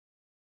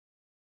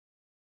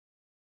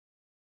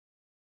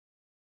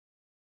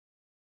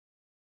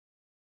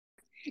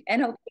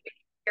and hopefully we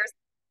can share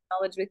some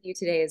knowledge with you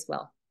today as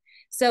well.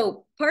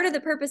 So part of the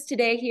purpose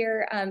today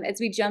here, as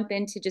we jump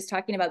into just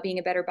talking about being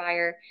a better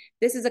buyer,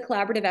 this is a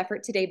collaborative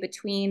effort today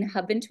between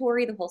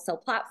Hubventory, the wholesale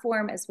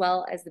platform, as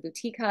well as the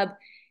Boutique Hub.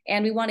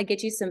 And we want to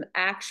get you some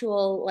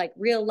actual like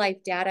real life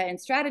data and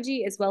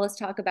strategy, as well as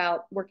talk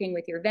about working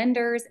with your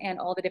vendors and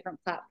all the different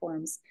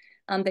platforms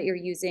that you're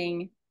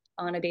using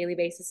on a daily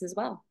basis as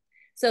well.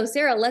 So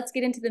Sarah, let's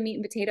get into the meat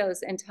and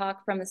potatoes and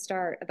talk from the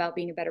start about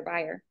being a better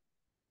buyer.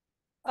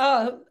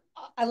 Oh,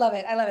 I love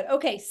it. I love it.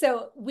 Okay,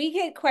 so we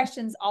get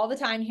questions all the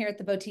time here at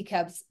the Boutique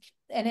Hubs,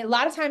 and a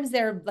lot of times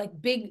they're like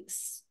big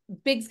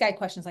sky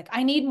questions like,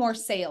 I need more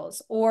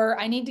sales, or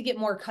I need to get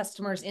more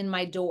customers in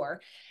my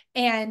door,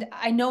 and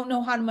I don't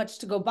know how much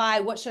to go buy.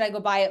 What should I go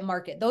buy at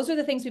market? Those are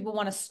the things people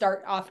want to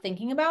start off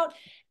thinking about.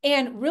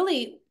 And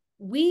really,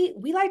 we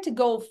like to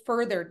go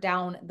further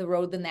down the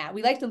road than that.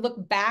 We like to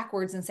look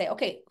backwards and say,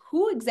 okay,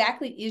 who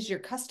exactly is your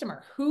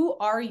customer? Who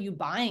are you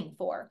buying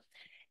for?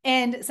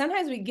 And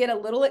sometimes we get a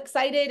little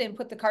excited and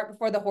put the cart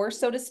before the horse,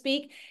 so to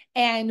speak,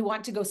 and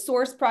want to go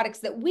source products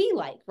that we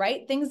like,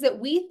 right? Things that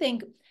we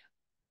think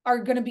are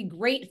going to be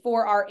great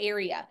for our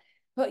area.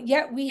 But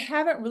yet we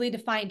haven't really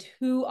defined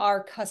who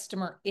our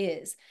customer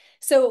is.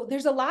 So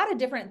there's a lot of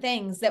different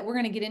things that we're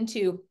going to get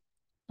into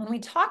when we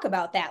talk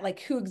about that, like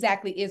who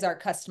exactly is our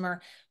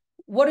customer?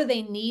 What do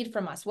they need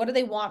from us? What do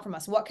they want from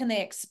us? What can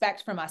they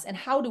expect from us? And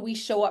how do we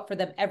show up for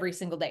them every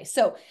single day?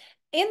 So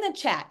in the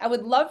chat, I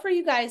would love for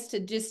you guys to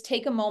just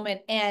take a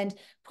moment and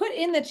put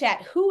in the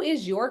chat, who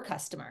is your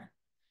customer?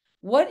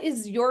 What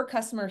is your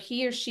customer,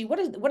 he or she? What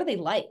do they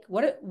like?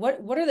 What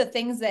are the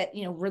things that,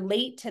 you know,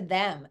 relate to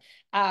them?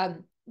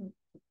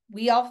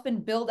 We often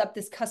build up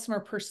this customer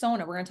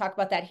persona. We're going to talk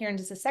about that here in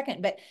just a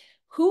second, but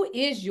who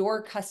is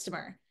your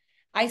customer?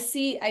 I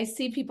see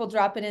people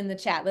drop it in the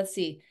chat. Let's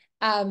see.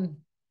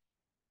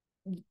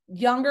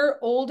 Younger,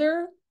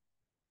 older,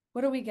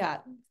 what do we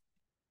got?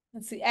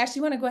 Let's see. Ashley,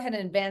 you want to go ahead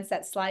and advance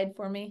that slide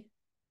for me?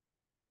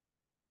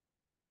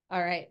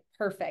 All right,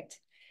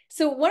 perfect.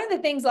 So one of the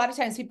things a lot of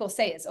times people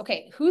say is,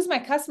 okay, who's my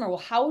customer? Well,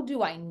 how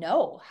do I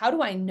know? How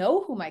do I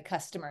know who my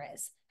customer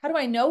is? How do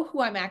I know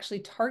who I'm actually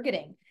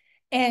targeting?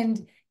 And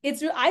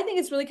I think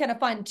it's really kind of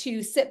fun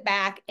to sit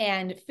back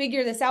and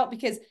figure this out,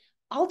 because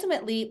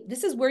ultimately,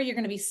 this is where you're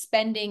going to be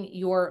spending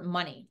your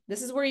money.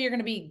 This is where you're going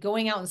to be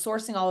going out and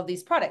sourcing all of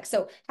these products.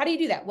 So how do you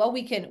do that? Well,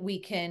 we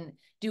can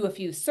do a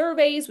few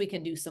surveys. We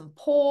can do some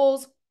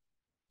polls.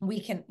 We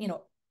can,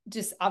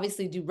 just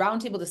obviously do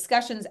roundtable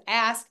discussions,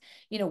 ask,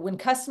 when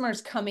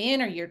customers come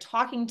in or you're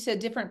talking to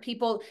different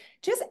people,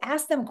 just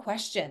ask them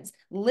questions,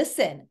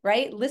 listen,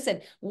 right?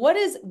 Listen, what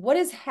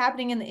is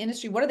happening in the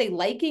industry? What are they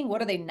liking?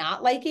 What are they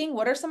not liking?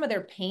 What are some of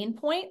their pain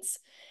points?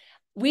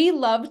 We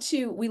love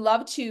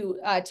to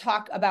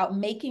talk about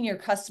making your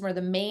customer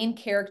the main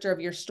character of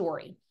your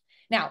story.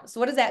 Now, so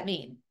what does that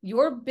mean?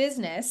 Your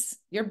business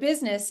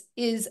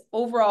is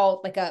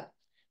overall like a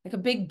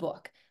big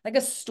book, like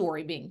a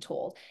story being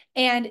told.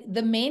 And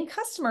the main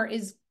customer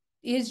is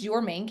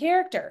your main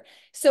character.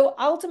 So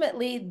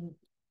ultimately,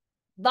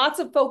 lots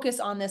of focus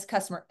on this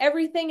customer.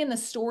 Everything in the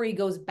story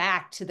goes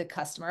back to the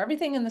customer.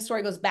 Everything in the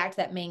story goes back to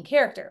that main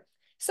character.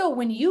 So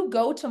when you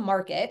go to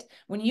market,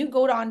 when you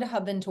go on to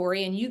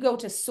Hubventory and you go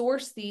to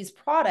source these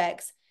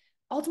products,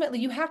 ultimately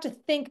you have to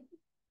think,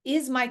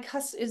 is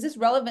this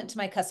relevant to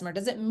my customer?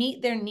 Does it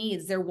meet their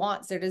needs, their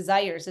wants, their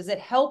desires? Does it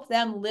help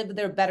them live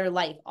their better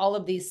life? All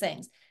of these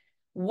things.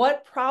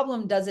 What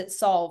problem does it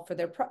solve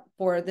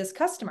for this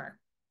customer?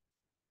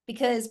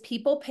 Because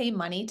people pay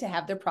money to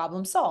have their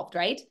problem solved,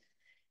 right?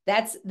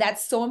 That's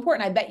so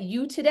important. I bet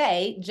you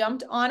today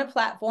jumped on a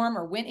platform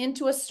or went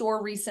into a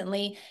store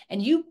recently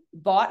and you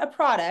bought a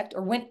product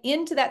or went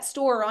into that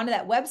store or onto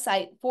that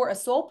website for a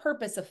sole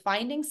purpose of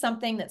finding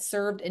something that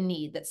served a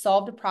need, that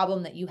solved a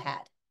problem that you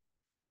had.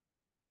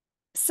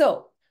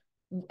 So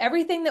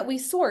everything that we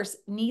source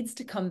needs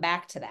to come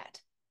back to that.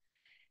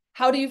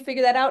 How do you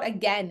figure that out?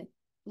 Again,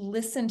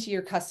 listen to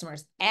your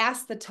customers,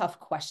 ask the tough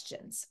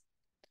questions.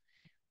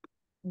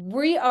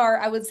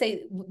 I would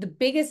say, the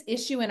biggest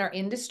issue in our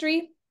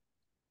industry,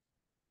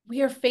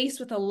 we are faced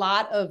with a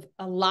lot of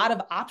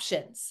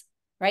options,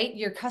 right?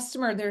 Your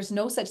customer, there's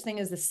no such thing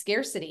as the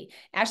scarcity.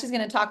 Ashley's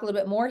going to talk a little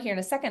bit more here in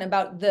a second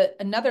about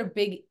another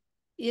big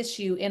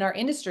issue in our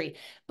industry.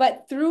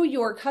 But through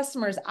your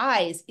customer's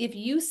eyes, if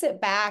you sit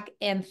back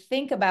and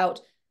think about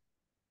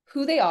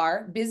who they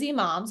are, busy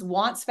moms,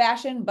 wants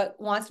fashion, but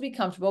wants to be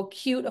comfortable,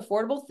 cute,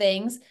 affordable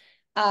things,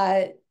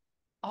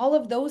 all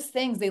of those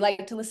things. They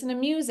like to listen to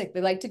music.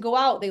 They like to go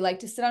out. They like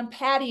to sit on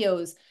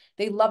patios.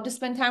 They love to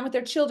spend time with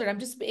their children. I'm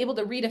just able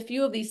to read a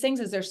few of these things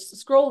as they're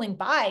scrolling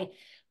by.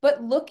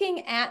 But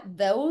looking at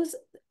those,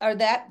 or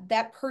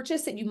that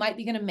purchase that you might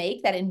be going to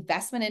make, that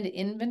investment into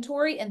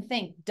inventory, and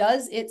think,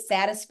 does it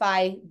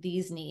satisfy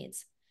these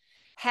needs?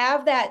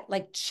 Have that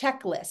like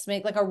checklist,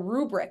 make like a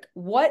rubric.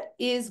 What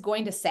is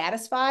going to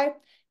satisfy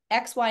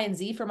X, Y, and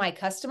Z for my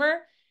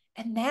customer?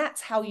 And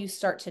that's how you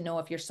start to know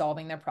if you're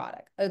solving their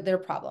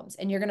problems,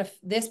 and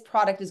this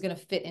product is going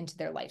to fit into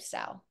their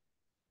lifestyle.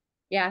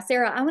 Yeah,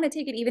 Sarah, I want to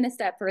take it even a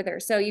step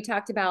further. So you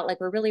talked about like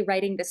we're really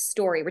writing this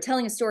story. We're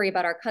telling a story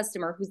about our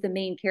customer who's the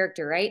main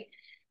character, right?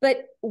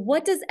 But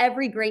what does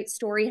every great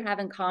story have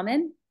in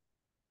common?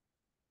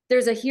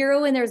 There's a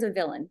hero and there's a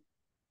villain,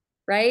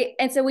 right?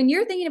 And so when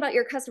you're thinking about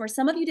your customer,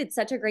 some of you did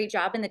such a great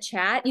job in the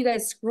chat. You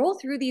guys scroll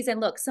through these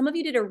and look, some of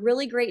you did a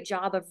really great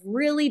job of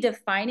really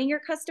defining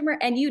your customer.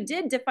 And you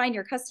did define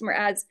your customer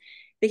as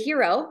the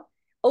hero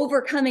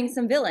overcoming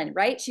some villain,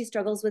 right? She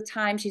struggles with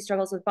time. She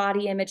struggles with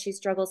body image. She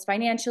struggles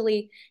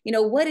financially. You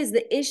know, what is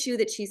the issue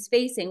that she's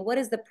facing? What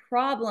is the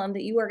problem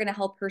that you are going to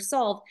help her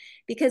solve?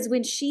 Because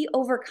when she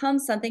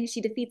overcomes something,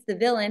 she defeats the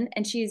villain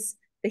and she's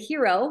the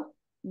hero,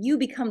 you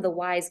become the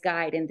wise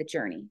guide in the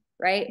journey,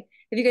 right?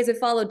 If you guys have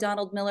followed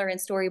Donald Miller and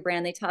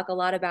StoryBrand, they talk a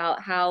lot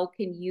about how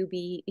can you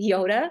be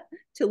Yoda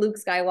to Luke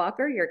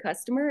Skywalker, your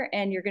customer,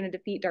 and you're going to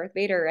defeat Darth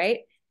Vader,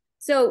 right?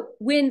 So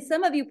when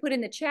some of you put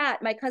in the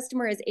chat, my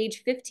customer is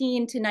age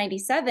 15 to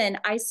 97,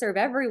 I serve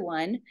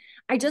everyone.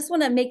 I just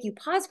want to make you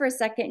pause for a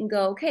second and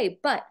go, okay,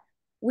 but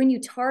when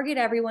you target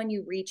everyone,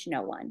 you reach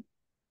no one.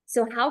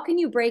 So how can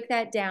you break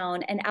that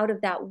down and out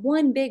of that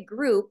one big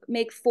group,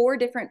 make 4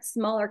 different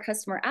smaller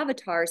customer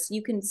avatars so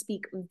you can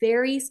speak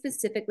very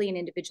specifically and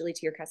individually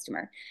to your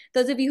customer?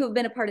 Those of you who have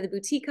been a part of the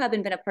Boutique Hub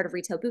and been a part of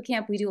Retail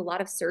Bootcamp, we do a lot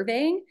of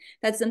surveying.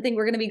 That's something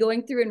we're going to be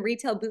going through in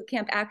Retail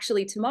Bootcamp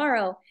actually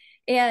tomorrow.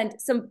 And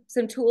some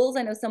tools,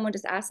 I know someone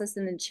just asked us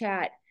in the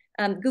chat,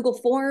 Google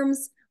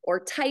Forms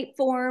or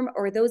Typeform,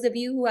 or those of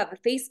you who have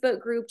a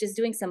Facebook group, just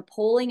doing some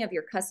polling of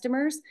your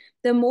customers,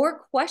 the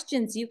more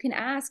questions you can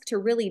ask to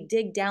really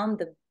dig down,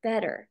 the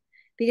better,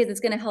 because it's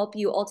going to help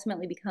you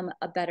ultimately become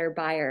a better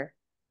buyer.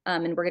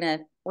 And we're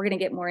gonna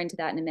get more into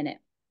that in a minute.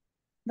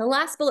 The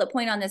last bullet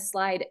point on this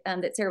slide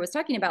that Sarah was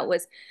talking about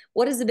was,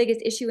 what is the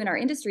biggest issue in our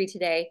industry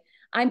today?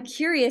 I'm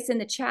curious in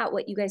the chat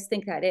what you guys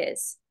think that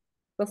is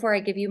before I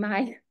give you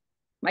my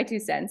 2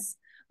 cents.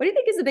 What do you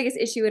think is the biggest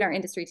issue in our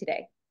industry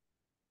today?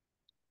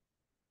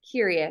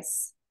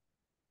 Curious.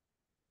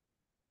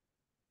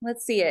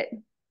 Let's see it.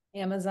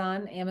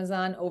 Amazon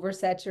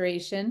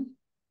oversaturation.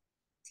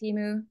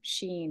 Temu,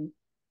 Shein.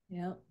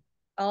 Yeah.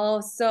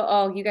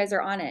 Oh, you guys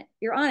are on it.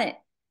 You're on it.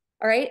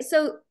 All right.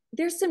 So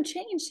there's some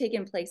change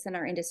taking place in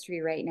our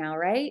industry right now,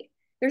 right?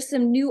 There's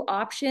some new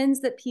options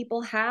that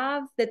people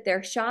have that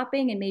they're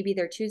shopping, and maybe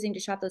they're choosing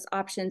to shop those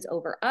options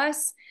over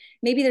us.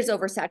 Maybe there's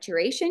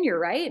oversaturation. You're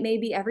right.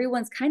 Maybe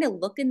everyone's kind of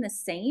looking the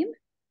same.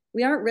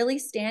 We aren't really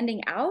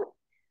standing out.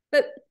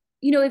 But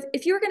you know,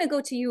 if you're going to go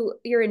to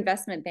your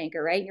investment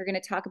banker, right? You're going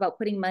to talk about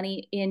putting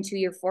money into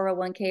your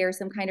 401k or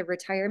some kind of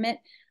retirement.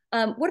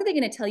 What are they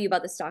going to tell you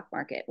about the stock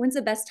market? When's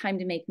the best time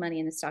to make money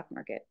in the stock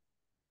market?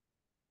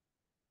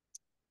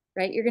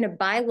 Right? You're going to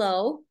buy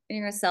low and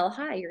you're going to sell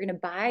high. You're going to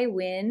buy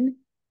when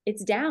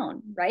it's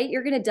down, right?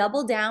 You're going to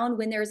double down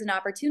when there's an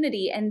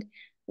opportunity. And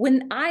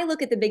when I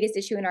look at the biggest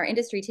issue in our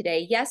industry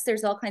today, yes,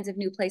 there's all kinds of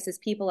new places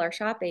people are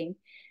shopping.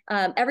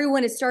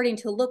 Everyone is starting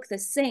to look the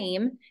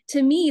same.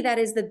 To me, that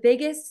is the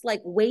biggest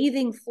like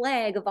waving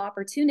flag of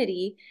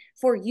opportunity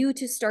for you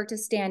to start to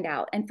stand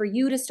out and for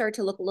you to start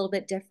to look a little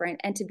bit different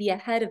and to be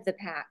ahead of the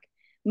pack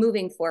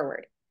moving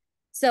forward.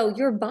 So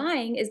your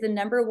buying is the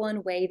number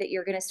one way that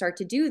you're going to start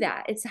to do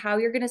that. It's how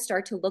you're going to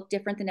start to look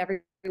different than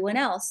everyone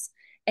else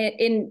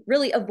and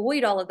really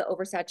avoid all of the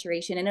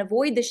oversaturation and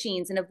avoid the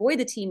Sheins and avoid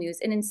the Temus,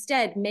 and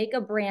instead make a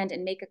brand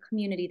and make a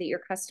community that your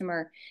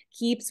customer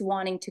keeps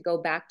wanting to go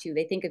back to.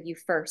 They think of you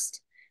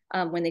first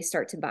when they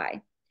start to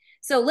buy.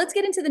 So let's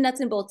get into the nuts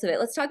and bolts of it.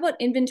 Let's talk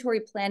about inventory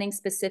planning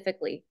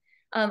specifically.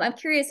 I'm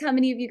curious how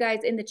many of you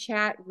guys in the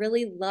chat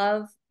really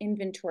love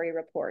inventory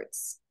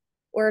reports,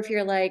 or if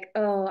you're like,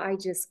 oh, I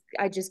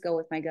just go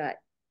with my gut.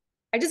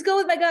 I just go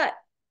with my gut.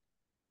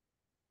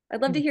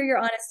 I'd love to hear your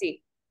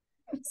honesty.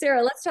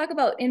 Sarah, let's talk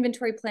about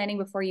inventory planning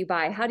before you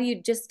buy. How do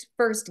you just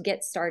first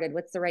get started?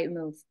 What's the right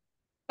move?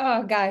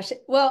 Oh gosh.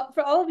 Well,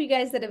 for all of you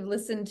guys that have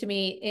listened to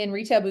me in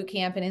Retail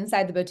Bootcamp and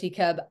inside the Boutique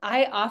Hub,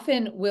 I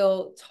often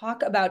will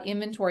talk about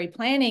inventory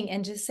planning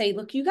and just say,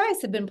 look, you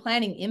guys have been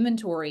planning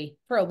inventory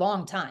for a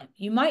long time.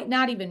 You might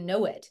not even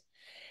know it.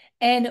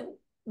 And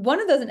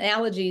one of those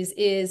analogies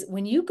is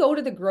when you go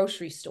to the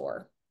grocery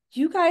store,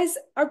 you guys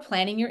are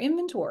planning your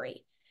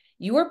inventory.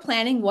 You are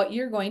planning what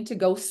you're going to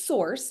go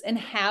source and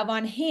have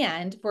on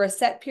hand for a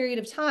set period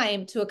of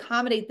time to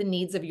accommodate the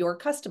needs of your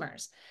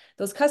customers.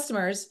 Those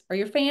customers are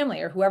your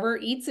family or whoever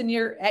eats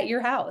at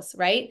your house,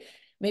 right?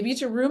 Maybe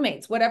it's your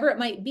roommates, whatever it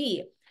might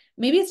be.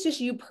 Maybe it's just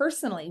you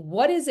personally.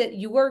 What is it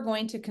you are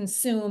going to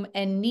consume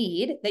and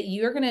need that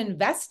you're going to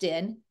invest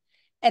in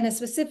at a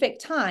specific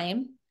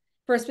time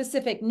for a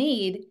specific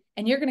need,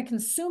 and you're going to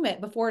consume it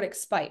before it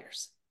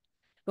expires,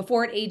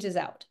 before it ages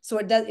out. So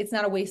it's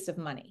not a waste of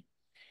money.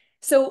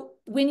 So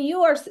when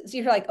you're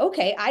like,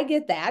 okay, I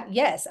get that.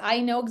 Yes,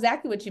 I know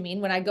exactly what you mean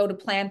when I go to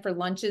plan for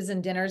lunches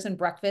and dinners and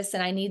breakfasts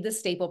and I need the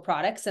staple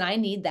products and I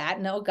need that.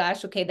 And oh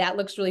gosh, okay, that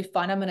looks really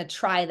fun. I'm going to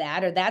try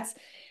that. Or that's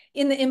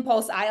in the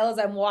impulse aisle as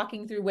I'm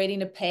walking through waiting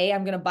to pay.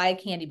 I'm going to buy a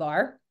candy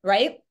bar,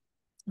 right?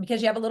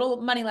 Because you have a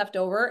little money left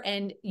over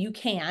and you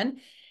can.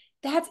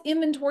 That's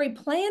inventory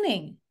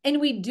planning. And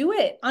we do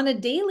it on a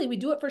daily. We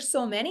do it for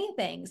so many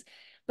things.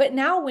 But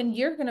now when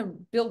you're going to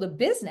build a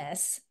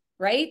business,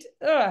 right?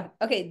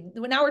 Okay,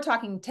 now we're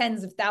talking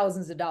tens of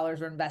thousands of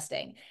dollars we're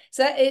investing.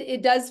 So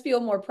it does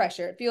feel more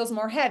pressure. It feels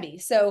more heavy.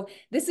 So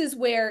this is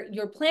where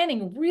your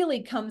planning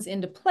really comes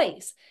into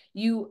place.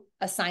 You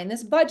assign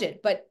this budget,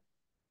 but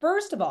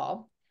first of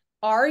all,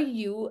 are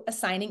you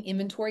assigning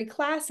inventory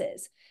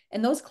classes?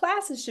 And those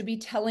classes should be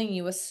telling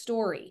you a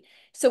story.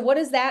 So what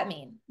does that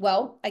mean?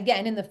 Well,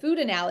 again, in the food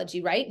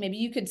analogy, right? Maybe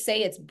you could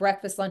say it's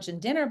breakfast, lunch,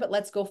 and dinner, but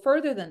let's go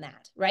further than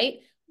that, right?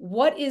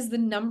 What is the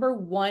number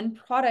one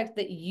product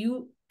that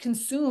you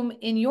consume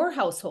in your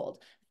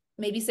household?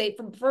 Maybe say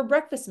for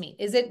breakfast meat,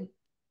 is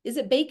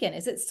it bacon?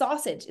 Is it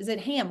sausage? Is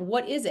it ham?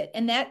 What is it?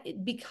 And that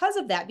because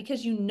of that,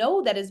 because you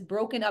know that is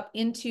broken up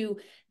into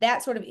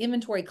that sort of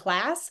inventory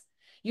class,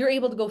 you're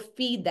able to go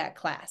feed that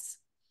class.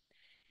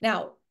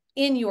 Now,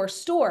 in your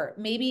store,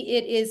 maybe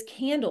it is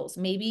candles,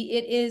 maybe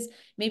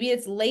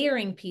it's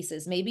layering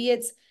pieces, maybe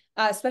it's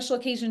special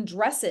occasion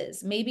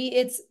dresses, maybe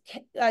it's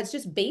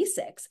just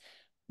basics.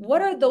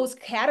 What are those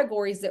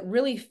categories that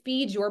really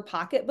feed your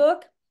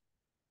pocketbook,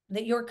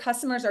 that your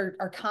customers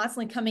are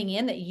constantly coming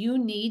in, that you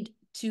need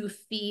to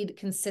feed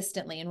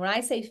consistently? And when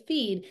I say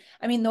feed,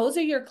 I mean, those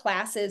are your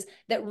classes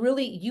that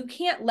really, you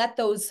can't let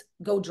those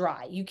go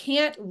dry. You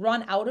can't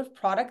run out of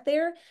product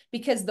there,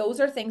 because those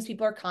are things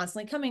people are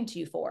constantly coming to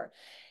you for.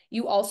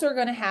 You also are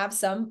going to have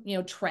some,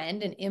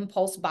 trend and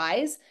impulse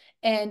buys,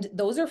 and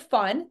those are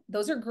fun.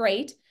 Those are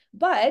great.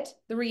 But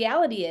the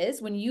reality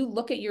is, when you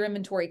look at your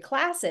inventory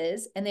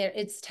classes and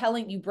it's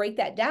telling you, break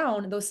that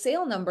down, those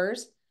sale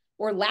numbers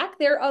or lack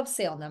thereof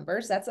sale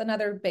numbers, that's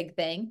another big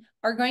thing,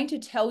 are going to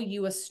tell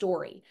you a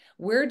story.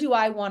 Where do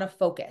I want to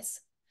focus?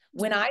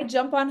 When I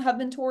jump on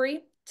Hubventory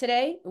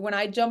today, when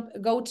I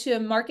go to a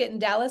market in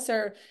Dallas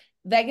or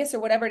Vegas or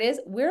whatever it is,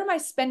 where am I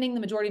spending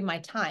the majority of my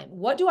time?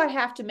 What do I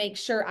have to make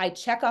sure I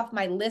check off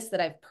my list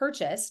that I've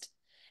purchased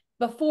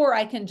before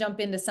I can jump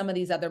into some of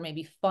these other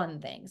maybe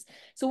fun things?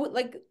 So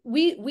like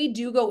we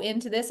do go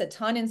into this a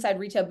ton inside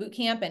Retail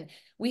Bootcamp, and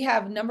we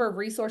have a number of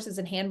resources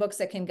and handbooks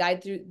that can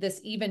guide through this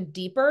even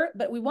deeper,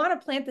 but we want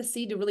to plant the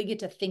seed to really get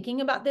to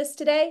thinking about this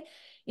today.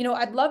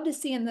 I'd love to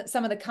see in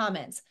some of the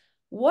comments,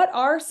 what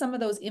are some of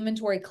those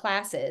inventory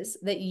classes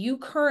that you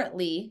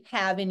currently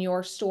have in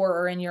your store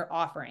or in your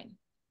offering?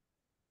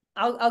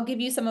 I'll give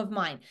you some of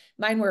mine.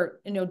 Mine were,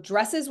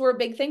 dresses were a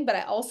big thing, but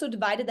I also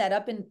divided that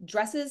up in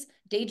dresses,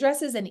 day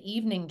dresses, and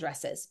evening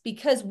dresses,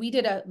 because we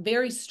did a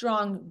very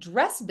strong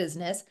dress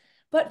business,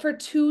 but for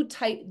two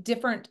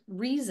different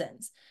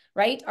reasons,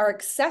 right? Our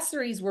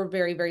accessories were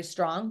very, very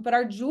strong, but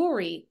our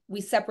jewelry,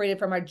 we separated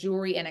from our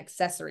jewelry and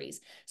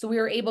accessories. So we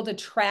were able to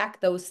track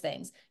those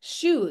things.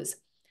 Shoes,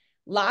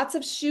 lots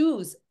of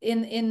shoes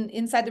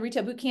inside the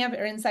Retail Bootcamp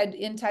or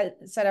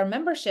inside our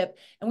membership.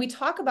 And we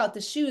talk about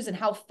the shoes and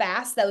how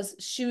fast those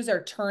shoes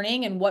are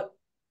turning, and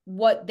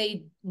what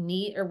they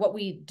need, or what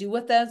we do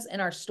with those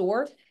in our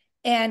store,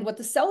 and what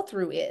the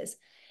sell-through is.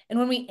 And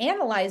when we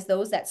analyze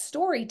those, that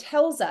story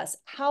tells us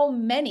how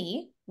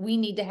many we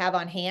need to have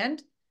on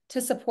hand to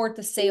support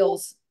the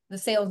sales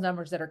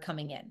numbers that are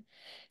coming in.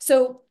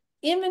 So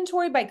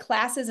inventory by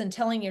classes and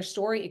telling your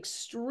story,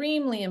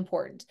 extremely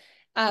important.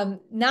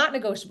 Not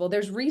negotiable.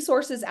 There's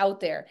resources out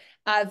there.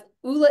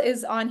 Ula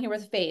is on here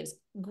with Faves.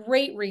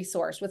 Great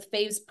resource with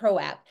Faves Pro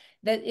app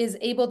that is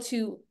able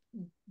to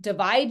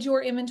divide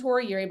your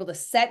inventory. You're able to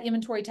set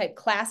inventory type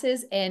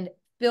classes and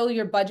fill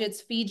your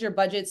budgets, feed your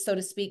budgets, so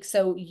to speak.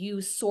 So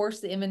you source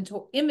the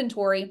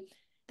inventory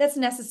that's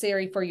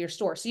necessary for your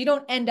store. So you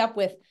don't end up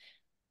with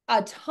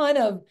a ton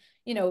of,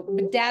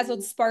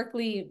 bedazzled,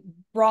 sparkly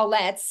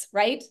bralettes,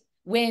 right?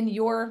 When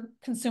your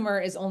consumer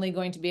is only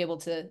going to be able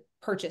to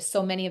purchase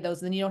so many of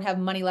those, and then you don't have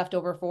money left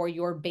over for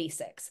your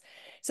basics.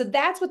 So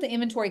that's what the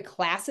inventory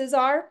classes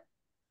are.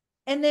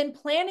 And then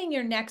planning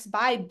your next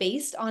buy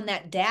based on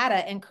that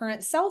data and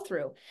current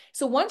sell-through.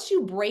 So once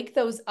you break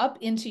those up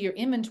into your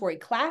inventory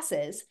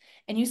classes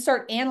and you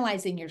start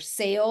analyzing your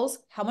sales,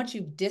 how much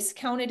you've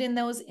discounted in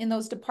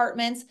those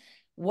departments,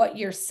 what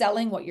you're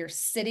selling, what you're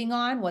sitting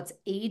on, what's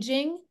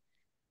aging,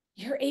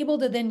 you're able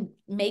to then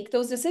make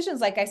those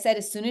decisions. Like I said,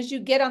 as soon as you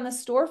get on the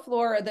store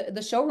floor or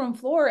the showroom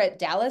floor at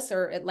Dallas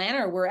or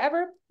Atlanta or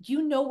wherever,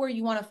 you know where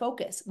you want to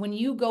focus. When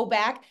you go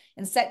back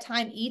and set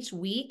time each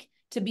week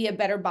to be a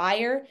better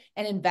buyer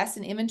and invest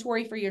in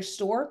inventory for your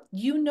store,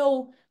 you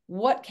know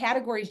what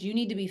categories you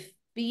need to be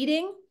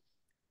feeding,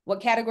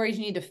 what categories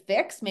you need to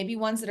fix, maybe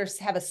ones that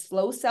have a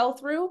slow sell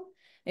through,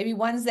 maybe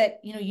ones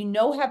that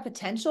have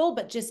potential,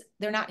 but just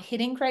they're not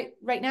hitting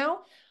right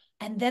now.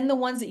 And then the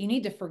ones that you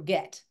need to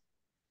forget.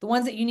 The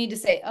ones that you need to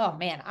say, oh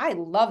man, I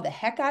love the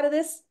heck out of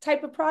this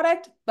type of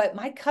product, but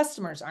my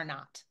customers are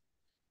not.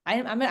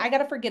 I got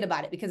to forget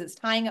about it because it's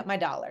tying up my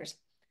dollars.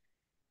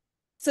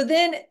 So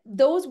then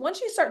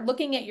once you start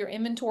looking at your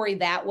inventory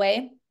that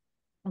way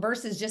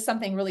versus just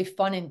something really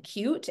fun and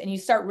cute, and you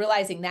start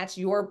realizing that's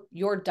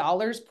your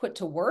dollars put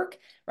to work,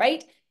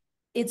 right?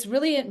 It's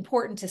really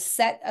important to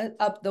set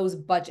up those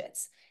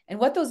budgets. And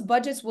what those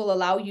budgets will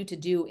allow you to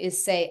do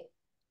is say,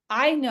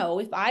 I know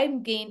if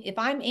I'm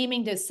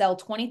aiming to sell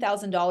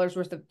 $20,000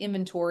 worth of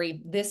inventory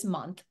this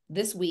month,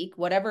 this week,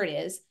 whatever it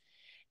is,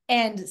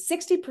 and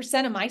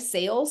 60% of my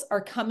sales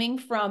are coming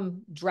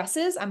from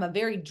dresses. I'm a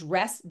very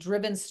dress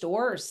driven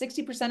store, or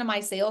 60% of my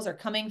sales are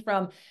coming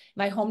from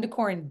my home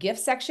decor and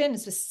gift section,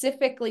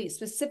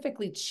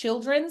 specifically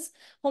children's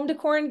home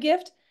decor and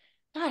gift.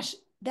 Gosh,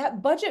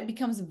 that budget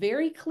becomes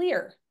very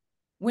clear.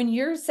 When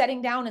you're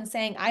sitting down and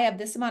saying, I have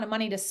this amount of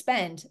money to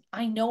spend,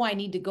 I know I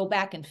need to go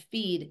back and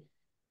feed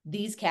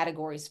these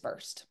categories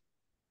first.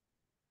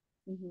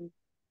 Mm-hmm.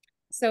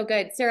 So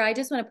good. Sarah, I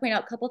just want to point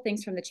out a couple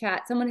things from the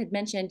chat. Someone had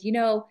mentioned,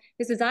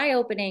 this is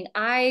eye-opening.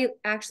 I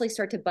actually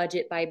start to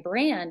budget by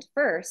brand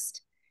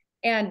first.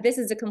 And this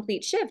is a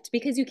complete shift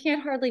because you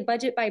can't hardly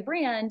budget by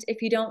brand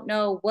if you don't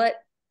know what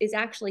is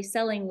actually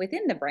selling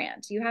within the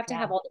brand. You have to Yeah.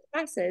 have all the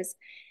classes.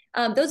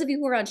 Those of you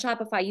who are on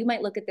Shopify, you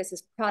might look at this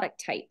as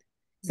product type.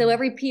 So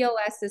every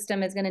POS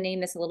system is going to name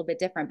this a little bit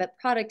different, but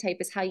product type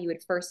is how you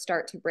would first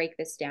start to break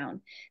this down.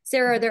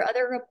 Sarah, are there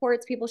other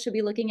reports people should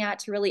be looking at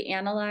to really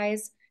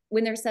analyze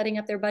when they're setting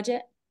up their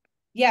budget?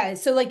 Yeah.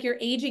 So like your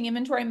aging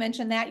inventory, I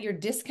mentioned that your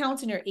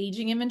discounts and your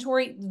aging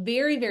inventory,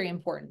 very, very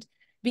important.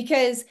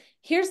 Because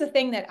here's the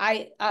thing that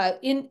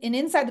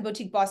inside the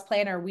Boutique Boss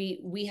Planner,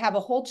 we have a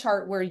whole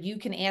chart where you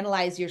can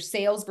analyze your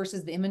sales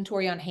versus the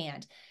inventory on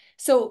hand.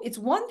 So it's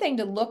one thing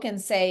to look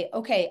and say,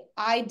 okay,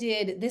 I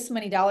did this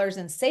many dollars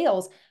in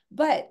sales,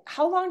 but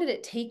how long did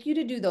it take you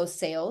to do those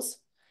sales?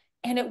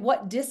 And at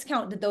what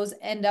discount did those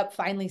end up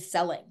finally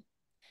selling?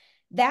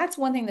 That's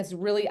one thing that's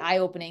really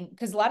eye-opening,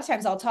 because a lot of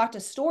times I'll talk to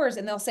stores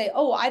and they'll say,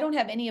 oh, I don't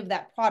have any of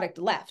that product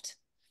left.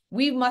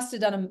 We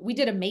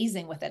did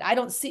amazing with it.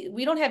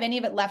 We don't have any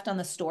of it left on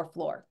the store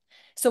floor.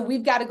 So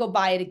we've got to go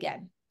buy it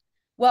again.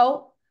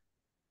 Well,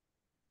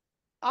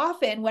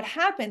 often what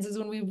happens is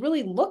when we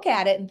really look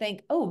at it and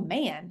think, oh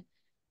man,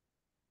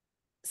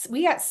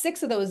 we got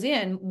 6 of those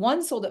in,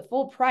 one sold at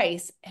full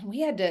price, and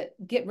we had to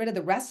get rid of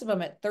the rest of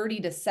them at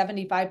 30 to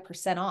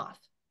 75% off.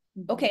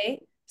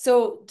 Okay.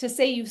 So to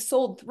say you've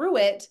sold through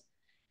it,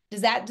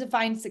 does that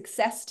define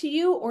success to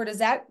you, or does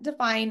that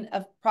define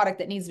a product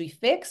that needs to be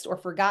fixed or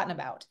forgotten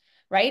about,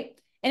 right?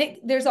 And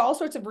there's all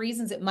sorts of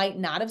reasons it might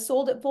not have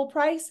sold at full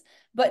price,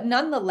 but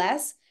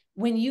nonetheless,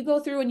 when you go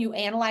through and you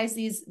analyze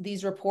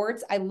these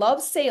reports, I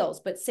love sales,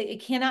 but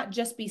it cannot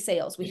just be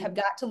sales. We have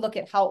got to look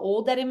at how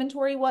old that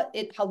inventory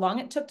how long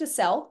it took to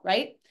sell,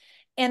 right?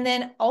 And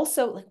then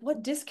also, like,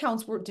 what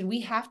discounts did we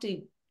have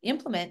to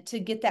implement to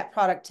get that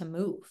product to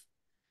move?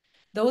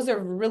 Those are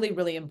really,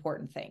 really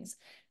important things.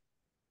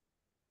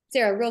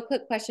 Sarah, real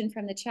quick question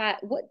from the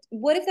chat.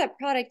 What if that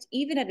product,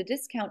 even at a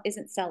discount,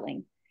 isn't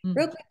selling?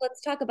 Real quick,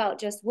 let's talk about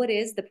just what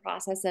is the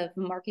process of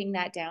marking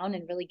that down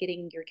and really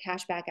getting your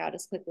cash back out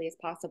as quickly as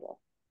possible.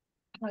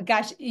 Oh my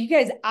gosh, you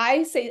guys,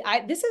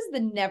 this is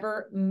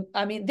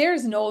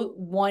there's no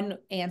one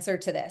answer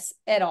to this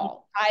at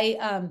all.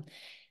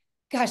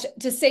 Gosh,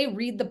 to say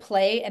read the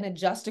play and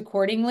adjust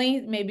accordingly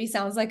maybe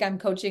sounds like I'm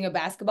coaching a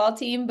basketball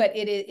team, but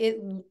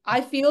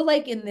I feel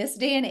like in this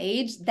day and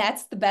age,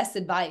 that's the best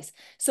advice.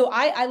 So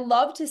I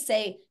love to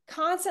say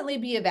constantly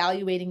be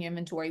evaluating your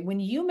inventory. When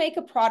you make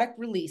a product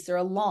release or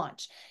a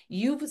launch,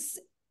 all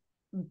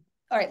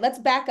right, let's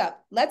back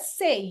up. Let's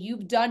say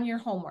you've done your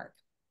homework.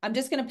 I'm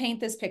just going to paint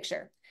this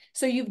picture.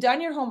 So you've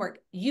done your homework.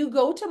 You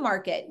go to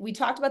market. We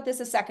talked about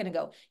this a second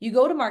ago. You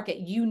go to market.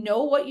 You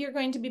know what you're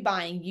going to be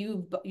buying.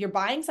 You're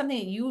buying something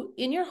that you,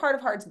 in your heart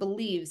of hearts,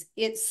 believes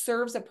it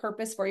serves a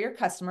purpose for your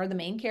customer, the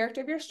main character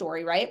of your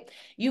story, right?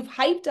 You've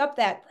hyped up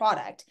that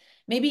product.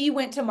 Maybe you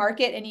went to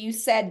market and you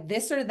said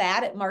this or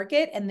that at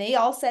market, and they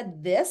all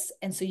said this.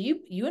 And so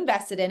you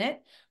invested in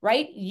it,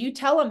 right? You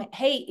tell them,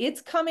 hey,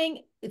 it's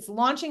coming. It's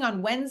launching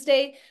on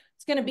Wednesday.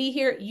 It's going to be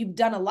here. You've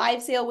done a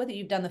live sale with it.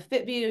 You've done the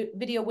fit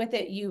video with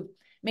it. You've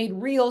made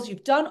reels.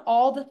 You've done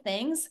all the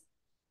things.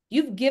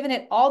 You've given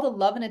it all the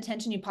love and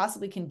attention you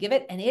possibly can give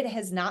it, and it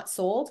has not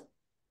sold.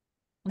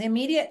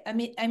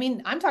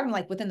 I'm talking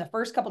like within the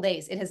first couple of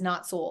days, it has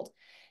not sold.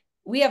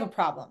 We have a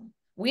problem.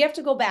 We have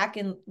to go back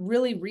and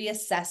really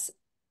reassess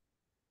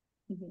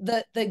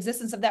the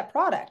existence of that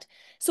product.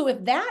 So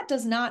if that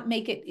does not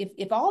make it,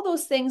 if all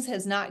those things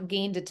has not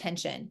gained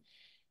attention,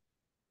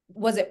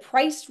 was it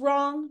priced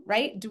wrong,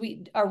 right?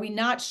 Are we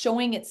not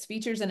showing its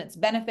features and its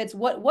benefits?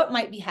 What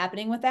might be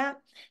happening with that?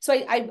 So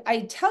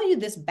I tell you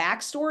this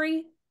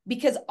backstory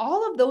because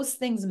all of those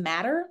things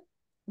matter.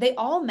 They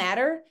all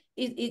matter.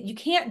 You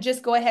can't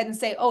just go ahead and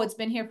say, oh, it's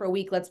been here for a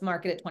week, let's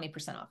mark it at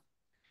 20% off.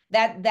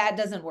 That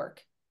doesn't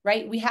work,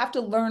 right? We have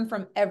to learn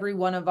from every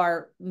one of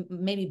our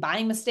maybe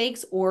buying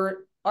mistakes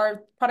or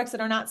our products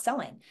that are not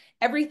selling.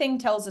 Everything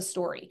tells a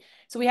story.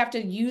 So we have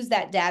to use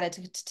that data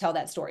to tell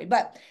that story.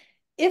 But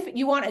if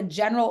you want a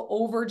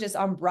general just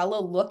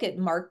umbrella look at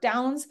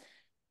markdowns,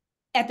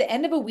 at the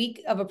end of a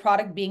week of a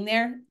product being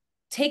there,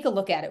 take a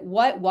look at it.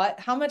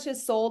 How much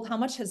has sold? How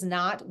much has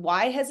not?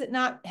 Why has it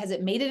not? Has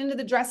it made it into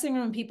the dressing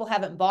room and people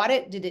haven't bought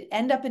it? Did it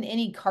end up in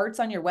any carts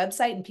on your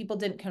website and people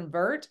didn't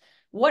convert?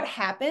 What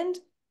happened?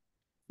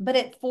 But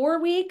at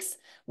 4 weeks,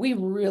 we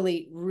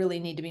really,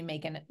 really need to be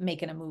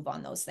making a move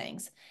on those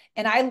things.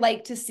 And I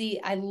like to see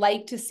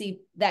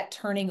that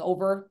turning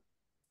over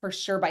for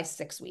sure by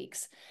 6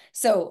 weeks.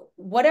 So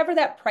whatever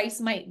that price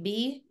might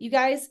be, you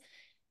guys,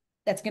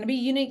 that's going to be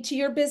unique to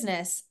your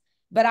business.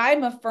 But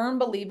I'm a firm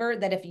believer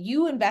that if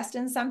you invest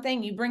in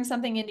something, you bring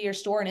something into your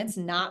store and it's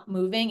not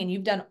moving, and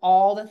you've done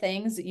all the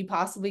things that you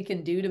possibly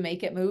can do to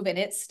make it move and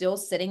it's still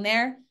sitting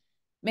there,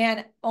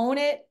 man, own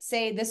it.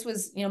 Say, this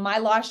was, my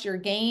loss, your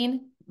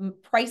gain,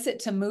 price it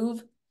to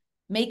move,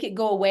 make it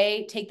go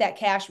away, take that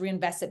cash,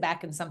 reinvest it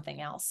back in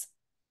something else.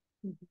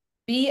 Mm-hmm.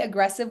 Be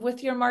aggressive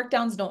with your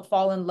markdowns. Don't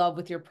fall in love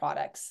with your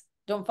products.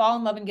 Don't fall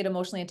in love and get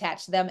emotionally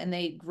attached to them and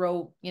they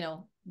grow,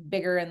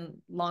 bigger and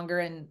longer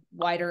and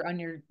wider on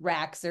your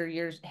racks or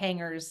your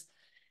hangers.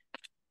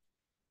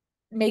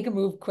 Make a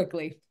move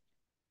quickly.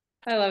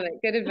 I love it.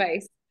 Good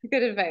advice.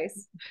 Good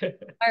advice. All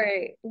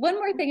right. One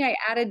more thing I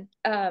added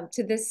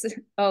to this.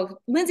 Oh,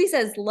 Lindsay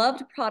says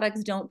loved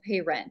products don't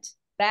pay rent.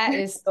 That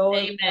is so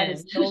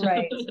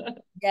right.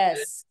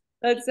 Yes.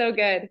 That's so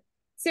good.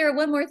 Sarah,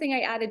 one more thing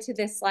I added to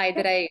this slide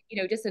that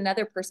just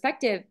another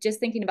perspective, just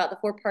thinking about the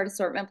 4-part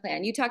assortment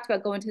plan. You talked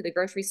about going to the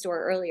grocery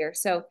store earlier.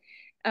 So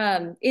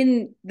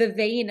in the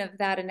vein of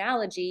that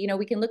analogy,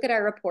 we can look at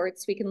our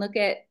reports, we can look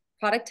at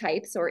product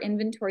types or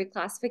inventory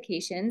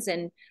classifications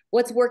and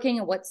what's working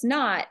and what's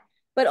not.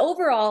 But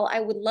overall,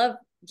 I would love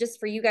just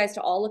for you guys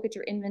to all look at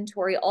your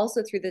inventory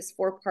also through this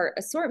 4-part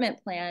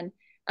assortment plan,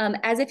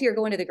 as if you're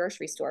going to the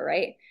grocery store,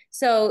 right?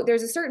 So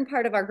there's a certain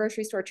part of our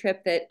grocery store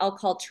trip that I'll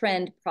call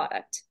trend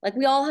product. Like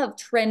we all have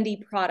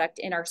trendy product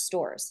in our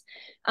stores.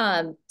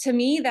 To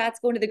me, that's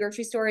going to the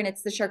grocery store and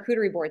it's the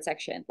charcuterie board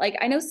section. Like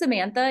I know,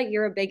 Samantha,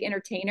 you're a big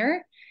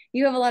entertainer.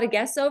 You have a lot of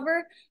guests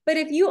over, but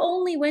if you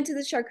only went to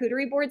the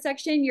charcuterie board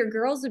section, your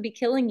girls would be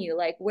killing you.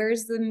 Like,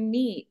 where's the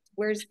meat?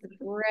 Where's the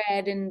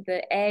bread and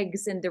the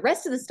eggs and the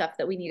rest of the stuff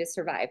that we need to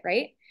survive,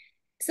 right?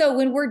 So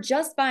when we're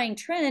just buying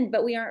trend,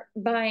 but we aren't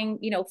buying,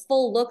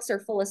 full looks or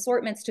full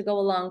assortments to go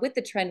along with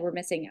the trend, we're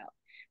missing out.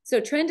 So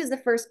trend is the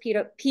first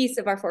piece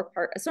of our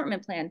 4-part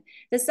assortment plan.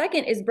 The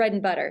second is bread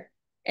and butter.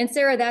 And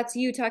Sarah, that's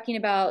you talking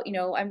about,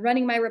 I'm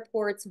running my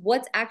reports,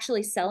 what's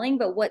actually selling,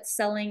 but what's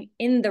selling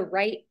in the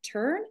right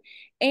turn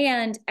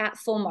and at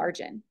full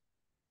margin.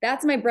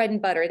 That's my bread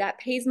and butter. That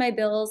pays my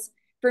bills.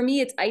 For me,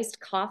 it's iced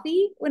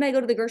coffee. When I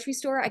go to the grocery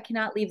store, I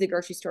cannot leave the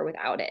grocery store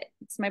without it.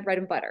 It's my bread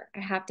and butter. I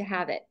have to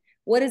have it.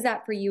 What is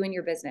that for you and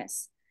your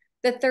business?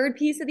 The third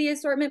piece of the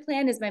assortment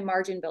plan is my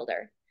margin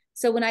builder.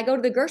 So when I go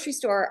to the grocery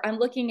store, I'm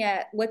looking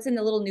at what's in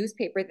the little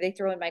newspaper that they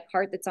throw in my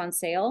cart that's on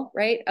sale,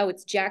 right? Oh,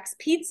 it's Jack's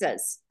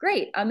Pizzas.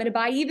 Great. I'm going to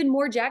buy even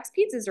more Jack's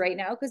Pizzas right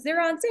now because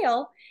they're on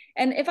sale.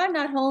 And if I'm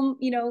not home,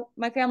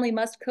 my family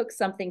must cook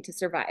something to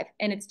survive,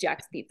 and it's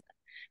Jack's Pizza.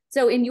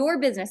 So in your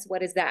business,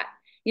 what is that?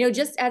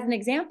 Just as an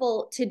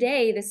example,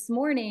 today, this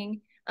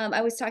morning,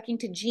 I was talking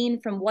to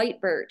Gene from White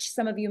Birch.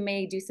 Some of you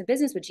may do some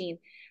business with Gene.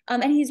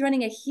 And he's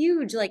running a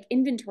huge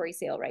inventory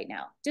sale right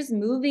now, just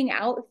moving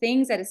out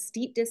things at a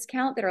steep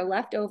discount that are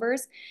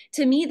leftovers.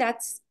 To me,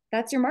 that's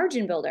your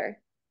margin builder.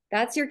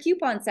 That's your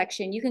coupon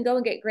section. You can go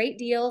and get great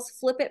deals,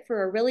 flip it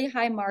for a really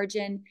high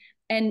margin,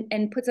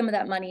 and put some of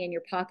that money in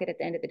your pocket at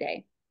the end of the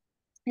day.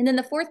 And then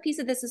the fourth piece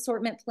of this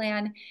assortment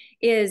plan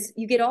is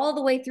you get all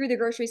the way through the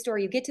grocery store,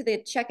 you get to the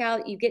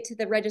checkout, you get to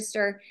the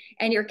register,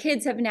 and your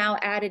kids have now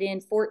added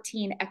in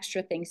 14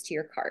 extra things to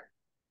your cart,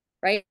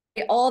 right?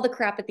 All the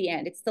crap at the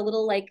end. It's the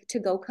little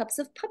to-go cups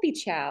of puppy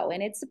chow,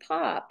 and it's a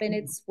pop, and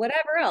it's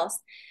whatever else.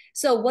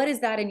 So what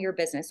is that in your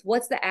business?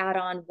 What's the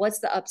add-on? What's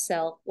the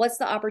upsell? What's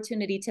the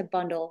opportunity to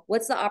bundle?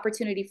 What's the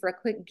opportunity for a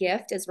quick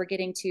gift as we're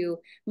getting to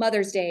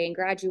Mother's Day and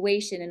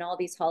graduation and all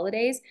these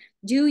holidays?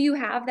 Do you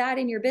have that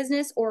in your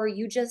business, or are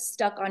you just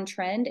stuck on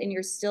trend and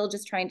you're still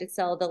just trying to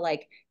sell the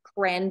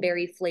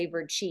cranberry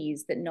flavored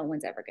cheese that no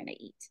one's ever going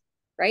to eat?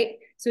 Right?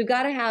 So we've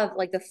got to have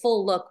the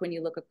full look when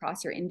you look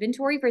across your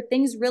inventory for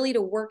things really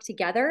to work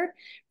together,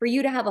 for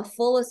you to have a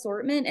full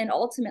assortment and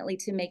ultimately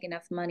to make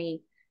enough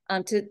money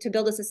to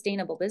build a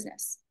sustainable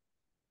business.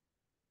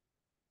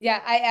 Yeah,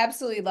 I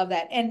absolutely love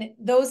that. And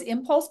those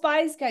impulse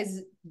buys,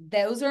 guys,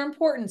 those are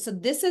important. So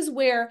this is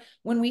where,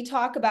 when we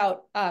talk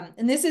about,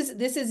 and this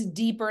is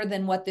deeper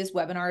than what this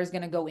webinar is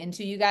going to go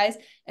into, you guys.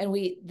 And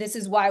this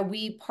is why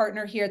we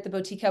partner here at the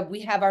Boutique Hub. We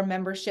have our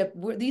membership.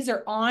 These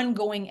are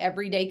ongoing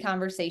everyday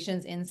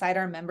conversations inside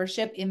our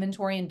membership,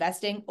 inventory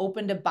investing,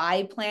 open to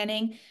buy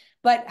planning,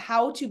 but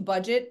how to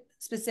budget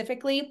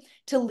specifically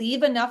to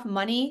leave enough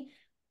money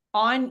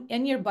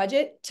in your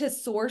budget to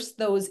source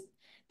those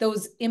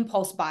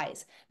impulse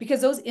buys, because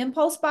those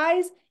impulse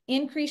buys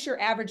increase your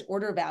average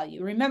order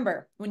value.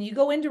 Remember, when you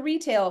go into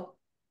retail,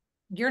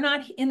 you're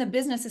not in the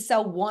business to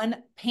sell one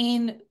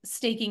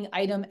painstaking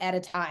item at a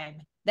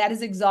time. That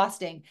is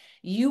exhausting.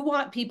 You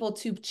want people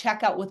to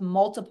check out with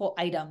multiple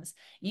items.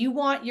 You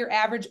want your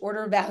average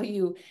order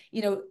value,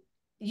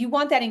 you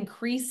want that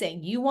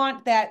increasing. You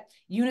want that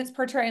units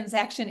per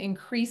transaction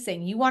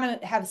increasing. You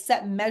want to have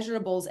set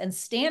measurables and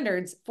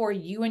standards for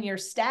you and your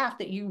staff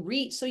that you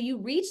reach. So you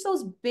reach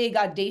those big,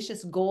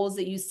 audacious goals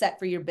that you set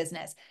for your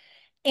business.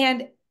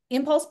 And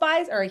Impulse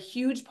buys are a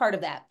huge part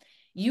of that.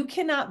 You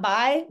cannot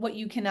buy what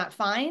you cannot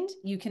find.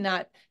 You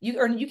cannot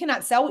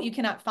sell what you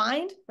cannot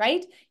find,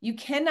 right? You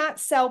cannot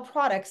sell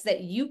products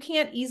that you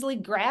can't easily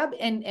grab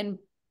and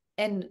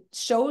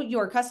show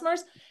your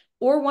customers,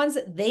 or ones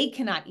that they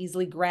cannot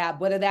easily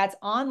grab, whether that's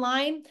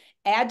online,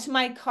 add to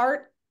my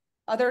cart,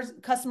 other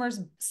customers,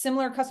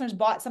 similar customers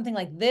bought something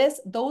like this,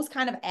 those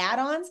kind of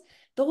add-ons,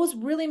 those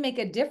really make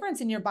a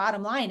difference in your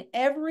bottom line.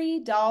 Every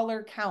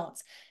dollar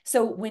counts.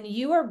 So when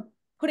you are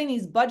putting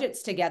these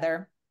budgets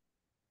together,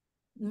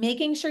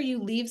 making sure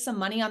you leave some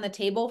money on the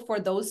table for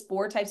those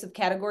 4 types of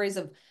categories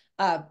of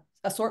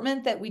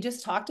assortment that we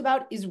just talked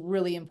about is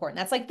really important.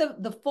 That's like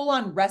the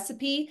full-on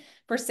recipe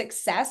for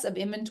success of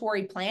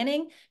inventory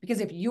planning,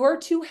 because if you're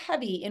too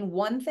heavy in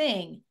one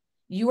thing,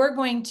 you are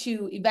going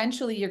to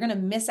eventually, you're going to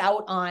miss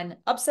out on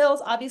upsells,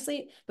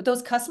 obviously, but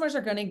those customers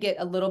are going to get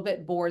a little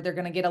bit bored. They're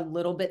going to get a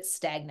little bit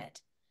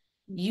stagnant.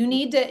 You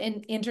need to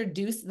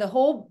introduce the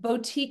whole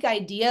boutique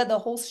idea, the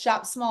whole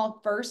shop small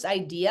first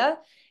idea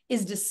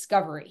is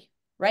discovery,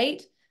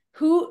 right?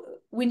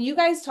 When you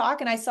guys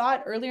talk, and I saw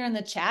it earlier in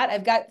the chat,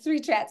 I've got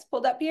 3 chats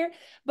pulled up here,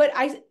 but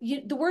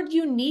the word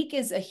unique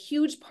is a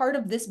huge part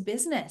of this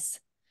business.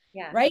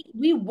 Yeah. Right?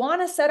 We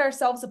want to set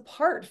ourselves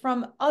apart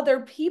from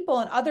other people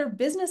and other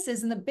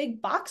businesses in the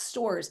big box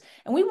stores.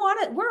 And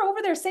we're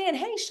over there saying,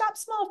 hey, shop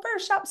small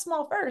first, shop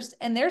small first.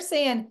 And they're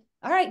saying,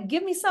 all right,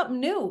 give me something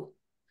new.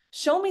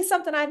 Show me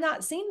something I've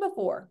not seen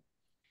before.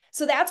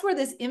 So that's where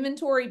this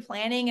inventory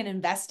planning and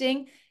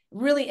investing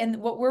really, and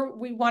what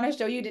we want to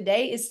show you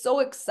today is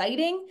so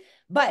exciting,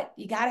 but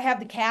you got to have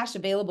the cash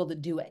available to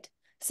do it.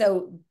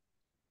 So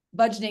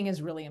budgeting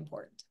is really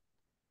important.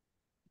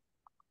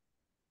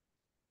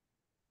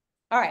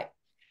 All right,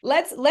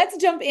 let's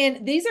jump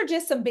in. These are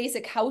just some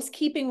basic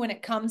housekeeping when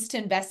it comes to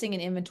investing in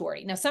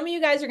inventory. Now, some of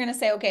you guys are going to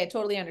say, okay, I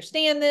totally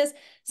understand this.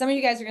 Some of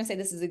you guys are going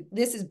to say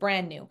this is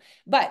brand new.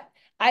 But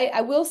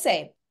I will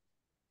say,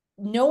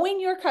 knowing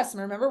your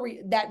customer, remember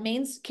that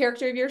main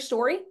character of your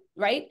story,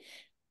 right?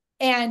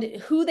 And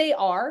who they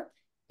are,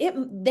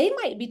 they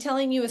might be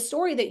telling you a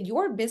story that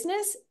your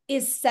business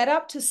is set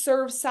up to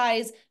serve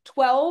size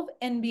 12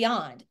 and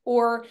beyond,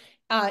 or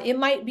it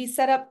might be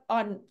set up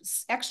on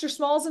extra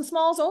smalls and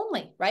smalls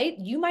only, right?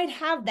 You might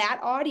have that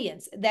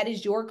audience that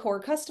is your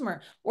core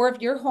customer. Or if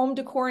you're home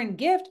decor and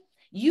gift,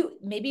 you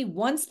maybe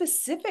one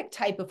specific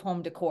type of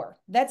home decor.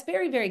 That's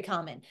very, very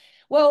common.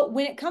 Well,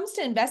 when it comes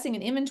to investing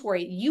in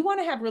inventory, you want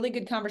to have really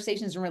good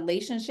conversations and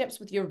relationships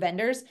with your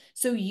vendors.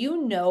 So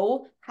you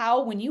know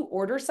how, when you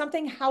order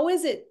something, how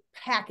is it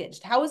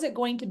packaged? How is it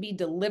going to be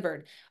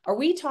delivered? Are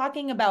we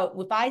talking about,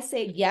 if I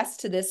say yes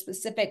to this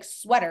specific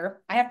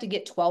sweater, I have to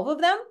get 12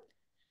 of them?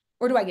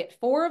 Or do I get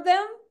 4 of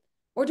them?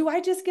 Or do I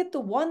just get the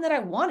one that I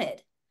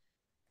wanted?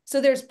 So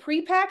there's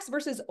pre-packs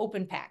versus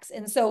open packs.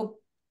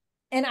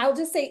 And I'll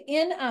just say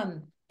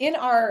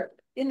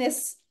in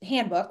this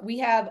handbook, we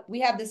have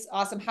this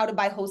awesome how to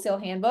buy wholesale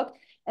handbook.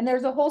 And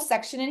there's a whole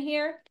section in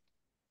here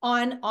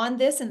on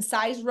this and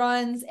size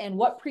runs and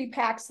what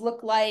pre-packs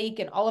look like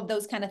and all of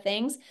those kind of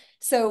things.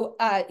 So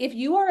if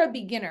you are a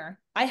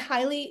beginner, I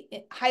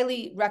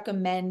highly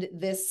recommend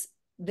this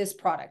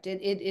product.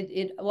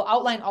 It will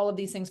outline all of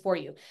these things for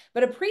you.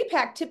 But a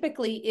pre-pack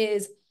typically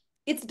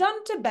it's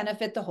done to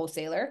benefit the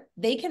wholesaler.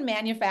 They can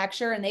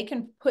manufacture and they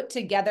can put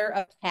together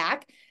a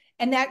pack,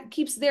 and that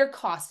keeps their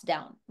costs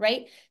down,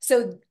 right?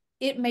 So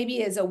it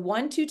maybe is a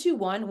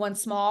 1-2-2-1, 1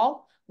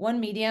 small, 1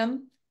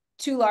 medium,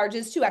 2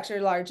 larges, 2 extra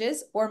larges,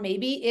 or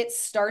maybe it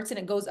starts and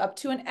it goes up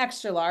to an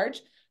extra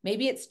large.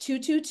 Maybe it's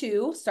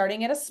 2-2-2,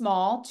 starting at a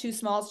small, 2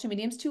 smalls, 2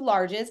 mediums, 2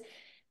 larges.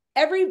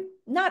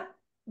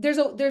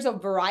 There's a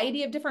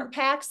variety of different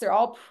packs. They're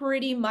all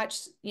pretty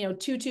much,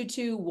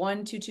 2-2-2,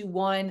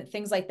 1-2-2-1,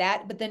 things like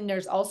that. But then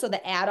there's also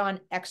the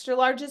add-on extra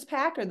larges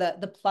pack, or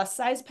the plus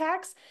size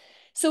packs.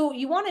 So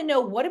you want to know,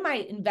 what am I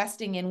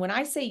investing in when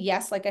I say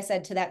yes, like I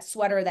said, to that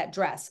sweater or that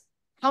dress?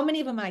 How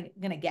many of them am I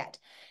going to get?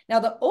 Now,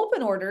 the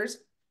open orders,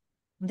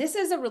 this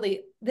is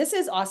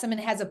awesome,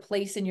 and it has a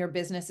place in your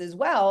business as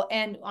well.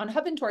 And on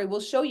Hubventory,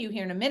 we'll show you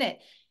here in a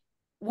minute.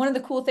 One of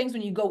the cool things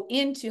when you go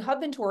into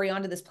Hubventory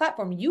onto this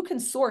platform, you can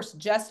source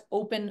just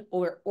open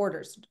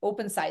orders,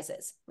 open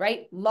sizes,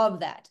 right? Love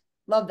that.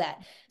 Love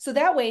that. So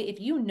that way, if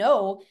you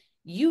know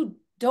you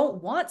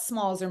don't want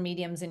smalls or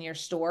mediums in your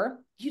store,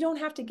 you don't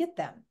have to get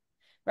them,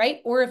 right?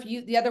 Or if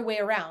you, the other way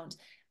around.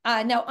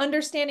 Now,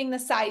 understanding the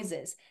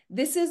sizes,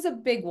 this is a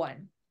big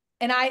one.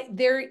 And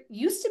there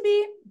used to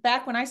be,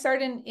 back when I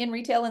started in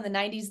retail in the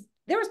 90s,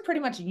 there was pretty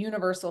much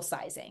universal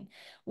sizing.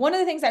 One of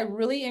the things I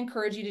really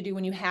encourage you to do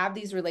when you have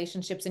these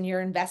relationships and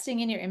you're investing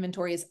in your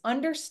inventory is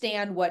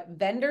understand what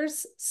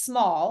vendors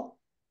small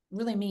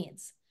really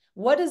means.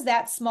 What does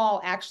that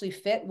small actually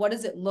fit? What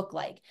does it look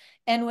like?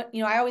 And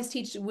I always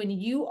teach, when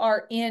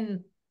you're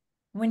in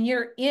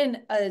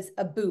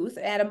a booth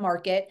at a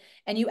market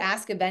and you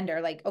ask a vendor,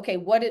 like, okay,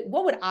 what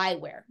would I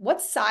wear?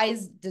 What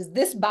size does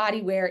this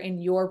body wear in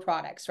your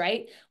products,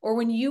 right? Or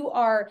when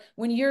you're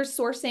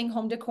sourcing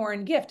home decor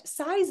and gift,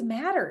 size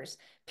matters.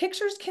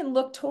 pictures can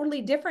look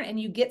totally different, and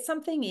you get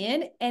something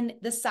in and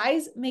the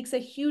size makes a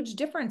huge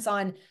difference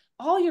on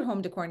all your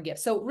home decor and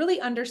gifts. So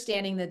really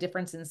understanding the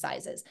difference in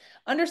sizes,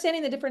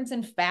 understanding the difference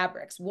in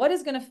fabrics, what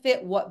is going to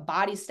fit what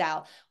body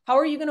style, how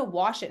are you going to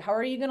wash it, how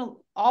are you going to,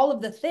 all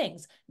of the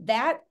things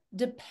that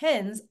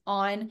depends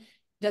on,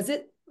 does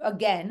it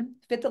again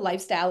fit the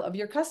lifestyle of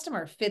your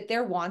customer, fit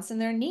their wants and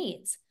their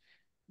needs.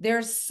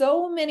 There's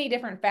so many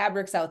different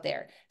fabrics out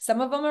there.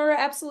 Some of them are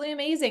absolutely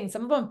amazing.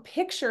 Some of them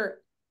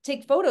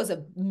take photos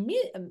of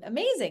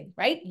amazing,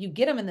 right? You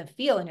get them in the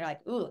feel and you're like,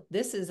 ooh,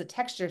 this is a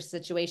texture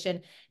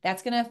situation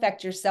that's going to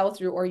affect your sell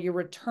through or your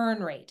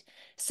return rate.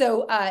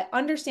 So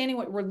understanding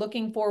what we're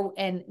looking for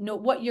and know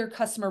what your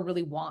customer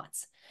really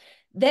wants.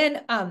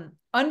 Then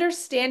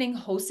understanding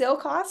wholesale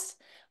costs.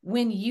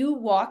 When you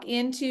walk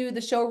into the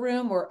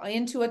showroom or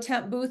into a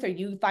temp booth, or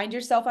you find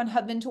yourself on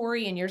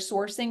Hubventory and you're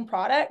sourcing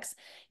products,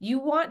 you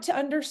want to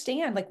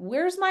understand, like,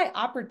 where's my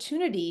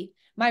opportunity,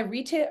 my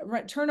retail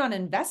return on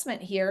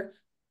investment here?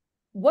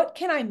 What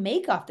can I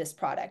make off this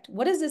product?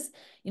 What is this?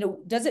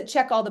 Does it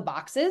check all the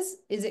boxes?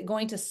 Is it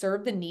going to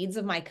serve the needs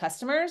of my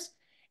customers?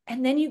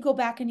 And then you go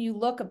back and you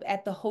look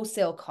at the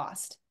wholesale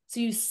cost. So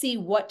you see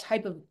what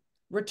type of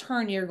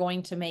return you're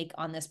going to make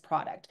on this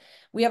product.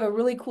 We have a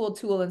really cool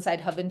tool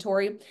inside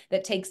Hubventory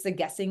that takes the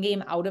guessing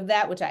game out of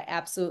that, which I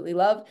absolutely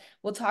love.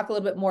 We'll talk a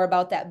little bit more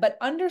about that, but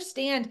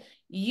understand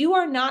you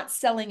are not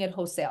selling at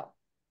wholesale.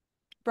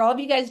 For all of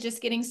you guys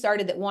just getting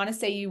started that want to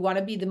say you want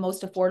to be the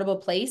most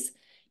affordable place,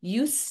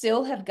 you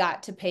still have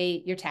got to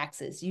pay your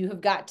taxes. You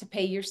have got to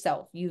pay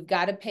yourself. You've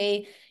got to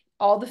pay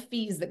all the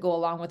fees that go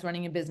along with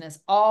running a business,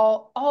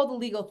 all the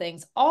legal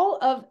things. All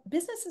of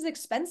business is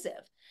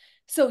expensive.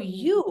 So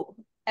you,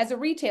 as a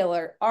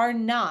retailer, are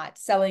not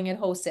selling at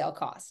wholesale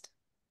cost.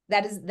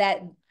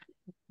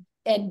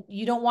 And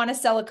you don't want to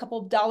sell a couple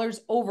of dollars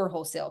over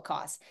wholesale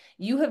costs.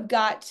 You're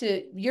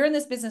in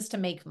this business to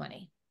make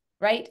money,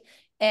 right?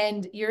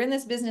 And you're in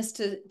this business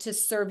to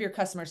serve your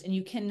customers, and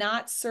you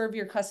cannot serve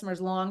your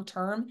customers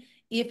long-term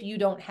if you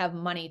don't have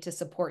money to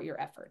support your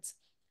efforts.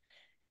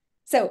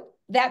 So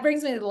that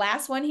brings me to the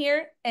last one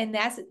here, and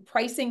that's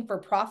pricing for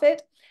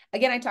profit.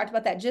 Again, I talked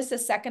about that just a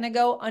second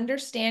ago,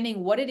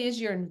 understanding what it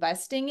is you're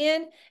investing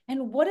in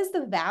and what is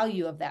the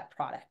value of that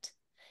product.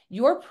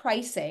 Your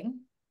pricing,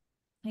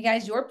 you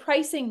guys, your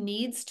pricing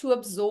needs to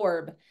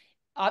absorb,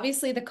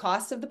 obviously, the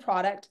cost of the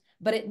product,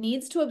 but it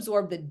needs to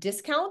absorb the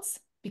discounts,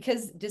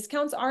 because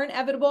discounts are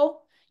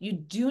inevitable. You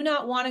do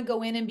not want to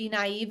go in and be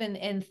naive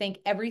and think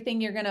everything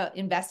you're going to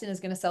invest in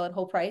is going to sell at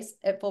full price.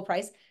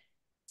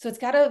 So it's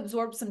got to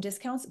absorb some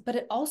discounts, but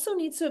it also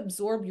needs to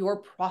absorb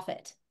your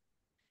profit.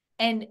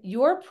 And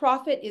your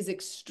profit is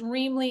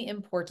extremely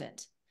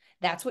important.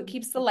 That's what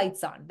keeps the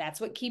lights on.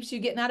 That's what keeps you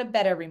getting out of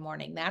bed every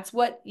morning. That's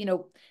what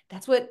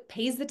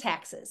pays the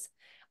taxes.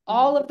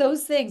 All of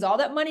those things, all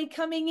that money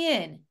coming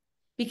in.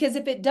 Because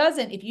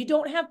if you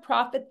don't have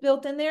profit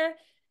built in there,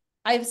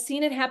 I've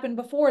seen it happen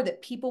before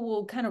that people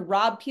will kind of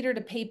rob Peter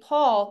to pay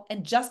Paul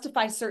and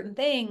justify certain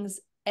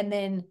things. And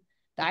then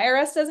the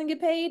IRS doesn't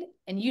get paid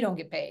and you don't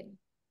get paid.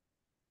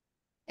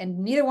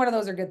 And neither one of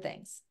those are good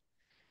things.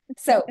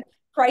 So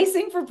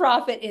pricing for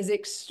profit is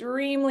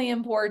extremely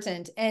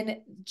important. And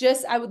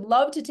I would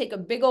love to take a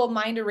big old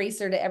mind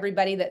eraser to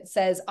everybody that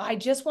says, I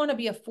just want to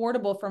be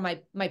affordable for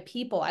my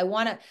people. I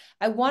want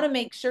to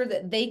make sure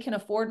that they can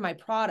afford my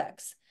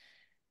products.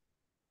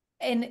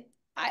 And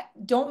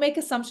don't make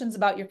assumptions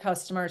about your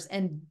customers,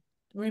 and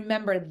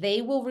remember,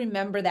 they will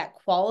remember that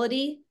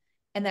quality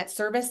and that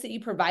service that you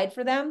provide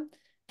for them.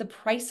 The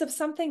price of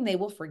something they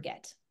will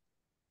forget.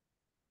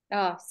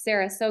 Oh,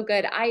 Sarah, so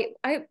good.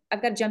 I've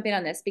got to jump in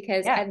on this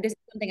because this is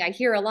something I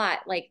hear a lot.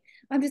 Like,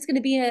 I'm just going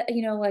to be a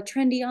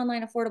trendy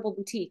online affordable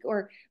boutique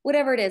or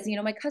whatever it is.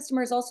 My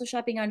customer is also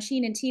shopping on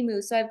Shein and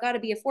Temu, so I've got to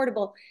be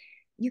affordable.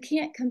 You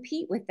can't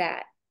compete with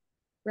that,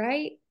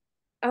 right?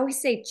 I always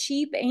say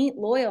cheap ain't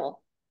loyal.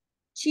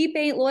 Cheap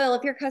ain't loyal.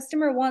 If your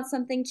customer wants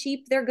something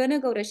cheap, they're going to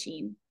go to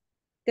Shein.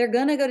 They're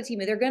going to go to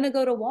Temu. They're going to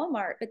go to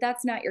Walmart, but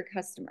that's not your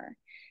customer.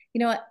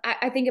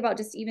 I think about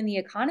just even the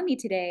economy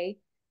today.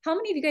 How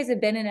many of you guys have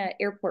been in an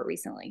airport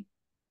recently?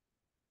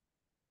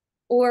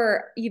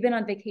 Or you've been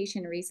on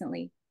vacation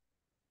recently?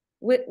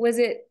 Was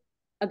it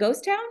a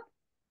ghost town?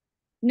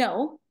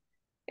 No,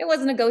 it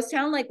wasn't a ghost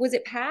town. Like, was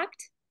it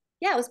packed?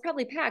 Yeah, it was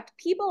probably packed.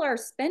 People are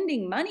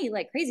spending money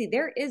like crazy.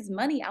 There is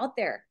money out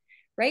there,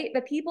 right?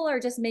 But people are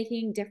just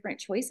making different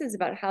choices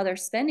about how they're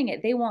spending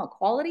it. They want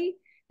quality,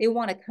 they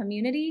want a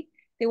community,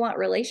 they want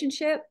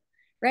relationship,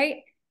 right?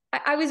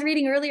 I was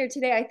reading earlier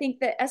today, I think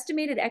the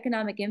estimated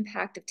economic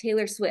impact of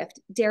Taylor Swift,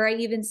 dare I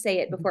even say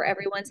it before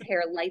everyone's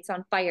hair lights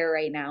on fire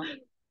right now,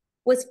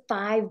 was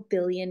 $5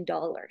 billion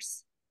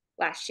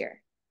last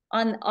year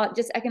on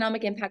just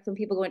economic impact from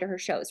people going to her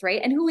shows, right?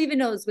 And who even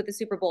knows with the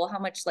Super Bowl how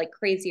much like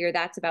crazier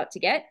that's about to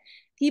get.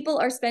 People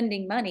are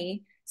spending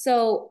money.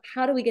 So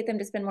how do we get them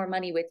to spend more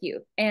money with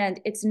you? And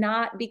it's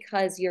not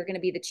because you're going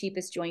to be the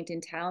cheapest joint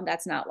in town.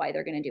 That's not why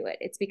they're going to do it.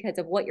 It's because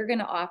of what you're going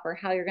to offer,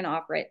 how you're going to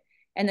offer it,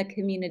 and the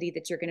community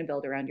that you're going to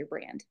build around your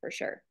brand, for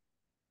sure.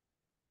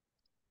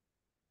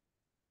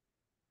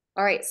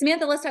 All right,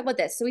 Samantha, let's talk about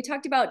this. So we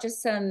talked about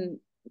just some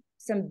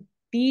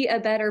be a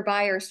better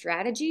buyer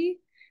strategy,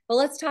 but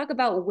let's talk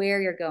about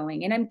where you're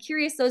going. And I'm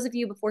curious, those of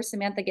you before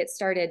Samantha gets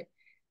started,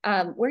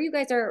 where you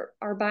guys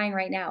are buying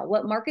right now.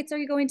 What markets are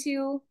you going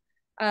to?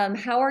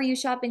 How are you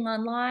shopping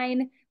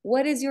online?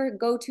 What is your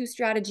go-to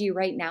strategy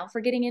right now for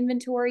getting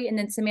inventory? And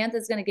then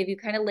Samantha's going to give you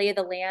kind of lay of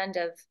the land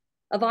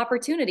of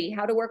opportunity,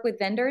 how to work with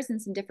vendors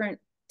and some different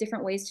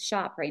ways to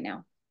shop right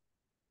now.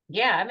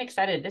 Yeah, I'm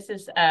excited. This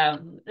is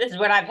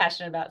what I'm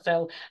passionate about.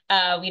 So,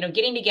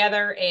 getting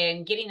together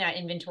and getting that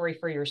inventory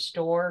for your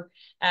store.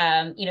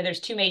 There's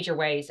two major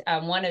ways.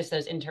 One is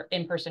those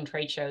in-person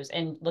trade shows,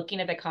 and looking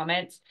at the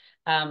comments,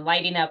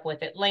 lighting up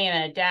with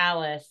Atlanta,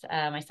 Dallas.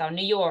 I saw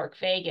New York,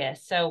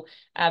 Vegas. So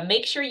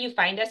make sure you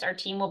find us. Our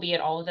team will be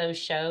at all of those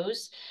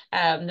shows.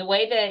 The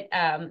way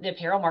that the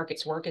apparel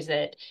markets work is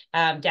that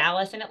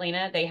Dallas and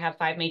Atlanta, they have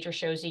 5 major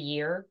shows a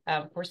year.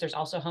 Of course, there's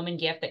also home and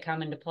gift that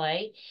come into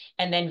play.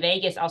 And then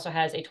Vegas also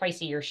has a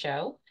twice-a-year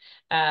show.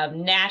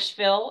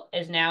 Nashville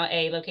is now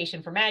a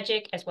location for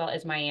Magic, as well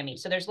as Miami.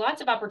 So there's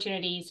lots of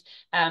opportunities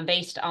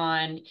based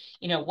on,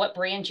 what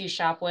brands you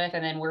shop with,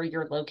 and then where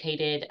you're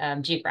located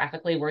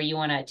geographically, where you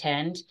want to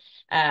attend.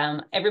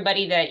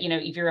 Everybody that,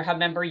 if you're a hub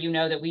member, you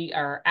know that we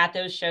are at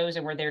those shows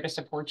and we're there to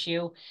support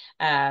you.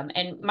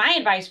 And my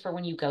advice for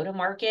when you go to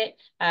market,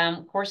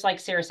 of course, like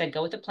Sarah said,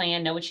 go with the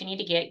plan, know what you need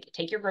to get,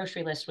 take your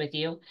grocery list with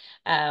you.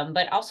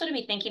 But also to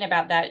be thinking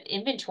about that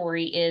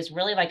inventory is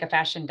really like a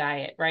fashion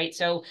diet, right?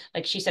 So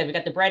like she said, we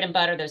got the bread and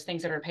butter, those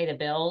things that are pay the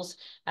bills,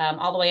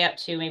 all the way up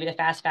to maybe the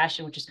fast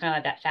fashion, which is kind of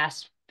like that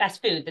fast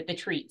food, that the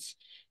treats.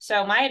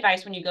 So my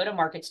advice when you go to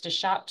markets to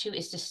shop to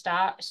is to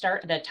start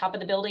at the top of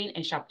the building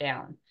and shop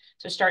down.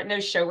 So start in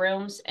those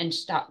showrooms and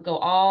go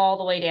all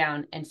the way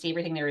down and see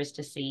everything there is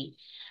to see.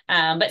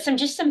 But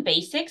some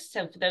basics.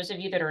 So for those of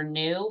you that are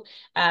new,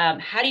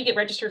 how do you get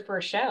registered for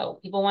a show?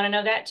 People want to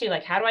know that too.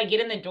 Like, how do I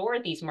get in the door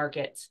at these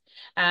markets?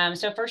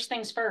 So first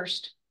things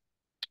first,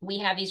 we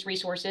have these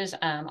resources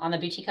on the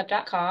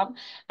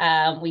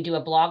boutiquehub.com. We do a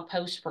blog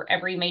post for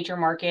every major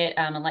market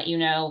and let you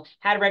know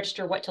how to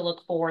register, what to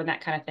look for, and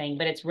that kind of thing.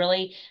 But it's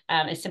really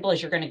as simple as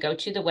you're going to go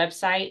to the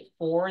website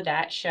for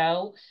that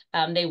show.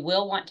 They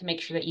will want to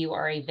make sure that you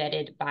are a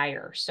vetted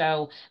buyer.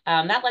 So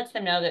that lets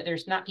them know that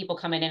there's not people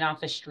coming in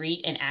off the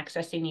street and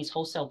accessing these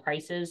wholesale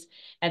prices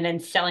and then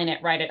selling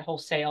it right at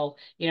wholesale,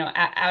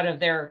 out of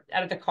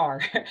the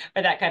car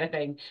or that kind of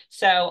thing.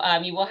 So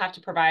you will have to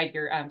provide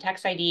your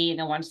tax ID, and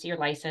they'll want to see your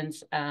license,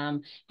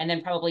 and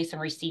then probably some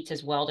receipts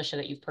as well to show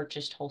that you've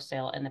purchased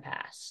wholesale in the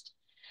past.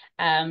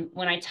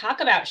 When I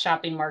talk about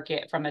shopping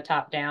market from the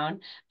top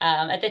down,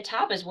 at the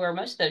top is where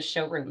most of those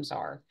showrooms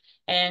are.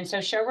 And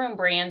so showroom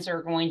brands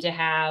are going to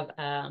have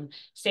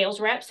sales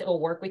reps that will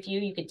work with you.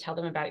 You can tell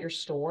them about your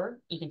store.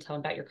 You can tell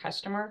them about your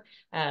customer,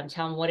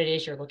 tell them what it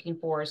is you're looking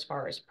for as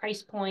far as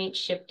price point,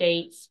 ship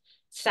dates,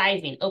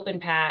 sizing, open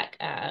pack,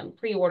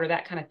 pre-order,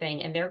 that kind of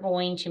thing. And they're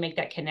going to make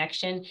that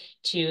connection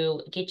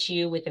to get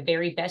you with the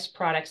very best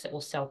products that will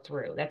sell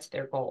through. That's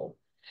their goal.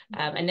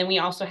 And then we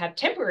also have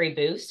temporary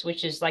booths,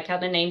 which is like how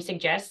the name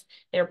suggests.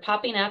 They're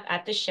popping up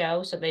at the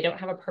show, so they don't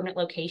have a permanent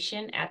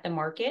location at the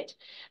market.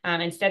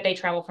 Instead, they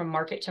travel from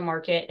market to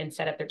market and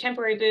set up their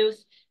temporary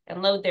booth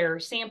and load their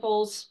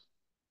samples.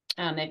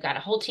 They've got a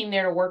whole team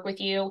there to work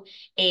with you.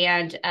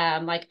 And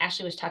like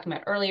Ashley was talking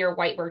about earlier,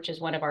 White Birch is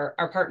one of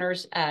our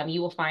partners. You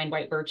will find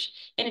White Birch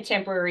in a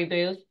temporary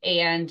booth,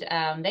 and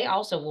they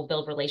also will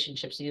build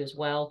relationships with you as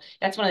well.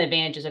 That's one of the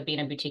advantages of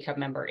being a Boutique Hub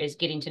member, is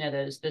getting to know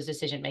those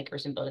decision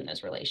makers and building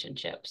those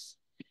relationships.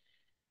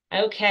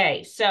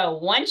 Okay, so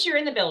once you're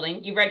in the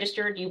building, you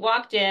registered, you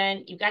walked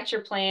in, you got your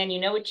plan, you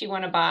know what you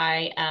want to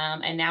buy,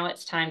 and now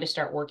it's time to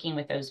start working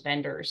with those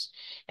vendors.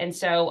 And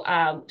so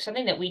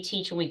something that we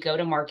teach when we go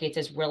to markets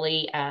is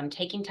really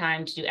taking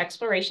time to do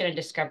exploration and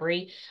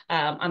discovery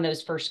on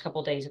those first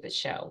couple days of the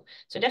show.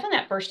 So definitely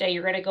that first day,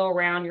 you're going to go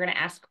around, you're going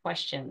to ask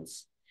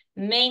questions.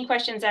 Main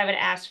questions I would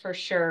ask for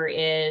sure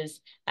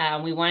is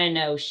we want to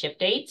know ship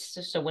dates.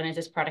 So when is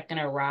this product going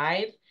to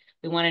arrive?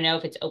 We want to know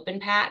if it's open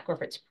pack or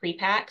if it's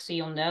pre-pack. So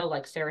you'll know,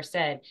 like Sarah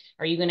said,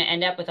 are you going to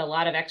end up with a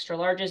lot of extra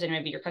larges and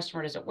maybe your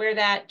customer doesn't wear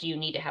that? Do you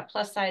need to have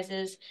plus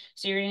sizes?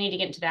 So you're going to need to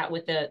get into that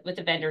with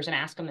the vendors and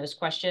ask them those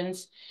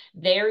questions.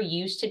 They're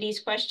used to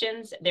these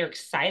questions. They're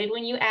excited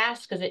when you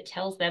ask because it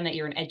tells them that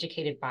you're an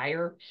educated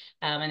buyer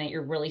and that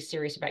you're really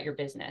serious about your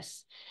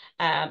business.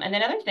 And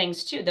then other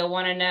things too, they'll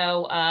want to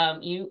know,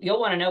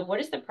 you'll want to know, what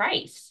is the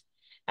price?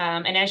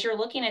 And as you're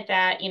looking at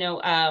that,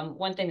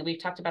 one thing that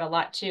we've talked about a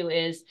lot too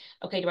is,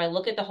 okay, do I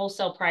look at the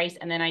wholesale price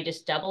and then I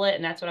just double it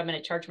and that's what I'm going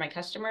to charge my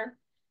customer?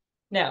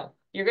 No,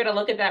 you're going to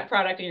look at that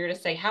product and you're going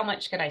to say, how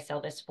much could I sell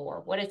this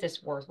for? What is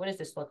this worth? What does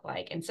this look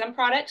like? And some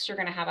products you're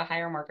going to have a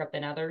higher markup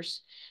than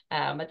others.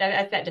 But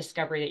that's that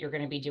discovery that you're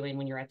going to be doing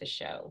when you're at the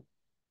show.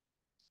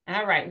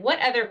 All right. What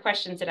other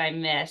questions did I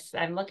miss?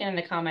 I'm looking in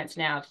the comments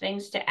now.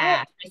 Things to Well,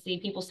 ask. I see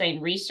people saying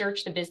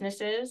research the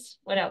businesses.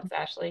 What else,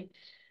 Ashley?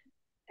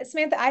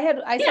 Samantha, I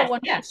saw Yes, one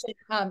yeah. question.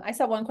 I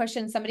saw one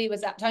question. Somebody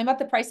was talking about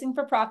the pricing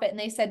for profit, and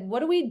they said, "What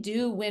do we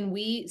do when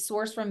we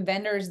source from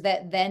vendors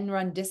that then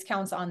run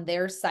discounts on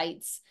their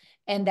sites,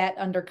 and that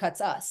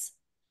undercuts us?"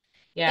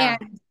 Yeah.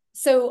 And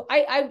so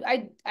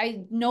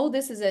I know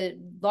this is a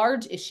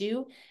large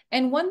issue.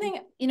 And one thing,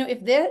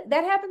 if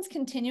that happens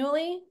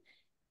continually,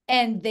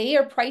 and they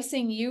are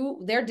pricing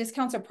you, their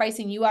discounts are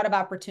pricing you out of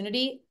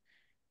opportunity,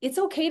 it's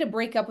okay to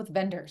break up with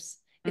vendors.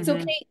 It's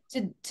Mm-hmm.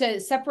 okay to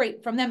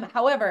separate from them.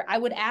 However, I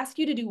would ask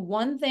you to do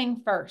one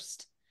thing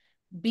first.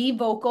 Be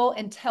vocal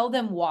and tell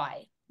them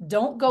why.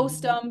 Don't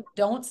ghost Mm-hmm. them.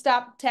 Don't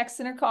stop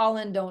texting or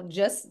calling. Don't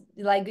just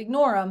like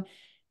ignore them.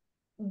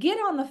 Get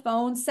on the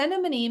phone, send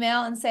them an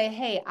email and say,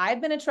 "Hey,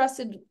 I've been a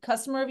trusted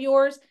customer of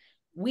yours.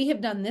 We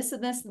have done this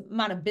and this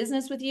amount of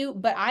business with you,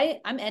 but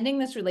I'm ending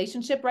this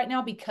relationship right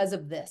now because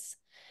of this."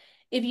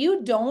 If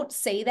you don't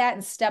say that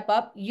and step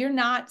up, you're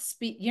not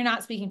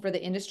speaking for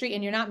the industry,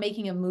 and you're not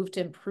making a move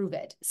to improve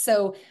it.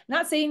 So I'm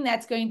not saying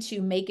that's going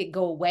to make it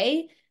go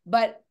away,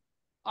 but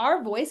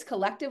our voice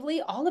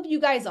collectively, all of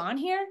you guys on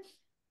here,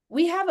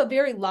 we have a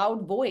very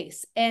loud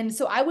voice. And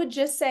so I would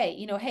just say,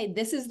 hey,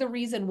 this is the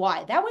reason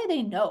why. That way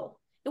they know.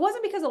 It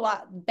wasn't because of a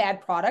lot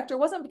bad product, or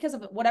wasn't because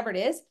of whatever it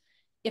is.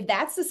 If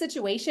that's the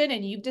situation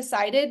and you've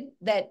decided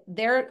that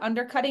they're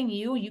undercutting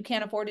you, you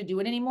can't afford to do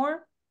it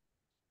anymore,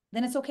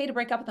 then it's okay to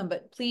break up with them,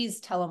 but please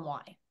tell them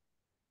why.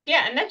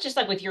 Yeah, and that's just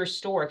like with your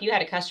store. If you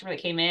had a customer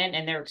that came in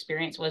and their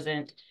experience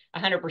wasn't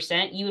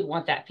 100%, you would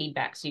want that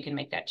feedback so you can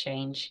make that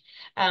change.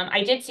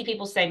 I did see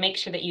people say make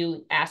sure that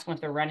you ask them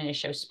if they're running a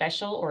show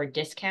special or a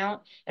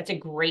discount. That's a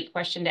great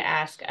question to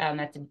ask.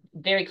 That's a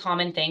very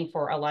common thing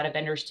for a lot of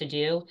vendors to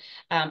do.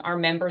 Our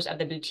members of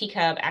the Boutique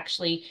Hub,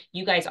 actually,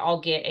 you guys all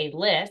get a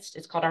list.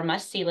 It's called our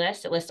must-see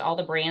list. It lists all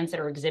the brands that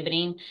are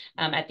exhibiting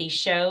at these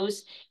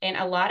shows. And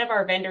a lot of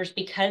our vendors,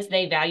 because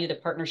they value the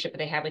partnership that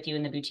they have with you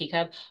in the Boutique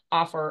Hub,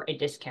 offer a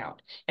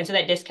discount. And so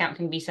that discount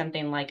can be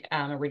something like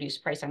a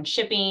reduced price on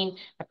shipping,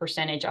 a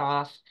percentage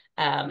off.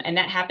 And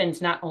that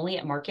happens not only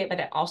at market, but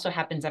that also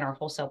happens on our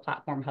wholesale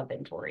platform,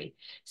 Hubventory.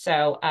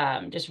 So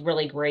just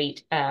really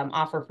great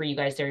offer for you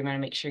guys there. You want to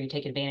make sure you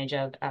take advantage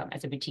of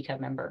as a Boutique Hub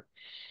member.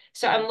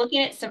 So I'm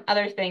looking at some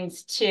other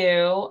things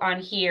too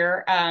on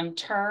here.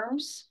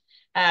 Terms.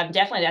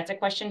 Definitely, that's a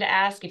question to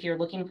ask if you're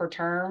looking for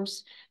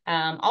terms.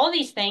 All of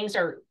these things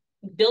are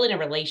building a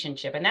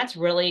relationship, and that's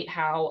really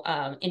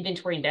how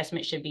inventory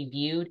investment should be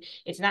viewed.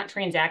 It's not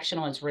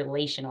transactional, it's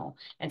relational.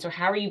 And so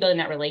how are you building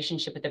that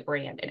relationship with the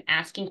brand? And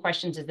asking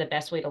questions is the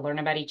best way to learn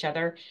about each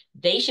other.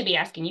 They should be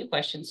asking you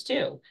questions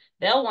too.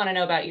 They'll want to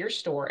know about your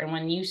store. And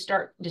when you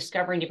start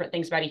discovering different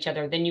things about each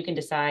other, then you can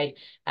decide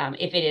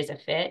if it is a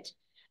fit.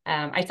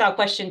 I saw a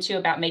question too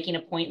about making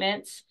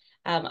appointments.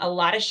 A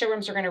lot of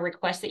showrooms are going to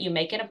request that you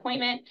make an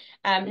appointment,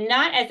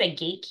 not as a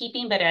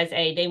gatekeeping, but as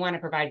they want to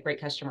provide great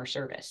customer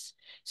service.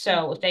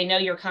 So if they know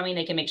you're coming,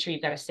 they can make sure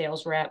you've got a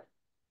sales rep,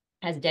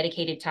 has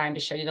dedicated time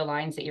to show you the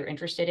lines that you're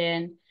interested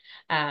in.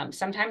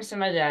 Sometimes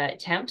some of the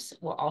temps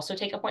will also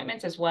take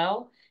appointments as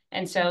well.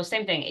 And so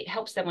same thing, it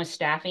helps them with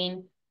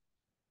staffing.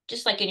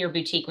 Just like in your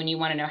boutique, when you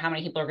want to know how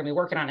many people are going to be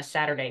working on a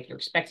Saturday, if you're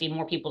expecting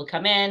more people to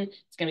come in,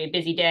 it's going to be a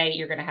busy day,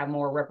 you're going to have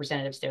more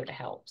representatives there to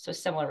help. So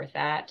similar with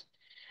that.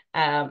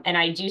 And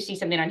I do see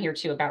something on here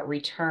too about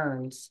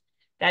returns.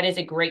 That is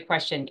a great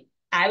question.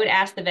 I would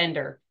ask the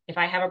vendor if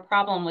I have a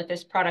problem with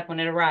this product when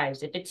it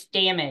arrives, if it's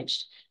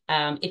damaged,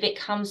 if it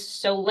comes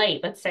so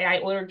late. Let's say I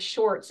ordered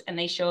shorts and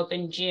they show up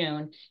in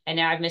June and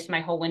now I've missed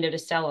my whole window to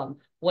sell them.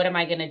 What am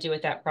I going to do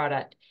with that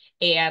product?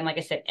 And like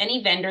I said,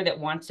 any vendor that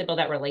wants to build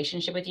that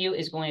relationship with you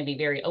is going to be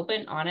very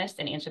open, honest,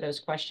 and answer those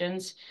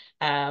questions.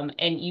 And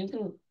you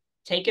can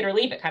take it or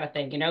leave it kind of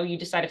thing. You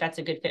decide if that's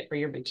a good fit for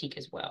your boutique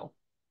as well.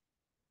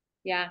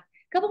 Yeah.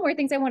 A couple more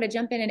things I want to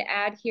jump in and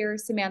add here,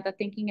 Samantha,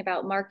 thinking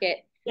about market.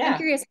 I'm Yeah.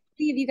 curious, how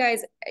many of you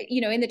guys,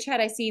 in the chat,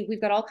 I see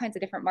we've got all kinds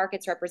of different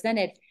markets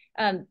represented.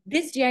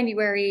 This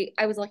January,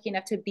 I was lucky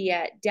enough to be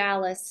at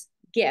Dallas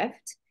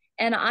Gift,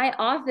 and I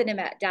often am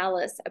at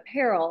Dallas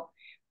Apparel.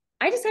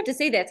 I just have to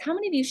say this. How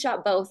many of you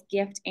shop both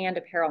gift and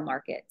apparel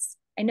markets?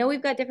 I know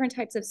we've got different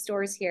types of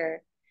stores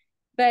here,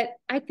 but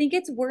I think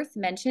it's worth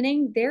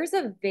mentioning there's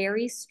a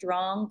very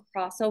strong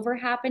crossover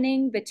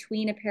happening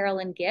between apparel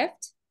and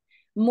gift,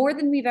 more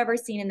than we've ever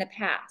seen in the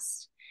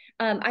past.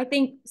 I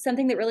think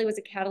something that really was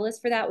a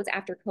catalyst for that was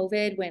after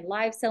COVID, when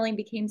live selling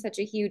became such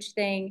a huge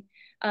thing.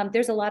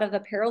 There's a lot of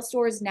apparel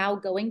stores now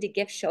going to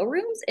gift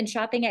showrooms and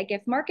shopping at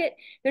gift market.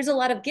 There's a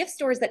lot of gift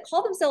stores that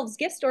call themselves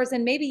gift stores,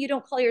 and maybe you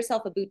don't call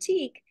yourself a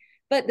boutique,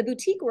 but the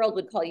boutique world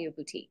would call you a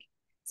boutique.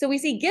 So we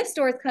see gift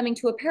stores coming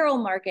to apparel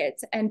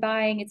markets and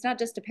buying. It's not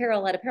just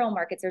apparel at apparel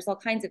markets. There's all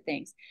kinds of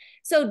things.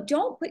 So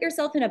don't put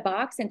yourself in a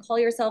box and call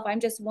yourself, I'm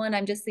just one,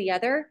 I'm just the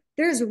other.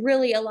 There's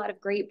really a lot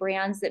of great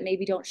brands that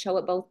maybe don't show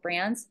at both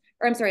brands,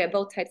 or I'm sorry, at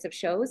both types of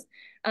shows.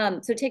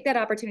 So take that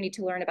opportunity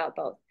to learn about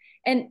both.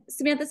 And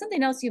Samantha,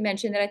 something else you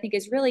mentioned that I think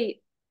is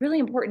really, really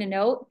important to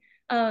note,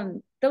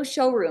 those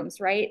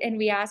showrooms, right? And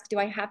we ask, do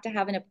I have to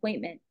have an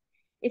appointment?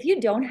 If you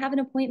don't have an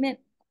appointment,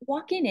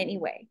 walk in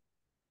anyway.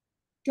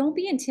 don't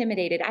be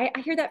intimidated. I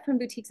hear that from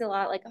boutiques a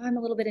lot, like, oh, I'm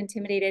a little bit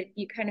intimidated.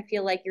 You kind of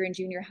feel like you're in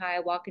junior high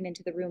walking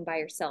into the room by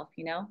yourself,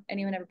 you know?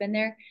 Anyone ever been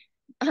there?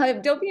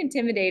 Don't be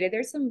intimidated.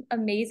 There's some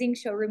amazing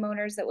showroom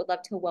owners that would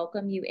love to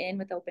welcome you in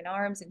with open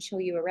arms and show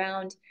you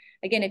around.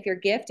 Again, if you're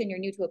gift and you're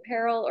new to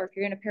apparel, or if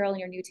you're in apparel and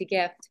you're new to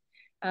gift,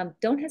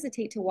 don't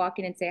hesitate to walk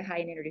in and say hi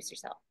and introduce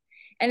yourself.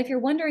 And if you're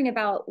wondering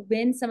about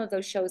when some of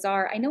those shows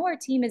are, I know our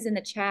team is in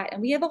the chat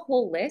and we have a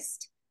whole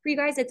list for you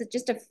guys. It's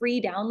just a free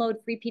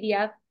download, free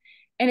PDF,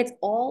 and it's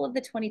all of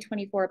the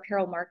 2024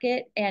 apparel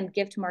market and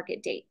gift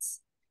market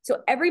dates.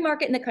 So every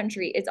market in the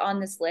country is on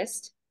this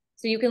list.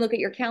 So you can look at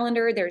your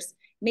calendar. There's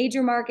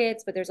major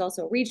markets, but there's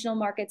also regional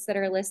markets that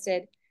are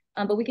listed.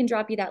 But we can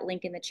drop you that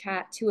link in the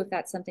chat too, if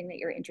that's something that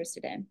you're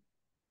interested in.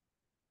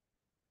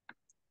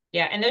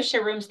 Yeah, and those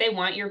showrooms, they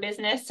want your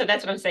business. So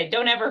that's what I'm saying.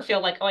 Don't ever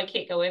feel like, oh, I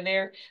can't go in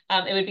there.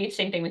 It would be the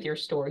same thing with your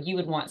store. You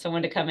would want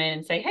someone to come in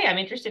and say, hey, I'm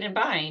interested in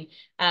buying.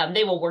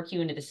 They will work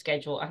you into the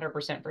schedule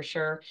 100% for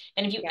sure.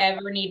 And if you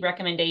ever need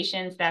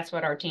recommendations, that's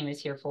what our team is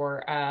here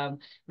for.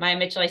 Maya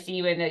Mitchell, I see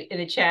you in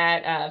the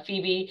chat.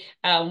 Phoebe,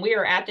 we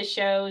are at the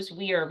shows.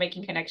 We are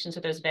making connections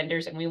with those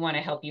vendors, and we want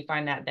to help you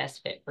find that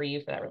best fit for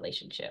you for that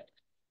relationship.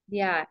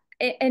 Yeah.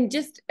 And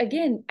just,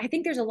 again, I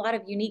think there's a lot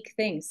of unique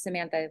things,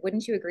 Samantha.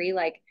 Wouldn't you agree?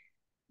 Like,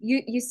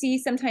 you see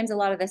sometimes a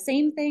lot of the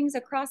same things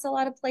across a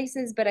lot of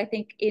places, but I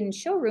think in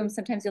showrooms,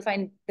 sometimes you'll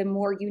find the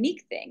more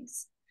unique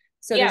things.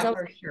 So there's Yeah,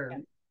 always, for sure.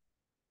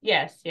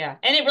 Yes, yeah.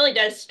 And it really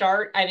does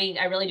start. I mean,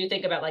 I really do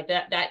think about like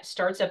that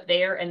starts up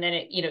there and then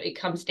it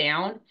comes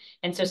down.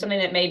 And so something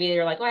that maybe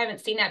they're like, well, I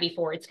haven't seen that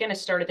before. It's going to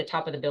start at the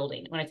top of the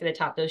building. When I say the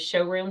top, those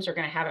showrooms are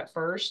going to have it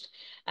first.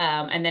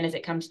 And then as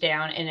it comes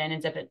down and then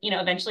ends up at,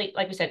 eventually,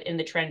 like we said, in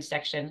the trend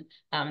section,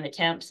 the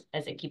temps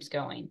as it keeps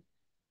going.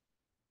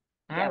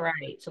 All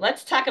right. So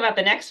let's talk about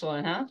the next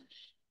one, huh?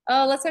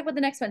 Oh, let's talk about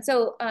the next one.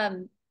 So, all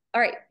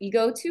right, you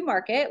go to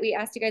market. We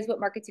asked you guys what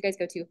markets you guys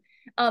go to.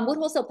 What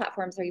wholesale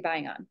platforms are you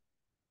buying on?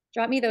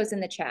 Drop me those in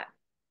the chat.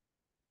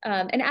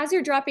 And as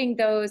you're dropping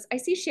those, I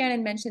see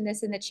Shannon mention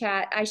this in the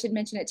chat. I should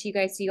mention it to you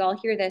guys so you all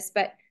hear this,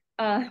 but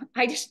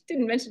I just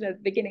didn't mention it at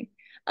the beginning.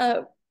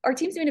 Our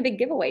team's doing a big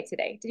giveaway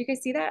today. Did you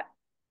guys see that?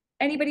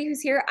 Anybody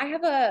who's here, I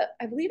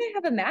believe I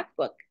have a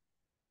MacBook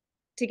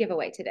to give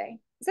away today.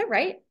 Is that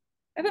right?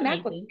 I have a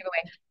MacBook to give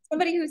away.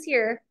 Somebody who's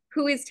here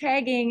who is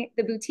tagging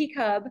the Boutique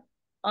Hub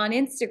on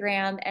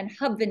Instagram and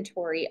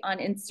Hubventory on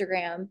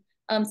Instagram.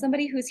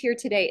 Somebody who's here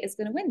today is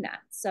going to win that.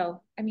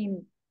 So, I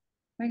mean,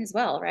 might as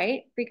well,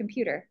 right? Free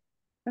computer.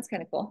 That's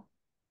kind of cool.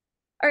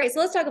 All right, so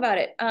let's talk about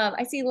it.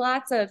 I see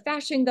lots of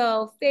Fashion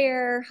Go,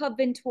 Fair,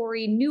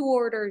 Hubventory, New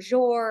Order,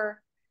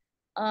 Jor.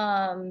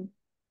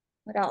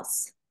 What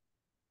else?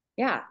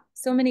 Yeah,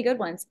 so many good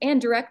ones.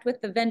 And direct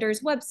with the vendors'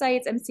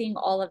 websites. I'm seeing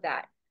all of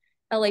that.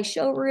 LA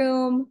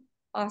Showroom,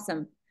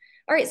 awesome.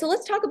 All right, so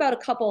let's talk about a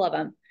couple of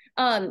them.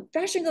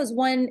 Fashion Go's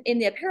one in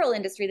the apparel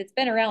industry that's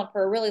been around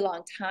for a really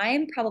long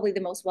time, probably the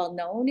most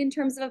well-known in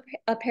terms of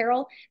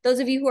apparel. Those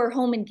of you who are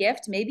home and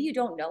gift, maybe you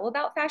don't know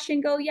about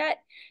Fashion Go yet.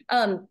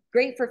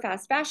 Great for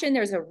fast fashion.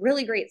 There's a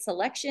really great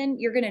selection.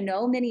 You're gonna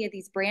know many of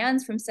these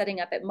brands from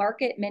setting up at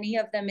Market, many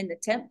of them in the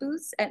temp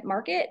booths at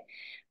Market.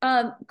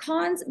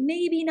 Cons,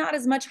 maybe not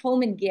as much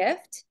home and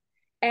gift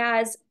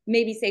as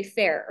maybe say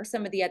Fair or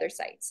some of the other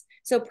sites.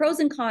 So pros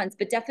and cons,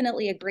 but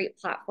definitely a great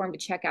platform to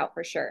check out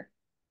for sure.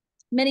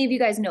 Many of you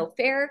guys know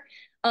Fair,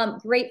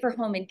 great for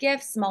home and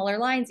gifts, smaller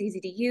lines,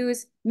 easy to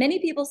use. Many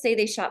people say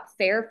they shop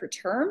Fair for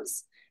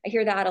terms. I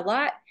hear that a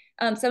lot.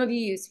 Some of you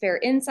use Fair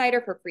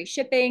Insider for free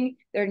shipping.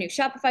 Their new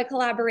Shopify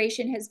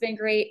collaboration has been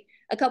great.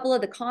 A couple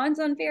of the cons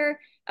on Fair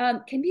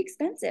can be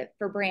expensive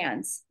for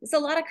brands. It's a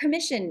lot of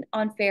commission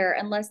on Fair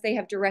unless they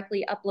have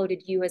directly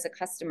uploaded you as a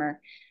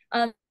customer.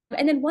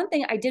 And then one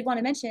thing I did want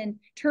to mention,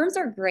 terms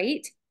are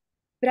great,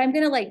 but I'm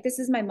going to this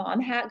is my mom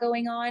hat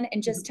going on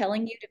and just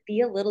telling you to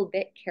be a little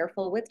bit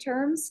careful with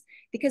terms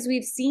because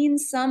we've seen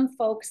some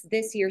folks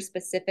this year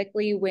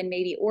specifically when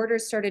maybe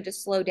orders started to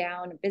slow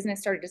down, business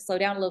started to slow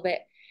down a little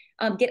bit,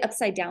 get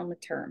upside down with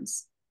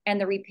terms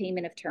and the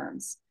repayment of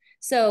terms.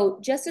 So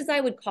just as I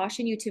would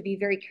caution you to be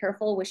very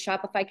careful with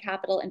Shopify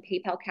Capital and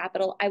PayPal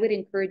Capital, I would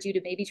encourage you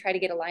to maybe try to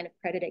get a line of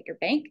credit at your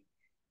bank,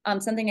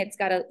 something that's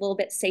got a little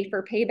bit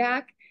safer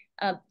payback.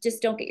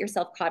 Just don't get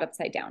yourself caught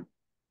upside down.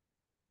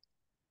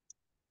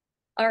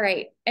 All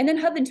right, and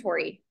then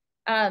Hubventory.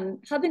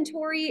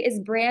 Hubventory is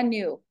brand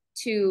new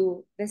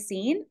to the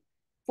scene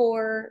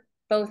for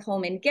both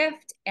home and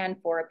gift and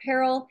for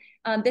apparel.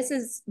 This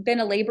has been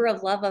a labor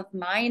of love of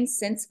mine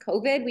since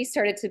COVID. We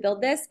started to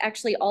build this.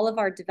 Actually, all of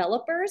our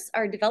developers,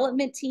 our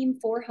development team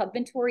for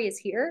Hubventory is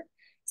here.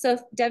 So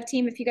dev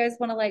team, if you guys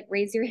want to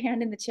raise your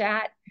hand in the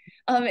chat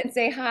and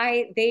say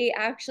hi, they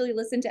actually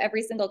listen to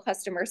every single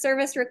customer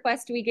service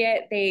request we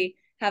get. They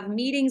have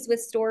meetings with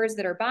stores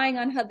that are buying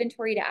on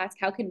Hubventory to ask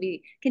how can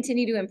we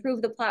continue to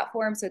improve the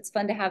platform. So it's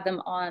fun to have them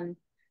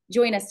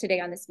join us today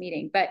on this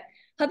meeting. But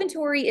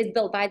Hubventory is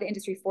built by the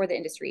industry for the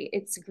industry.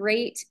 It's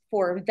great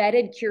for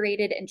vetted,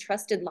 curated, and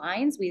trusted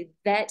lines. We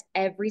vet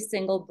every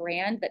single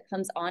brand that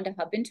comes onto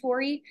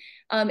Hubventory.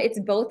 It's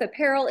both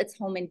apparel, it's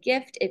home and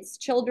gift, it's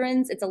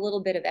children's, it's a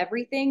little bit of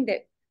everything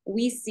that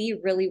we see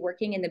really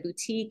working in the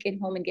boutique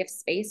and home and gift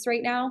space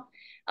right now.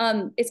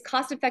 It's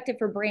cost effective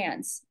for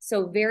brands.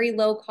 So very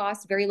low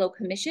cost, very low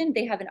commission.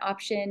 They have an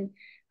option,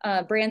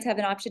 brands have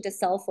an option to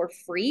sell for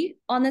free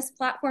on this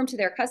platform to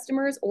their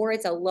customers, or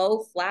it's a low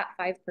flat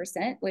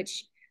 5%,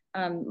 which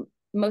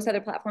most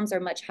other platforms are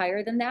much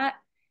higher than that.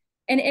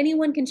 And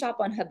anyone can shop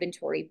on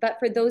Hubventory. But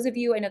for those of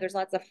you, I know there's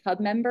lots of Hub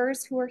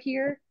members who are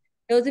here.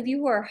 Those of you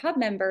who are Hub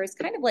members,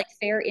 kind of like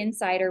Fair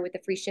Insider with the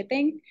free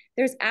shipping,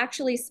 there's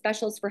actually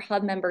specials for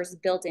Hub members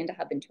built into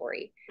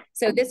Hubventory.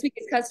 So this week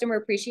is Customer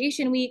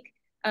Appreciation Week.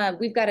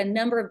 We've got a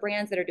number of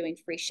brands that are doing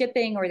free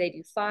shipping, or they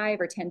do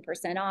 5 or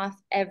 10%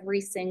 off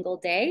every single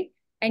day.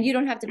 And you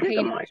don't have to pay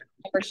a membership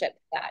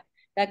for that.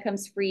 That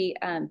comes free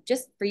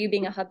just for you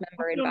being a Hub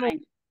member and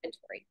buying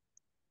inventory.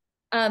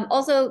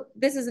 Also,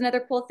 this is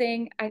another cool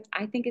thing.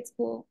 I think it's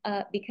cool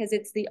because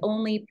it's the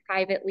only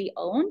privately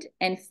owned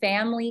and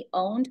family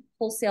owned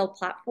wholesale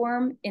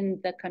platform in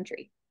the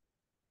country.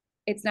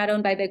 It's not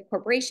owned by a big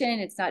corporation.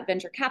 It's not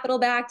venture capital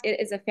backed. It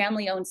is a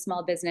family owned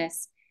small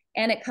business,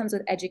 and it comes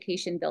with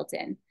education built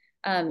in.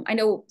 I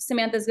know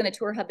Samantha's going to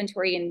tour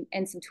Hubventory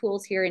and some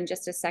tools here in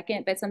just a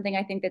second, but something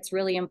I think that's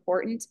really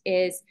important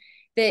is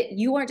that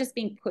you aren't just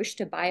being pushed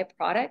to buy a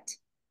product,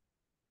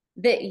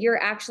 that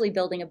you're actually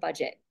building a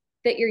budget,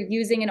 that you're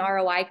using an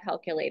ROI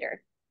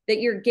calculator, that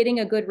you're getting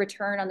a good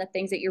return on the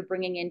things that you're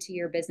bringing into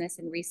your business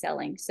and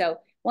reselling. So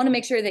want to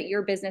make sure that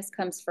your business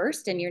comes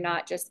first and you're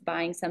not just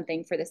buying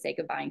something for the sake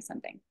of buying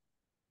something.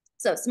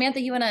 So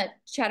Samantha, you want to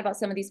chat about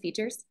some of these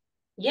features?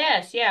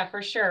 Yes, yeah,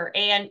 for sure.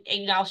 And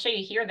I'll show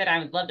you here that I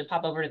would love to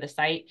pop over to the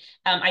site.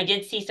 I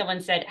did see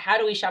someone said, how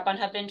do we shop on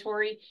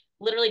Hubventory?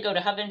 Literally go to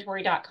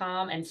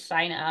hubventory.com and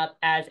sign up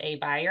as a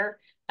buyer,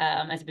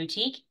 as a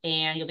boutique,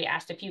 and you'll be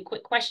asked a few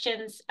quick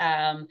questions.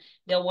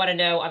 They'll want to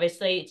know,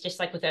 obviously, it's just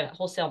like with a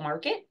wholesale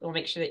market. We'll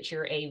make sure that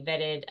you're a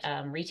vetted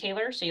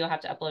retailer. So you'll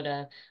have to upload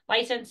a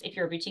license. If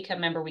you're a boutique hub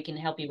member, we can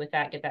help you with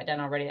that, get that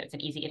done already. That's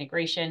an easy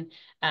integration.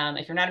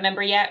 If you're not a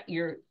member yet,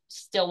 you're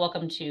still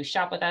welcome to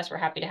shop with us. We're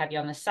happy to have you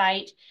on the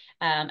site.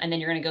 And then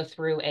you're going to go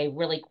through a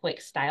really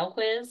quick style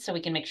quiz so we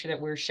can make sure that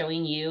we're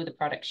showing you the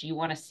products you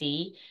want to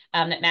see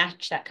that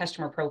match that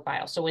customer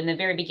profile. So in the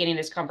very beginning of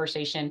this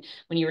conversation,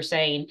 when you were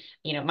saying,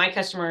 my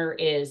customer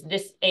is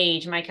this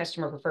age, my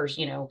customer prefers,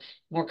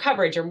 more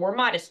coverage or more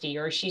modesty,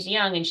 or she's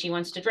young and she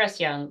wants to dress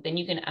young, then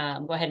you can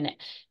go ahead and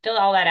fill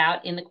all that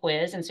out in the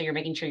quiz. And so you're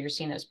making sure you're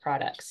seeing those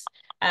products.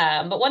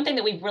 But one thing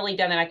that we've really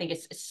done that I think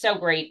is so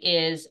great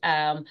is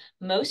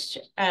most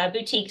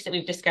boutiques that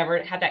we've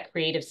discovered have that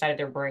creative side of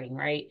their brain,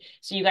 right?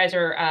 So you guys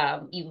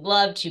are, you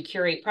love to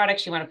curate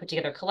products, you want to put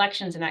together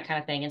collections and that kind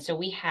of thing. And so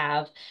we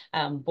have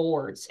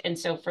boards. And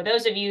so for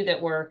those of you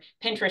that were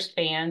Pinterest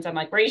fans, I'm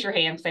like, raise your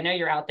hand because I know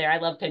you're out there. I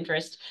love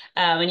Pinterest.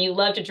 And you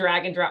love to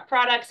drag and drop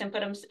products and put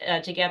them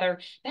together.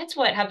 That's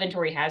what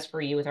Hubventory has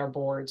for you with our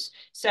boards.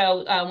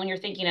 So when you're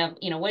thinking of,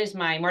 what is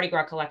my Mardi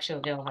Gras collection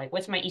going to look like?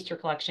 What's my Easter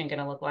collection going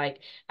to look like?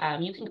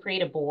 You can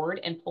create a board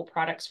and pull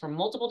products from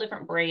multiple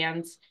different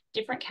brands,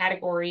 different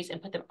categories,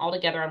 and put them all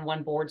together on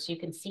one board so you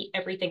can see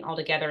everything all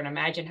together and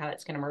imagine how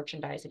that's going to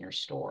merchandise in your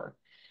store.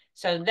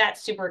 So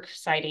that's super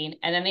exciting.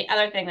 And then the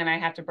other thing that I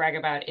have to brag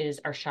about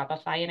is our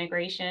Shopify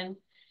integration.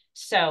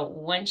 So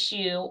once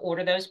you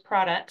order those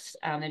products,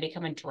 they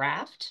become a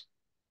draft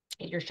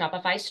in your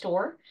Shopify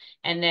store.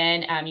 And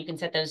then you can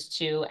set those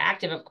to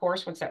active, of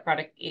course, once that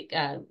product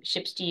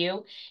ships to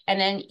you. And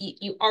then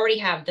you already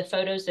have the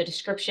photos, the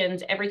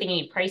descriptions, everything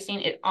you need,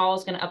 pricing. It all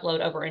is going to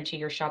upload over into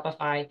your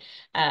Shopify.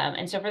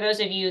 And so for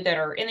those of you that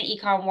are in the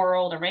e-com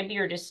world, or maybe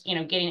you're just,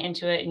 getting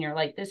into it and you're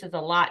like, this is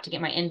a lot to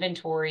get my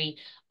inventory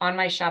on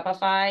my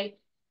Shopify,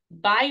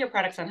 buy your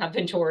products on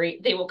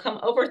Hubventory. They will come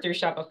over through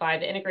Shopify.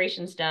 The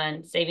integration's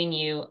done, saving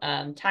you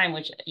time,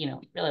 which,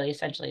 really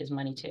essentially is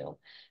money too.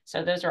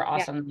 So those are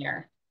awesome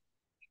there.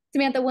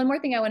 Samantha, one more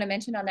thing I want to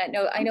mention on that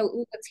note. I know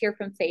Uga's here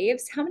from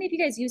Faves. How many of you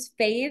guys use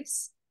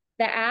Faves,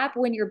 the app,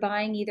 when you're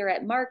buying either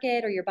at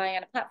market or you're buying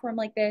on a platform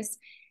like this?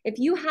 If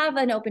you have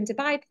an open to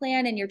buy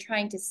plan and you're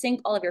trying to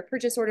sync all of your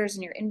purchase orders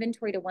and your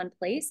inventory to one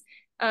place,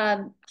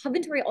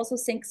 Hubventory also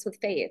syncs with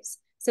Faves.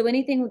 So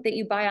anything that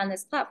you buy on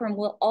this platform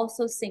will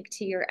also sync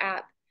to your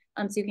app.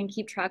 So you can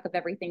keep track of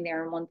everything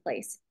there in one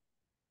place.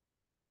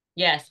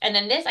 Yes. And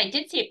then I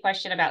did see a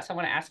question about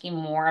someone asking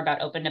more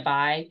about open to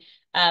buy.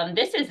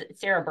 This is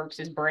Sarah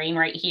Burks's brain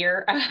right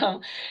here.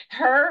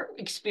 Her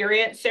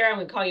experience, Sarah, I'm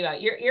going to call you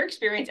out. Your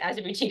experience as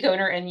a boutique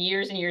owner and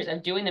years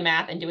of doing the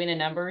math and doing the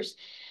numbers.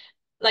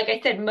 Like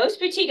I said, most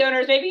boutique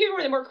owners, maybe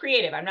you're more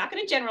creative. I'm not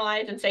going to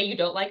generalize and say you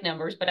don't like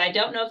numbers, but I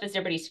don't know if it's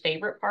everybody's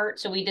favorite part.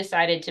 So we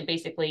decided to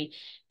basically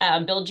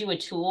build you a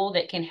tool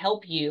that can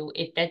help you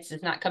if that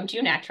does not come to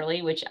you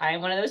naturally, which I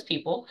am one of those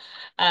people.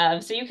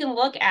 So you can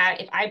look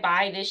at, if I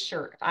buy this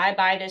shirt, if I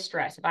buy this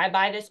dress, if I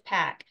buy this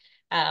pack,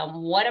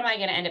 what am I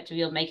going to end up to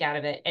be able to make out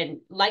of it? And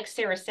like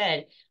Sarah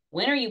said,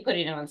 When are you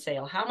putting it on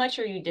sale? How much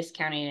are you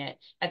discounting it?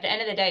 At the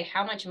end of the day,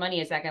 how much money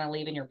is that going to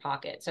leave in your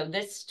pocket? So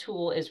this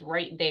tool is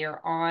right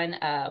there on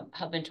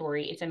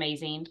Hubventory. It's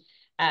amazing.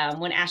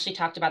 When Ashley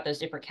talked about those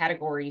different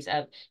categories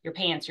of your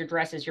pants, your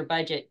dresses, your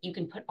budget, you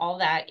can put all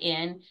that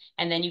in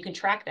and then you can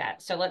track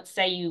that. So let's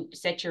say you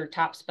set your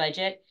tops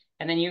budget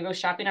and then you go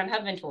shopping on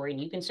Hubventory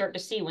and you can start to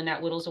see when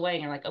that whittles away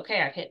and you're like,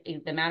 okay, I've hit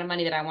the amount of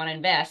money that I want to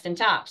invest in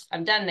tops.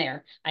 I'm done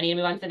there. I need to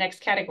move on to the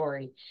next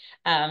category.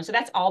 So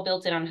that's all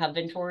built in on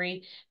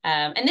Hubventory.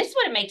 And this is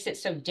what it makes it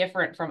so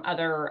different from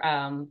other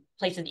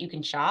places that you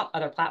can shop,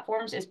 other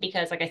platforms, is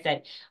because, like I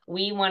said,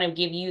 we want to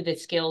give you the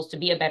skills to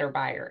be a better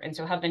buyer. And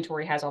so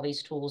Hubventory has all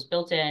these tools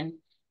built in.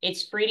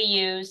 It's free to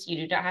use.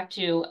 You do not have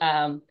to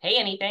pay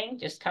anything.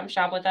 Just come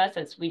shop with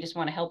us. We just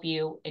want to help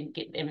you and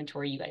get the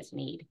inventory you guys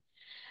need.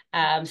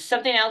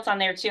 Something else on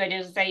there too, I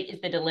did say, is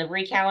the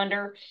delivery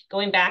calendar.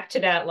 Going back to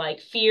that like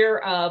fear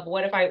of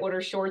what if I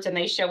order shorts and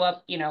they show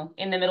up, you know,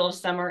 in the middle of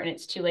summer and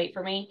it's too late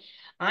for me.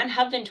 On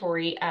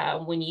Hubventory,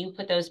 when you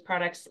put those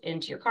products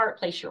into your cart,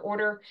 place your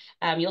order,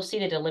 you'll see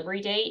the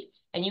delivery date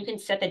and you can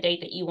set the date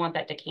that you want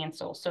that to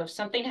cancel. So if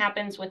something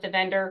happens with the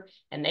vendor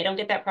and they don't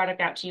get that product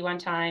out to you on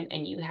time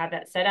and you have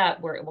that set up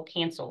where it will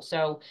cancel.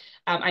 So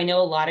I know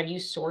a lot of you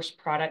source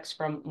products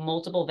from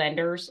multiple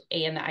vendors,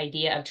 and the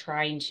idea of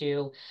trying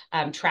to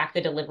track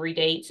the delivery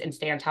dates and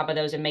stay on top of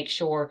those and make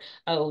sure,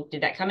 oh,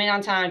 did that come in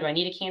on time? Do I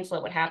need to cancel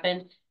it? What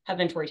happened?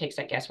 Hubventory takes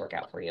that guesswork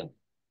out for you.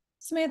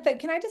 Samantha,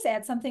 can I just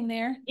add something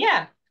there?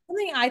 Yeah.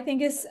 Something I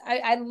think is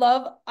I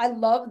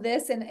love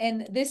this,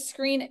 and this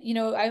screen, you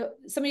know,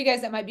 some of you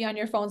guys that might be on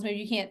your phones, maybe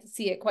you can't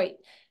see it quite,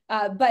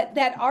 but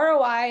that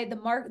ROI,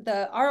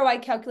 the ROI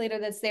calculator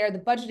that's there, the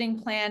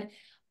budgeting plan,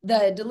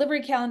 the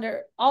delivery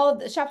calendar, all of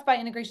the Shopify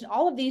integration,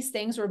 all of these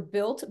things were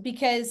built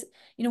because,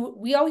 you know,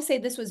 we always say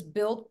this was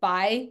built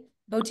by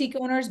boutique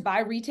owners, by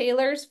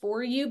retailers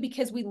for you,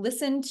 because we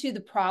listen to the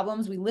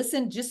problems. We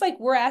listen, just like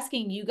we're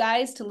asking you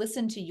guys to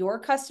listen to your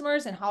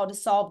customers and how to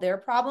solve their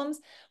problems.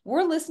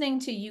 We're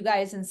listening to you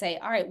guys and say,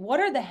 all right, what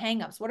are the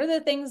hangups? What are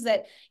the things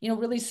that, you know,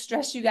 really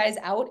stress you guys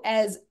out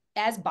as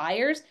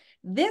buyers?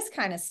 This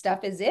kind of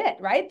stuff is it,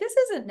 right? This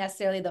isn't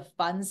necessarily the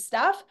fun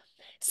stuff.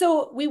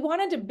 So we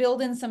wanted to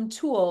build in some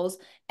tools,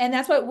 and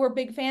that's why we're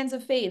big fans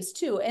of Faves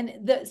too.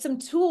 And some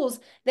tools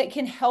that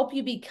can help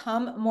you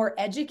become a more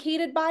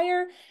educated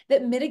buyer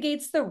that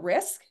mitigates the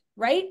risk,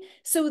 right?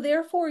 So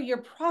therefore your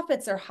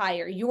profits are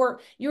higher. Your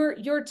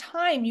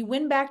time, you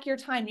win back your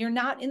time. You're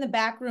not in the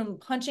back room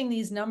punching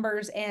these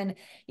numbers and,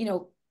 you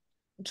know,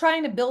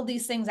 trying to build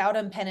these things out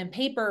on pen and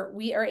paper.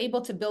 We are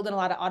able to build in a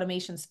lot of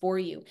automations for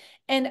you.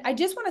 And I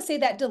just want to say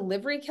that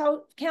delivery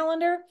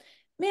calendar,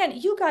 man,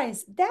 you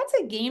guys, that's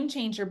a game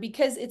changer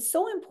because it's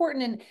so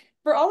important. And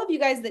for all of you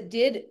guys that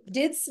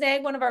did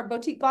snag one of our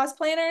boutique boss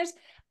planners,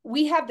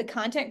 we have the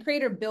content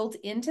creator built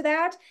into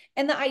that.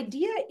 And the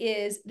idea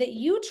is that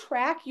you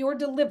track your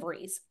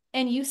deliveries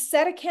and you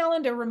set a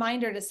calendar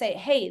reminder to say,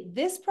 hey,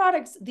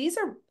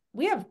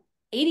 we have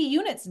 80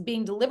 units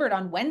being delivered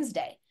on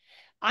Wednesday.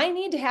 I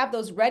need to have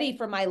those ready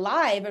for my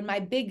live and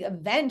my big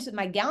event,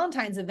 my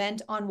Galentine's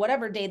event on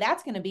whatever day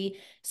that's going to be.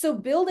 So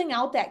building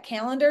out that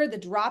calendar, the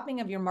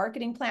dropping of your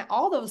marketing plan,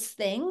 all those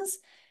things,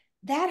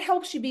 that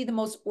helps you be the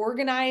most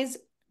organized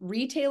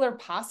retailer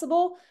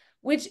possible,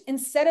 which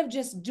instead of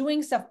just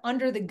doing stuff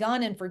under the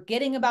gun and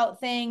forgetting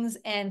about things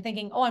and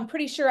thinking, oh, I'm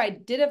pretty sure I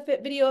did a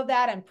fit video of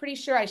that. I'm pretty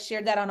sure I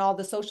shared that on all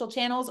the social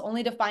channels,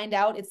 only to find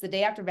out it's the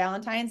day after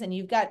Valentine's and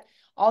you've got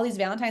all these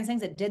Valentine's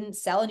things that didn't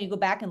sell, and you go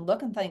back and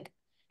look and think,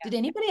 did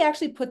anybody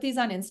actually put these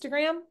on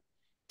Instagram?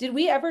 Did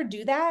we ever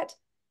do that?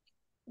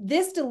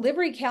 This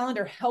delivery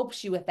calendar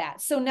helps you with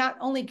that. So not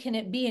only can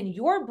it be in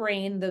your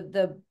brain,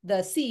 the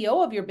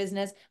CEO of your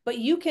business, but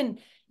you can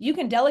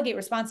delegate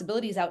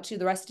responsibilities out to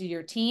the rest of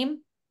your team,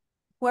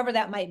 whoever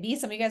that might be.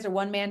 Some of you guys are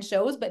one-man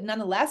shows, but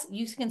nonetheless,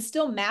 you can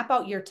still map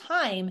out your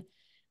time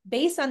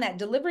based on that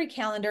delivery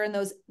calendar and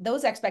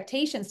those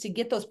expectations to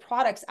get those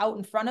products out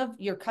in front of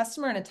your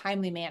customer in a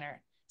timely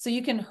manner. So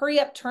you can hurry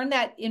up, turn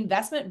that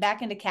investment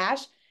back into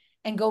cash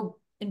and go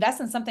invest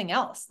in something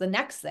else, the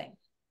next thing.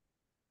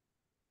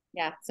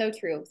 Yeah, so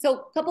true. So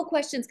a couple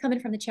questions coming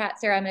from the chat,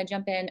 Sarah, I'm going to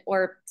jump in,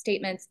 or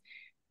statements.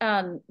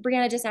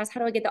 Brianna just asked, how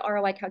do I get the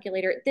ROI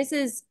calculator? This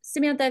is,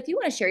 Samantha, if you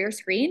want to share your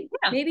screen,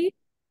 maybe.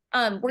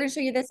 We're going to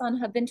show you this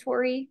on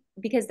Hubventory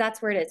because that's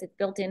where it is. It's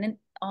built in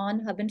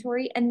on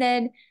Hubventory. And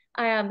then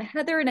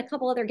Heather and a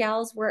couple other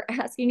gals were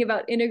asking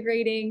about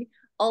integrating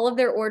all of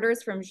their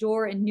orders from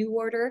Jour and New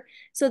Order.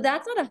 So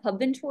that's not a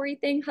Hubventory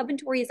thing.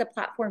 Hubventory is a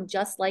platform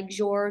just like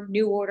Jour,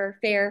 New Order,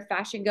 Fair,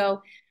 Fashion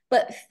Go,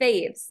 but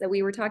Faves that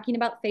we were talking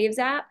about, Faves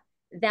app,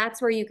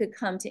 that's where you could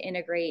come to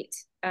integrate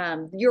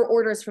your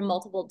orders from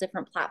multiple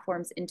different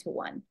platforms into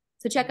one.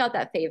 So check out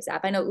that Faves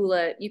app. I know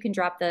Ula, you can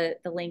drop the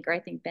link, or I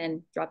think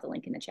Ben dropped the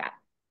link in the chat.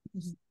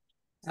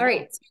 All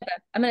right,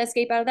 I'm going to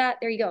escape out of that.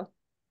 There you go.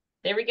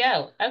 There we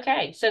go.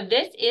 Okay, so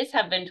this is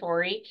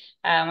Hubventory.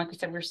 Like we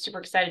said, we're super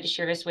excited to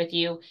share this with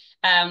you.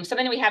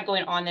 Something that we have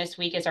going on this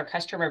week is our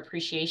Customer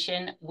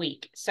Appreciation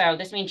Week. So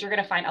this means you're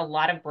going to find a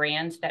lot of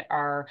brands that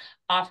are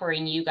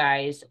offering you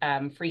guys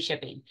free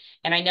shipping.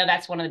 And I know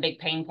that's one of the big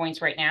pain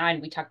points right now.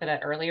 And we talked about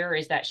that earlier,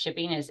 is that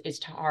shipping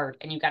is hard,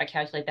 and you've got to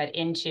calculate that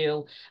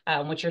into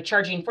what you're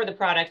charging for the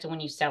product and when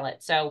you sell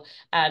it. So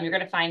you're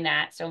going to find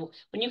that. So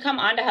when you come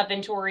onto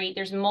Hubventory,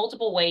 there's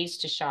multiple ways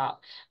to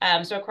shop.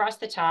 So across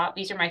the top,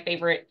 these are my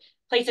favorite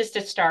places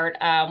to start.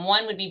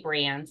 One would be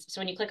brands.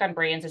 So when you click on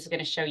brands, this is going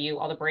to show you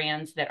all the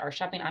brands that are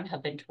shopping on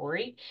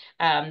Hubventory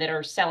that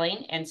are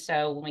selling. And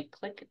so when we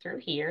click through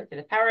here,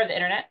 through the power of the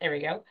internet, there we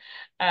go,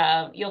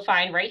 you'll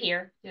find right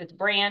here, the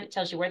brand, it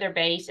tells you where they're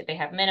based, if they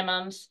have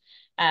minimums,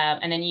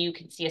 and then you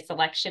can see a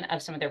selection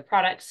of some of their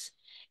products.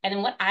 And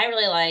then what I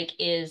really like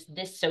is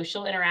this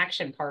social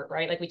interaction part,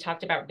 right? Like we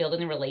talked about building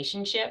the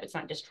relationship. It's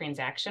not just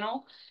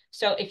transactional.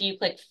 So if you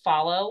click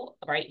follow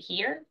right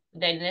here,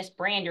 then this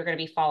brand you're going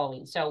to be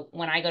following. So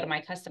when I go to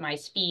my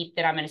customized feed,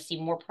 then I'm going to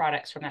see more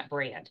products from that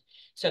brand.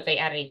 So if they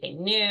add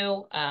anything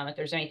new, if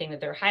there's anything that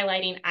they're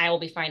highlighting, I will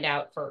be find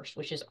out first,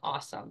 which is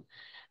awesome.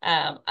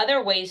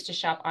 Other ways to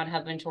shop on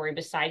Hubventory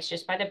besides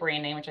just by the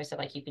brand name, which I said,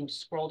 like you can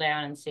just scroll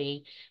down and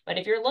see. But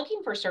if you're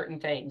looking for certain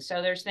things,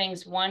 so there's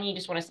things, one, you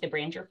just want to see the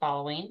brand you're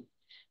following.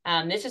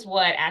 This is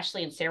what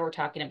Ashley and Sarah were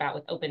talking about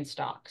with open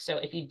stock. So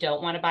if you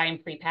don't want to buy in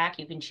pre-pack,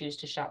 you can choose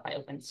to shop by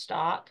open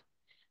stock.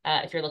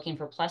 If you're looking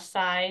for plus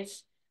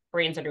size,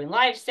 brands are doing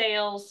live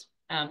sales.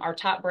 Our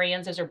top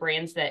brands, those are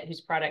brands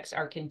whose products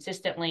are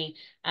consistently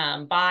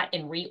bought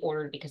and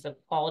reordered because of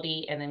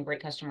quality and then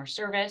great customer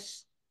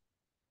service.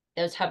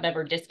 Those Hub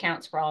member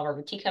discounts for all of our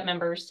boutique Hub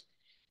members,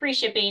 free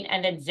shipping,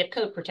 and then zip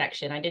code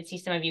protection. I did see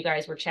some of you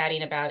guys were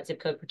chatting about zip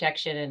code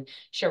protection and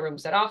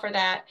showrooms that offer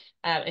that.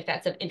 If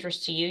that's of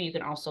interest to you, you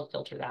can also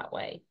filter that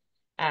way.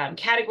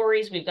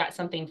 Categories, we've got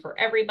something for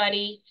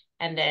everybody,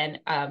 and then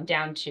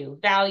down to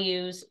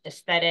values,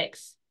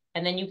 aesthetics,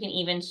 and then you can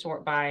even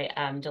sort by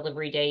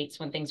delivery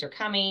dates when things are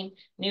coming,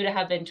 new to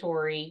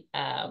Hubventory,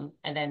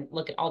 and then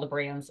look at all the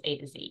brands A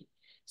to Z.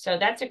 So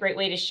that's a great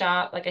way to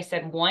shop. Like I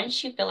said,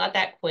 once you fill out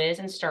that quiz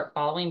and start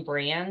following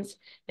brands,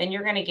 then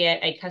you're going to get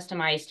a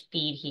customized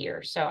feed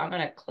here. So I'm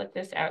going to click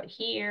this out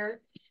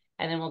here,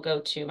 and then we'll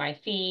go to my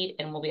feed,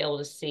 and we'll be able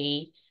to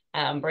see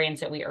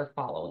brands that we are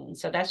following.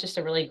 So that's just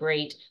a really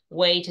great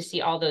way to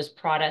see all those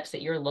products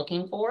that you're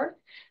looking for.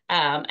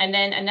 And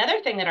then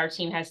another thing that our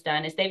team has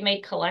done is they've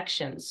made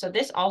collections. So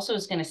this also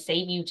is going to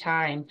save you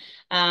time.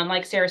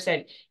 Like Sarah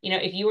said,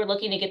 if you were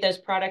looking to get those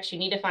products, you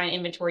need to find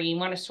inventory. You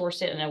want to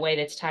source it in a way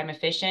that's time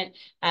efficient.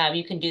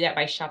 You can do that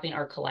by shopping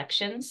our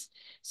collections.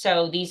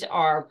 So these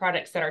are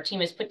products that our team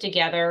has put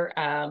together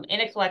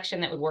in a collection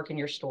that would work in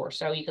your store.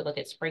 So you could look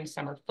at spring,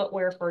 summer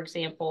footwear, for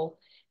example,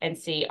 and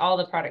see all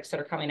the products that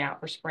are coming out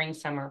for spring,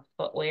 summer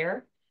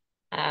footwear.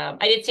 I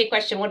did see a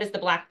question, what is the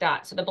black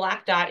dot? So the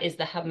black dot is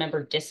the Hub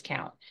member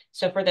discount.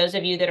 So for those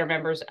of you that are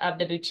members of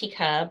the Boutique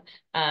Hub,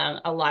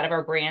 a lot of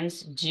our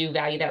brands do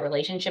value that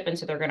relationship. And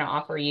so they're going to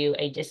offer you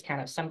a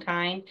discount of some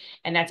kind,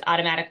 and that's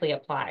automatically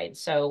applied.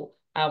 So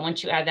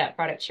once you add that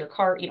product to your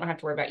cart, you don't have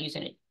to worry about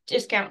using a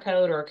discount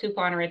code or a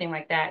coupon or anything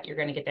like that. You're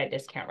going to get that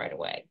discount right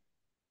away.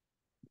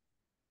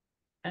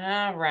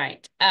 All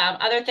right.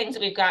 Other things that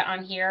we've got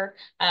on here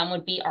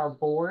would be our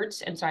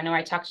boards. And so I know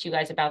I talked to you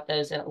guys about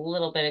those a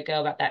little bit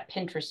ago about that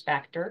Pinterest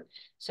factor.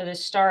 So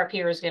this star up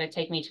here is going to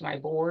take me to my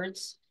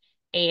boards.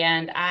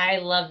 And I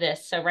love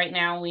this. So right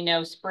now we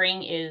know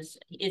spring is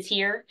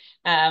here.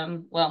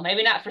 Well,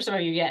 maybe not for some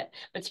of you yet,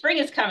 but spring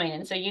is coming.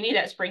 And so you need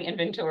that spring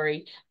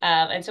inventory.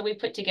 And so we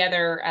put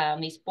together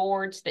these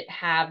boards that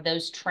have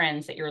those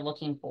trends that you're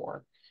looking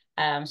for.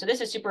 So this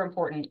is super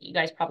important. You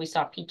guys probably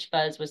saw Peach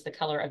Fuzz was the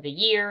color of the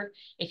year.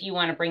 If you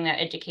want to bring that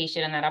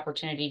education and that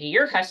opportunity to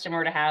your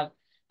customer to have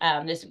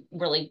this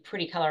really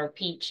pretty color of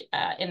peach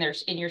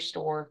in your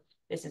store,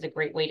 this is a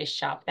great way to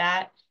shop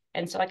that.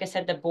 And so, like I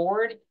said, the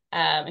board,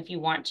 if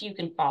you want to, you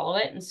can follow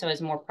it. And so as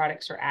more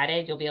products are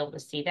added, you'll be able to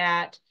see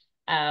that.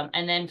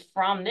 And then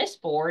from this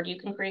board, you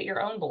can create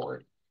your own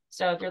board.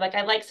 So if you're like,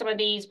 I like some of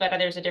these, but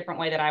there's a different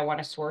way that I want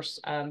to source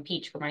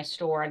peach for my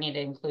store, I need to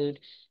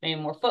include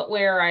maybe more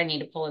footwear, I need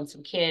to pull in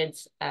some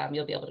kids,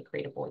 you'll be able to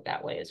create a board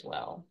that way as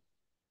well.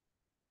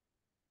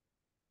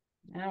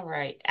 All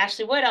right.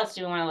 Ashley, what else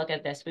do we want to look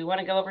at this? We want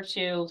to go over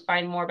to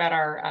find more about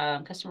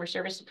our customer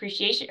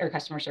appreciation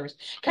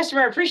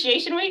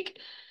week.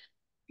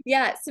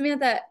 Yeah,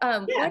 Samantha, Yeah.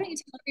 why don't you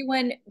tell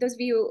everyone, those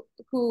of you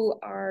who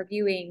are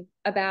viewing,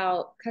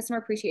 about Customer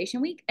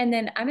Appreciation Week, and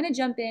then I'm going to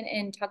jump in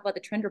and talk about the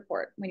trend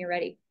report when you're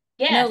ready.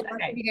 I know Yes.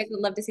 lots of you guys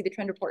would love to see the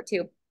trend report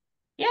too.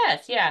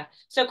 Yes, yeah.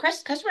 So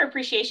Customer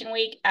Appreciation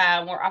Week,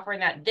 we're offering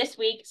that this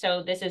week.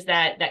 So this is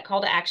that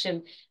call to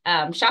action.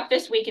 Shop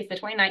this week. It's the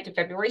 29th of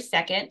February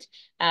 2nd.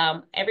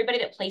 Everybody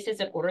that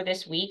places an order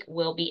this week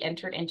will be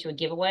entered into a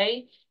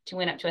giveaway to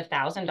win up to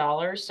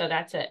 $1,000. So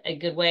that's a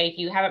good way. If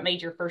you haven't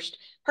made your first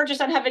purchase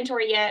on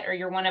Hubventory yet, or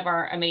you're one of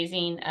our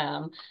amazing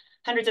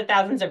hundreds of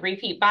thousands of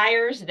repeat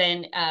buyers,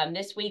 then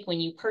this week when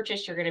you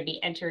purchase, you're going to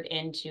be entered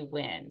in to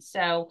win.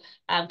 So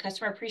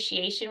Customer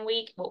Appreciation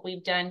Week, what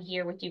we've done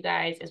here with you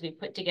guys is we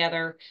put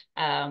together,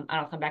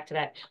 I'll come back to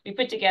that, we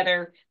put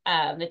together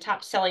the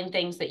top selling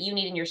things that you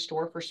need in your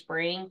store for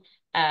spring.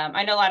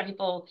 I know a lot of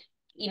people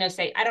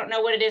say, I don't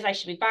know what it is I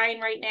should be buying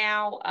right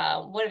now.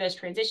 What are those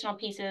transitional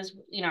pieces?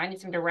 I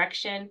need some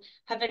direction.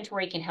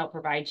 Hubventory can help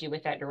provide you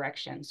with that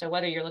direction. So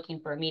whether you're looking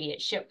for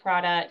immediate ship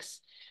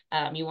products,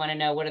 you want to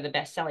know what are the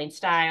best selling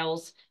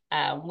styles,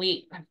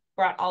 we have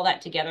brought all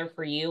that together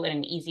for you in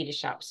an easy to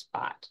shop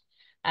spot.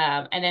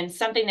 And then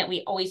something that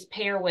we always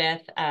pair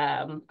with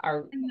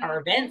our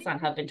events on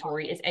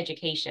Hubventory is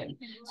education.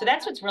 So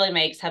that's what really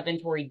makes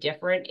Hubventory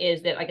different,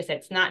 is that, like I said,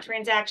 it's not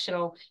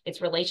transactional,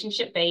 it's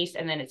relationship based,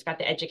 and then it's got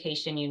the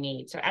education you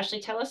need. So Ashley,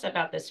 tell us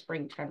about the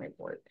spring trend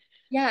report.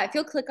 Yeah, if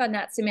you'll click on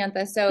that,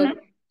 Samantha. So Mhm.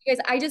 you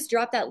guys, I just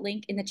dropped that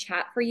link in the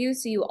chat for you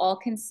so you all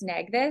can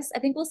snag this. I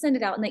think we'll send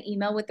it out in the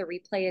email with the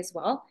replay as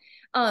well.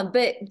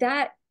 But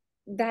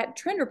that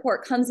trend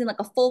report comes in like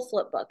a full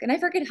flip book. And I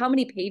forget how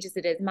many pages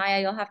it is.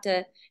 Maya, you'll have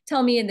to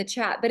tell me in the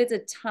chat, but it's a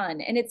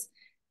ton. And it's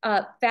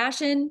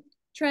fashion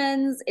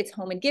trends, it's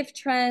home and gift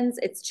trends,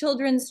 it's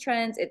children's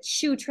trends, it's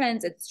shoe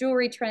trends, it's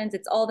jewelry trends,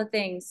 it's all the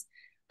things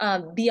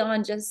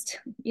beyond just,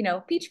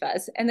 peach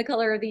fuzz and the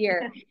color of the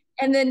year.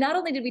 And then not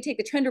only did we take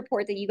the trend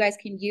report that you guys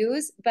can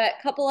use, but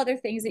a couple other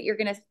things that you're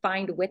going to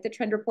find with the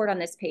trend report on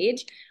this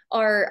page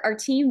are our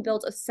team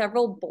built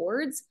several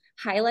boards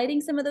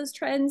highlighting some of those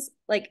trends.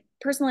 Like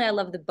personally, I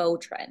love the bow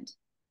trend.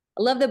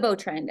 I love the bow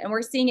trend. And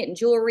we're seeing it in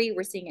jewelry,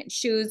 we're seeing it in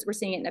shoes, we're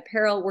seeing it in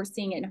apparel, we're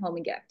seeing it in home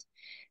and gift.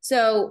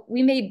 So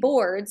we made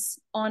boards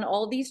on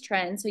all these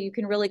trends so you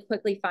can really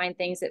quickly find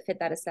things that fit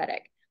that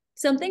aesthetic.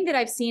 Something that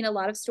I've seen a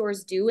lot of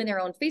stores do in their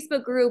own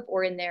Facebook group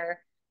or in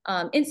their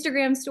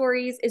Instagram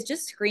stories is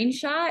just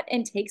screenshot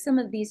and take some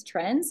of these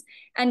trends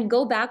and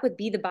go back with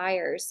Be the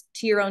Buyers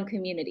to your own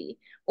community,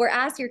 or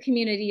ask your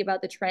community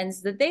about the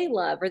trends that they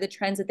love or the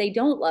trends that they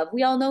don't love.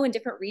 We all know in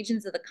different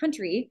regions of the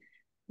country,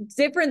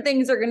 different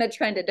things are going to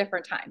trend at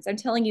different times. I'm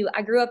telling you,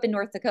 I grew up in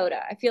North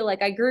Dakota. I feel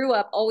like I grew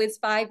up always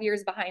 5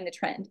 years behind the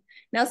trend.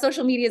 Now,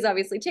 social media has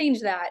obviously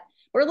changed that.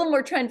 We're a little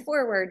more trend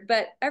forward,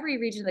 but every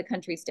region of the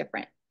country is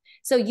different.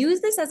 So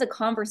use this as a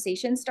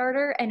conversation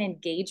starter and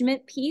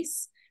engagement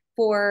piece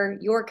for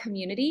your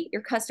community.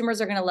 Your customers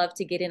are going to love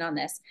to get in on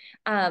this.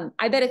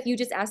 I bet if you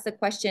just ask the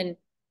question,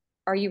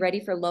 are you ready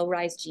for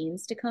low-rise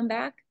jeans to come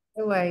back?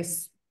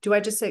 Otherwise, do I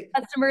just say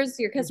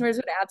Your customers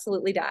would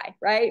absolutely die,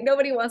 right?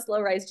 Nobody wants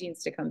low-rise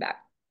jeans to come back.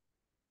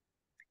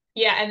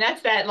 Yeah, and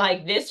that's that,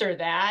 like this or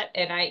that.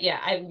 And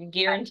I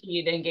guarantee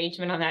you the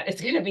engagement on that is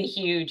going to be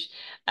huge.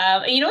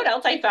 And you know what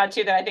else I thought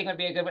too that I think would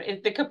be a good one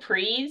is the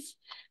capris.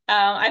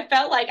 I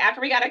felt like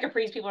after we got a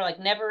capris, people are like,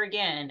 never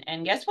again.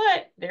 And guess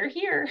what? They're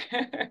here.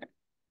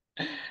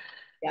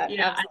 Yeah,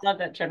 Yeah, I absolutely. love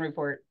that trend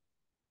report.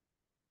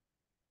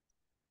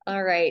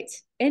 All right.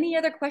 Any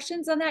other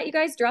questions on that, you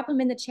guys? Drop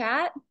them in the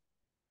chat.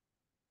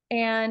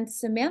 And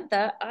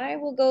Samantha, I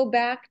will go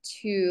back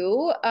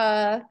to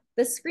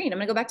the screen. I'm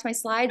going to go back to my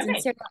slides. And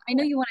Okay. Sarah, I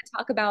know you want to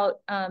talk about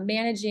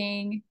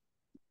managing.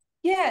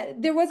 Yeah,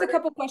 there was a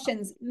couple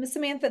questions. Miss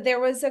Samantha, there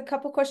was a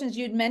couple questions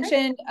you'd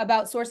mentioned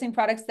about sourcing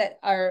products that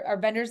are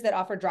vendors that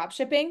offer drop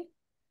shipping.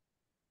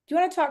 Do you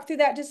want to talk through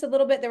that just a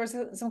little bit? There was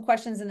some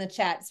questions in the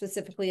chat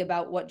specifically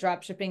about what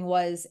drop shipping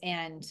was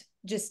and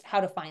just how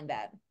to find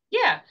that.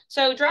 Yeah,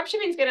 so drop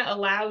shipping is going to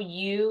allow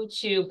you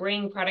to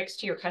bring products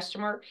to your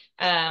customer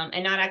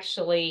and not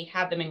actually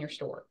have them in your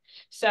store.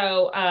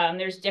 So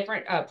there's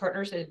different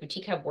partners that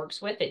Boutique Hub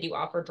works with that do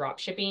offer drop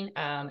shipping,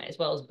 as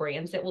well as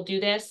brands that will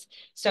do this.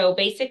 So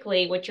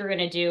basically what you're going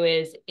to do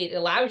is it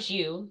allows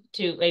you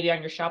to maybe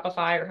on your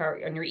Shopify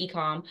or on your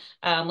e-com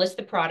list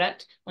the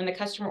product. When the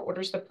customer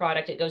orders the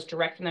product, it goes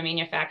direct from the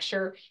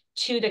manufacturer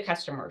to the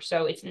customer.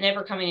 So it's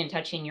never coming and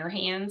touching your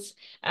hands.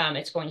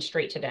 It's going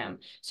straight to them.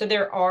 So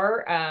there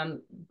are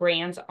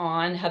brands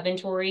on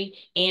Hubventory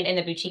and in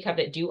the Boutique Hub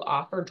that do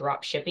offer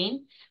drop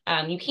shipping.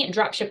 You can't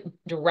drop ship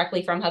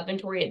directly from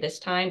Hubventory at this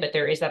time, but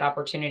there is that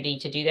opportunity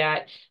to do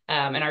that.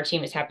 And our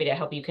team is happy to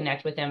help you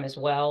connect with them as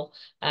well.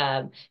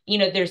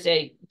 There's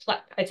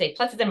I'd say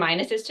pluses and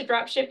minuses to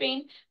drop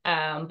shipping,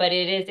 but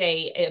it is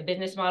a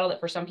business model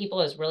that for some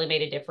people has really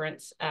made a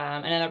difference.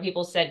 And other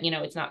people said,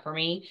 it's not for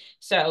me.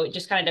 So it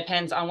just kind of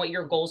depends on what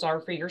your goals are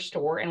for your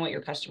store and what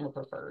your customer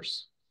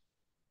prefers.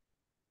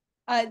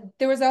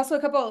 There was also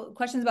a couple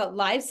questions about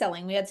live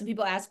selling. We had some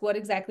people ask, what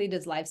exactly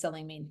does live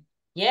selling mean?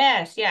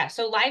 Yes, yeah.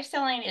 So live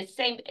selling is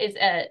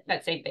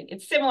that same thing.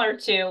 It's similar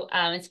to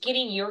it's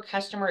getting your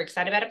customer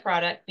excited about a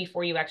product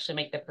before you actually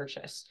make the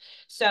purchase.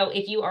 So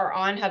if you are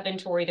on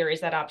Hubventory, there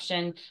is that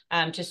option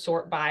to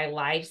sort by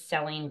live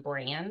selling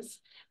brands.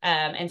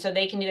 And so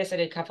they can do this in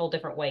a couple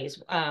different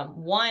ways.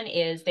 One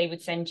is they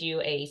would send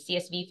you a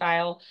CSV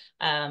file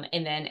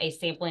and then a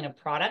sampling of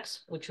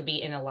products, which would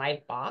be in a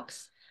live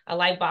box. A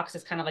live box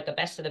is kind of like a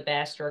best of the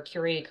best or a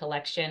curated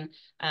collection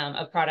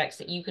of products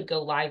that you could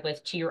go live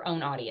with to your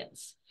own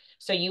audience.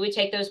 So you would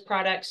take those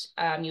products,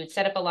 you would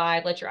set up a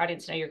live, let your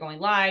audience know you're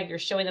going live, you're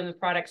showing them the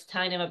products,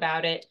 telling them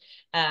about it.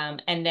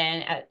 And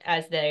then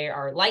as they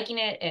are liking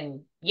it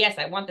and yes,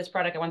 I want this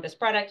product, I want this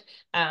product,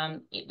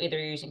 either you're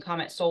using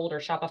comment sold or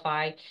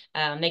Shopify,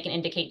 they can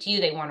indicate to you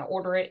they want to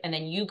order it. And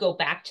then you go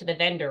back to the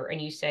vendor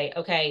and you say,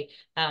 okay,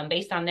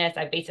 based on this,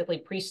 I basically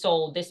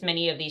pre-sold this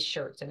many of these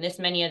shirts and this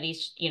many of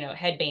these,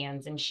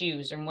 headbands and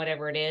shoes and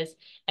whatever it is.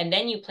 And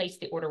then you place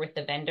the order with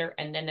the vendor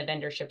and then the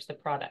vendor ships the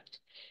product.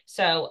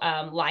 So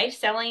live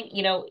selling,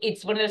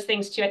 it's one of those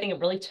things too. I think it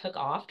really took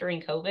off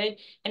during COVID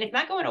and it's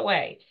not going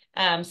away.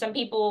 Some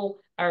people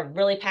are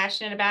really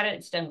passionate about it.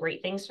 It's done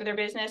great things for their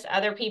business.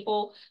 Other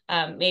people,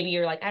 maybe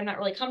you're like, I'm not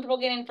really comfortable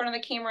getting in front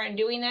of the camera and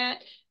doing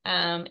that.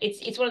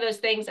 It's one of those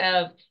things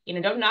of,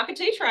 don't knock it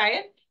till you try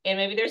it. And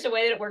maybe there's a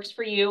way that it works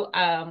for you.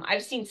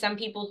 I've seen some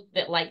people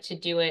that like to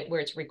do it where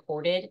it's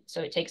recorded.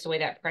 So it takes away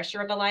that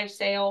pressure of a live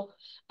sale.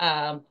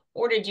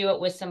 Or to do it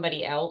with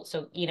somebody else.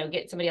 So,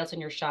 get somebody else in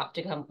your shop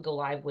to come go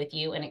live with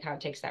you and it kind of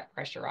takes that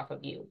pressure off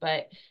of you.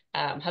 But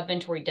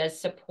Hubventory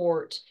does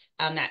support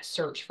that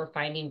search for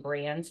finding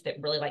brands that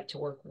really like to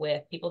work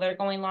with people that are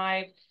going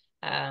live.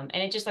 And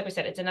it just, like we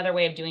said, it's another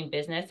way of doing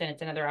business and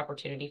it's another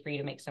opportunity for you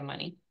to make some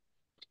money.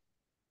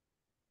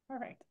 All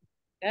right.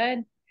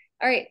 Good.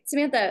 All right,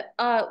 Samantha,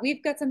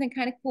 we've got something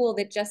kind of cool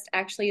that just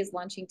actually is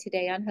launching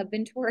today on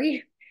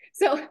Hubventory.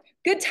 So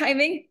good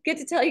timing, good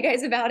to tell you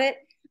guys about it.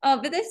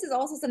 But this is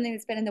also something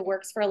that's been in the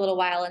works for a little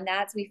while, and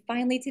that's we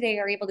finally today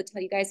are able to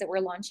tell you guys that we're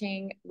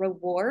launching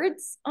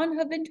rewards on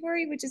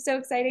Hubventory, which is so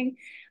exciting.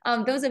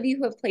 Those of you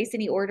who have placed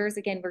any orders,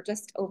 again, we're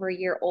just over a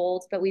year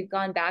old, but we've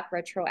gone back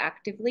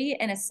retroactively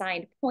and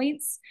assigned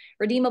points,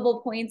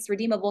 redeemable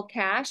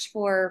cash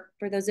for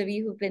those of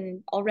you who've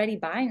been already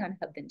buying on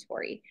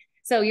Hubventory.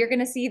 So you're going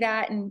to see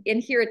that and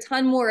hear a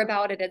ton more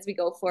about it as we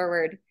go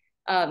forward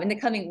in the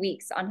coming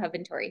weeks on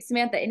Hubventory.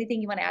 Samantha,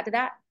 anything you want to add to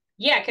that?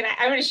 Yeah,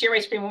 I want to share my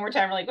screen one more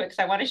time really quick because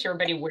I want to show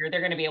everybody where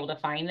they're going to be able to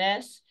find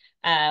this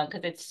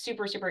because it's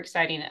super, super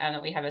exciting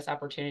that we have this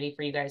opportunity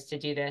for you guys to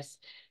do this.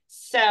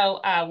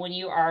 So when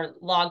you are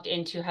logged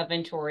into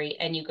Hubventory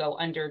and you go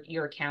under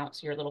your account,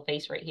 so your little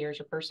face right here is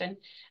your person,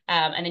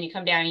 and then you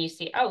come down and you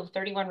see,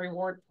 31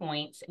 reward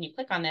points, and you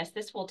click on this,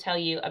 this will tell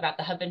you about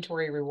the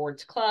Hubventory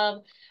Rewards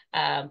Club,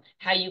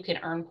 how you can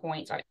earn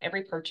points on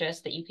every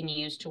purchase that you can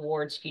use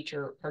towards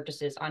future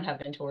purchases on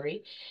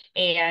Hubventory.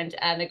 And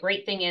the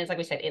great thing is, like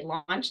we said, it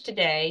launched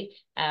today.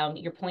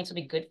 Your points will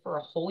be good for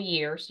a whole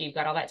year, so you've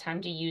got all that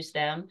time to use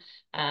them.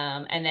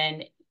 And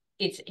then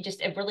it's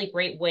just a really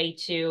great way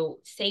to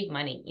save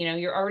money.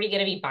 You're already going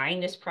to be buying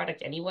this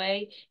product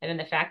anyway. And then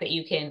the fact that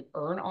you can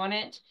earn on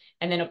it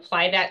and then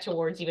apply that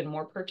towards even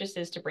more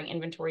purchases to bring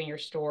inventory in your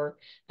store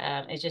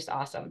is just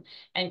awesome.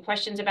 And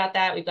questions about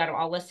that, we've got them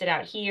all listed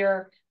out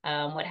here.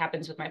 What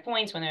happens with my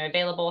points when they're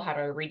available, how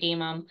to redeem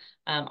them,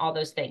 all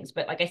those things.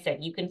 But like I said,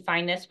 you can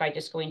find this by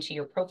just going to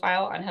your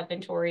profile on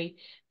Hubventory,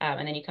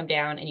 and then you come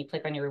down and you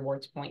click on your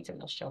rewards points and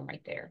they'll show them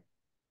right there.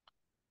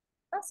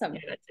 Awesome.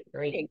 Yeah, that's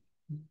great.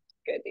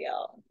 Good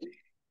deal.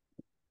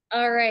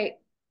 All right,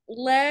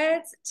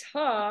 let's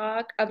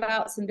talk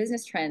about some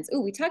business trends.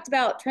 Oh, we talked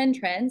about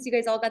trends. You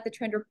guys all got the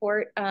trend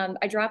report.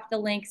 I dropped the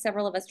link.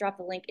 Several of us dropped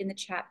the link in the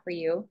chat for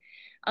you.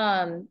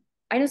 I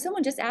know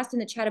someone just asked in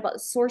the chat about the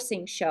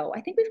sourcing show.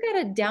 I think we've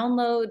got to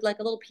download like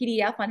a little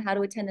PDF on how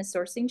to attend the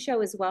sourcing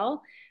show as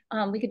well.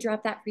 We could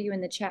drop that for you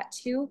in the chat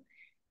too.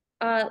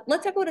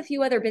 Let's talk about a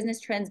few other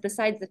business trends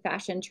besides the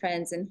fashion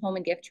trends and home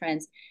and gift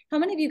trends. How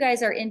many of you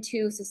guys are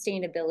into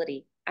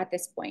sustainability at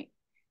this point?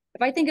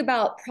 If I think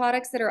about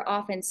products that are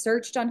often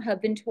searched on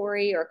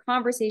Hubventory or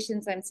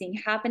conversations I'm seeing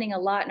happening a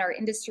lot in our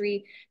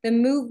industry, the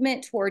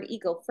movement toward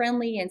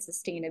eco-friendly and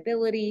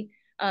sustainability,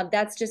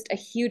 that's just a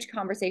huge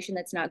conversation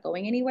that's not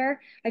going anywhere.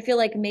 I feel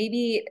like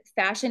maybe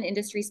fashion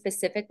industry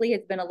specifically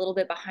has been a little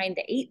bit behind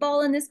the 8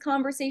 ball in this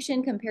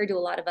conversation compared to a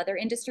lot of other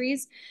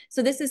industries.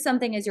 So this is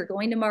something as you're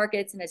going to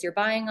markets and as you're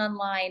buying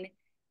online,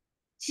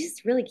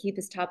 just really keep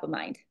this top of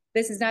mind.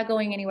 This is not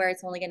going anywhere.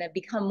 It's only going to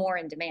become more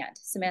in demand.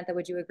 Samantha,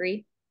 would you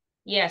agree?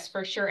 Yes,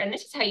 for sure. And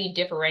this is how you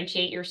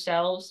differentiate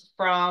yourselves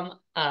from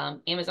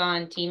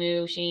Amazon,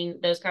 Temu,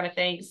 Shein, those kind of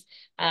things.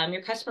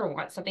 Your customer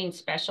wants something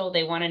special.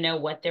 They want to know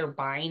what they're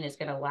buying is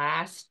going to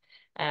last.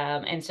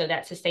 And so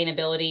that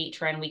sustainability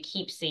trend we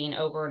keep seeing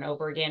over and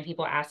over again,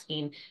 people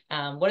asking,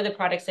 what are the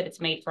products that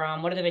it's made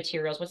from? What are the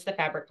materials? What's the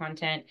fabric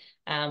content?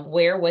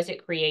 Where was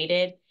it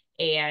created?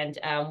 And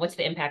what's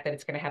the impact that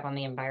it's going to have on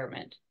the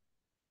environment?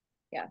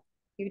 Yeah,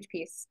 huge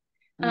piece.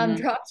 Mm-hmm.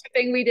 Drop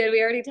shipping, we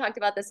already talked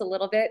about this a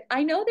little bit.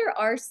 I know there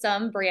are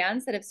some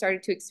brands that have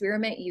started to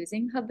experiment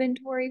using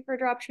Hubventory for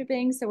drop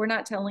shipping. So we're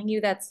not telling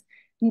you that's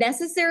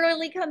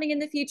necessarily coming in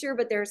the future,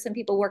 but there are some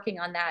people working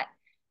on that,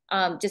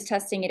 just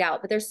testing it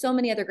out. But there's so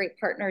many other great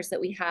partners that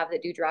we have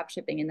that do drop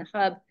shipping in the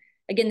hub.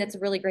 Again, that's a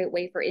really great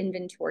way for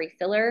inventory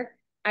filler.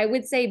 I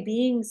would say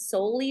being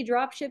solely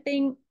drop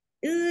shipping,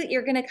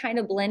 you're going to kind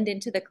of blend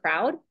into the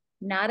crowd.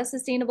 Not a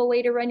sustainable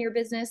way to run your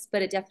business,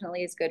 but it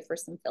definitely is good for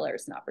some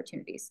fillers and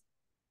opportunities.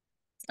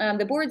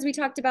 the boards we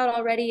talked about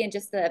already, and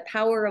just the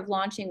power of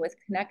launching with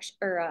connection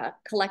or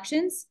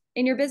collections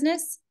in your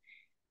business,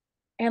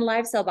 and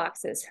live sell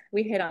boxes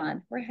we hit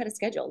on. We're ahead of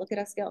schedule. Look at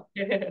us go.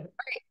 All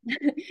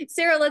right.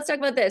 Sarah, let's talk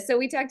about this. So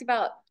we talked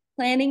about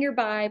planning your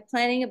buy,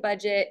 planning a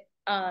budget,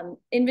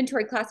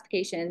 inventory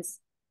classifications.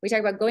 We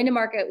talked about going to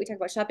market. We talked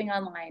about shopping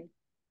online.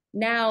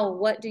 Now,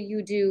 what do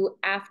you do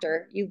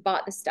after you've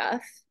bought the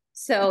stuff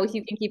so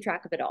you can keep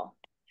track of it all?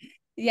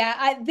 Yeah,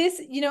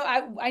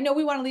 I know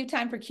we want to leave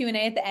time for Q&A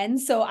at the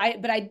end. So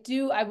I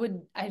do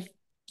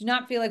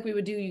not feel like we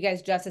would do you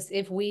guys justice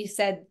if we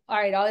said, all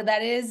right, all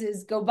that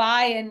is go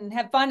buy and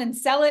have fun and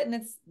sell it.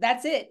 And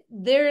that's it.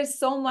 There is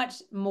so much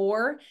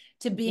more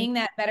to being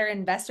that better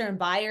investor and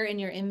buyer in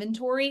your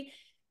inventory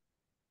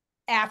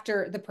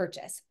after the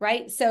purchase,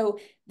 right? So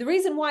the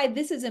reason why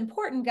this is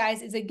important,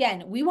 guys, is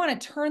again, we want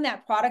to turn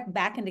that product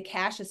back into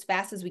cash as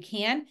fast as we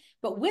can.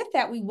 But with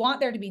that, we want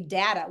there to be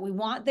data. We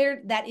want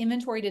that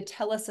inventory to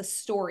tell us a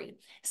story.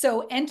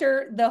 So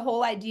enter the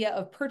whole idea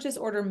of purchase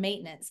order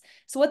maintenance.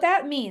 So what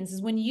that means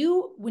is when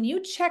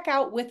you check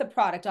out with a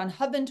product on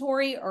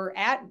Hubventory or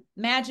at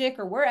Magic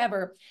or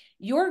wherever,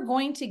 you're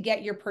going to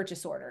get your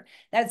purchase order.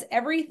 That's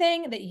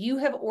everything that you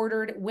have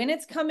ordered, when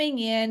it's coming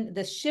in,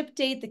 the ship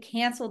date, the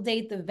cancel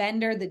date, the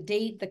vendor, the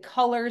date, the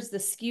colors, the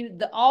SKU,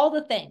 all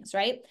the things,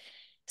 right?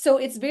 So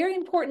it's very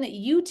important that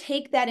you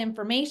take that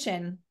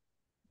information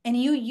and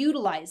you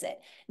utilize it.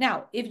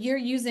 Now, if you're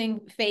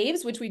using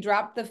Faves, which we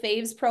dropped the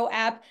Faves Pro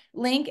app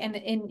link, and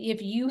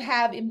if you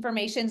have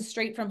information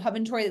straight from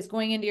Hubventory that's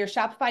going into your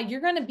Shopify, you're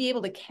going to be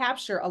able to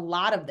capture a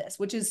lot of this,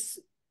 which is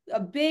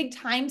a big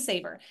time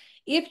saver.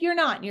 If you're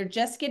not, and you're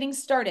just getting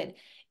started,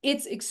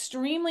 it's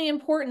extremely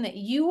important that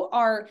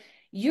you're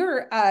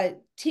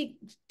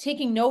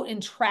taking note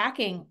and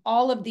tracking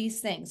all of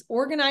these things,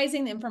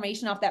 organizing the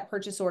information off that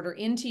purchase order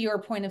into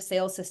your point of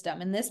sale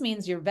system. And this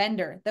means your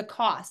vendor, the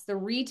cost, the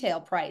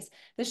retail price,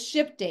 the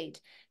ship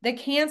date, the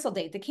cancel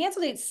date. The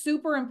cancel date is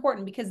super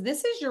important because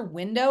this is your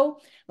window.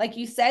 Like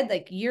you said,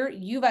 like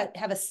you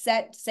have a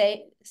set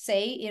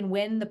say in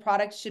when the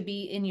product should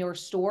be in your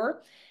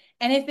store.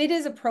 And if it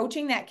is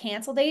approaching that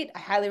cancel date, I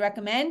highly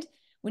recommend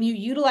when you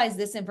utilize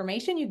this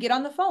information, you get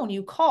on the phone,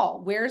 you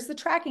call, where's the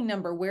tracking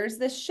number? Where's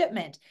this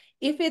shipment?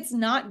 If it's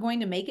not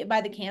going to make it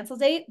by the cancel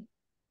date,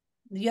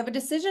 you have a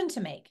decision to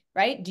make,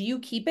 right? Do you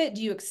keep it?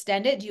 Do you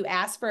extend it? Do you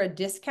ask for a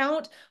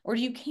discount or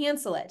do you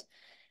cancel it?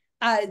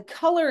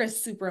 Color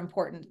is super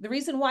important. The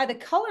reason why the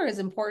color is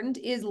important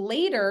is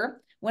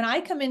later when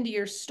I come into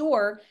your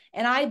store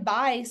and I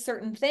buy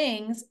certain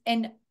things,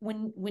 and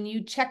when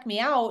you check me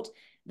out,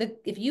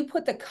 if you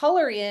put the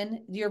color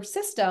in your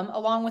system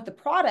along with the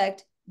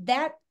product,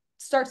 that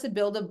starts to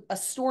build a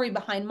story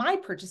behind my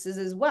purchases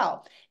as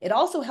well. It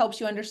also helps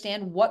you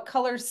understand what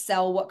colors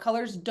sell, what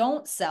colors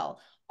don't sell,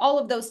 all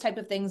of those type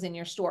of things in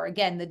your store.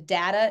 Again, the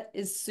data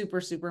is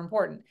super, super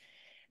important.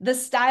 The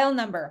style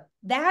number,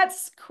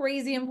 that's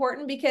crazy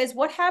important because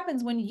what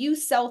happens when you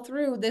sell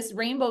through this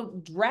rainbow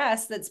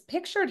dress that's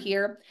pictured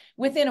here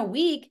within a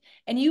week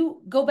and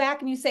you go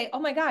back and you say, oh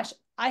my gosh,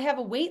 I have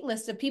a wait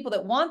list of people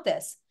that want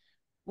this.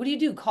 What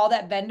do? Call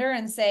that vendor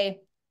and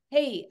say,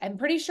 hey, I'm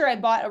pretty sure I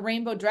bought a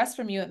rainbow dress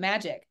from you at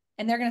Magic.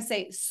 And they're going to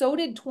say, so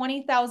did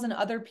 20,000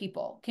 other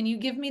people. Can you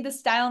give me the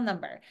style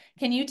number?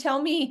 Can you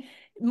tell me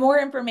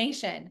more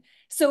information?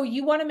 So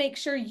you want to make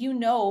sure you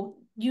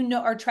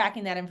are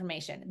tracking that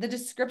information. The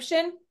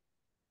description,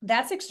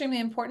 that's extremely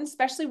important,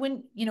 especially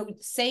when,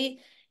 say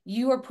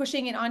you are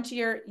pushing it onto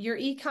your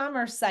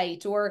e-commerce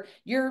site, or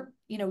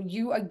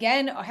you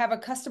again have a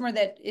customer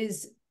that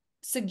is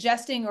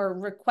suggesting or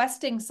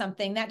requesting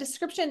something. That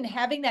description,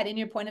 having that in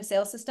your point of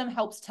sale system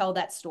helps tell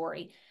that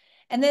story.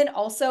 And then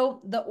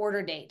also the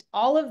order date.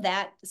 All of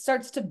that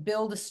starts to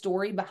build a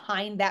story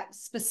behind that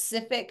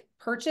specific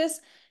purchase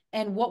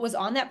and what was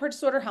on that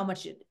purchase order, how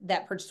much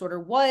that purchase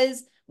order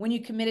was, when you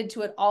committed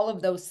to it, all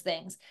of those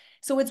things.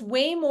 So it's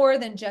way more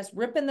than just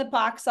ripping the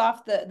box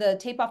off, the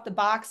tape off the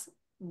box,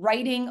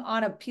 writing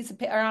on a piece of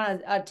paper, or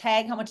on a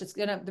tag how much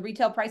the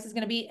retail price is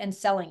going to be, and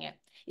selling it.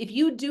 If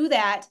you do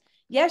that,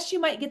 yes, you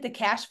might get the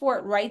cash for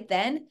it right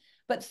then,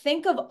 but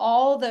think of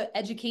all the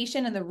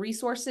education and the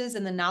resources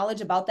and the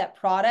knowledge about that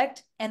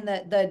product and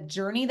the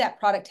journey that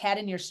product had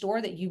in your store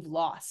that you've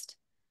lost.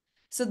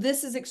 So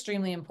this is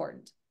extremely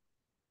important.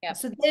 Yeah.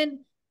 So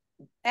then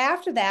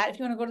after that, if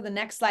you want to go to the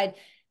next slide,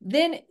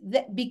 then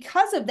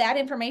because of that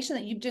information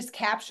that you've just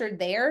captured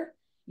there,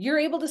 you're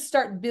able to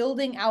start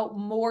building out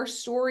more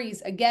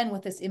stories again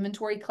with this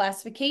inventory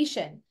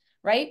classification,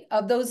 right?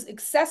 Of those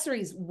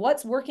accessories,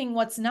 what's working,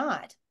 what's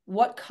not.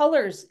 What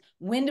colors,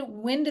 when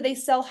do they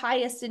sell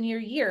highest in your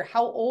year?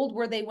 How old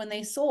were they when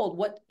they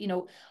sold?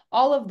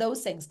 All of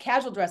those things,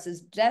 casual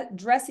dresses,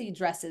 dressy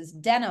dresses,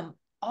 denim,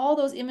 all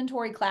those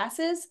inventory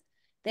classes,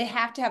 they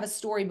have to have a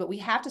story, but we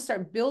have to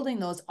start building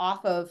those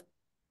off of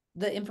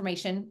the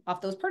information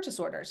off those purchase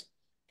orders.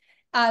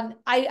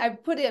 I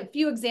put a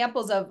few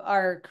examples of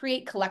our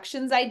create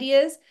collections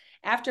ideas.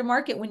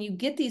 Aftermarket, when you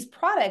get these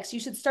products, you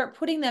should start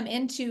putting them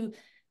into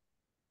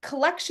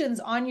collections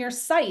on your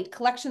site,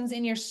 collections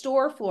in your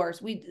store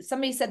floors.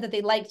 Somebody said that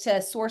they like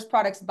to source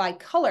products by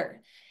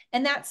color,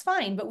 and that's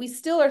fine, but we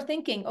still are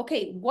thinking,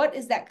 okay, what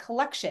is that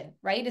collection,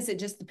 right? Is it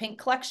just the pink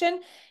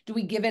collection? Do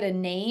we give it a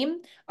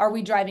name? Are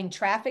we driving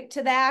traffic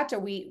to that? Are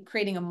we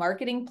creating a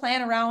marketing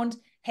plan around,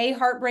 hey,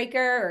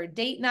 Heartbreaker or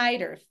Date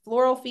Night or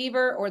Floral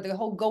Fever or the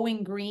whole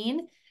Going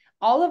Green?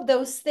 All of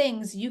those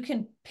things you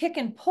can pick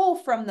and pull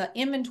from the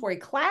inventory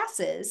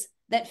classes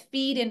that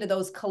feed into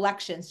those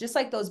collections, just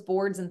like those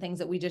boards and things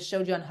that we just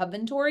showed you on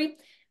Hubventory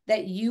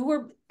that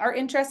you are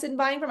interested in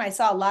buying from. I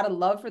saw a lot of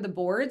love for the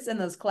boards and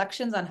those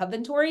collections on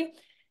Hubventory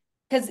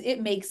because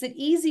it makes it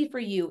easy for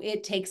you.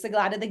 It takes a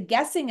lot of the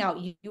guessing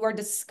out. You are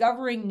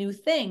discovering new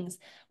things.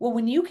 Well,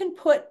 when you can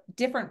put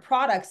different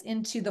products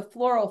into the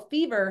Floral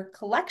Fever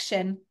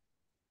collection,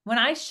 when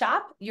I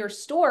shop your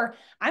store,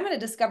 I'm going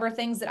to discover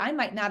things that I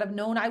might not have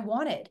known I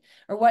wanted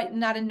or what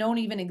not have known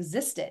even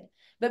existed.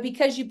 But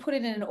because you put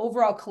it in an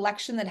overall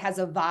collection that has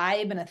a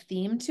vibe and a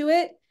theme to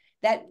it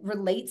that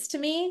relates to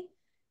me,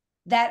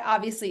 that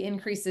obviously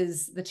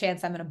increases the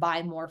chance I'm going to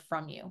buy more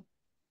from you.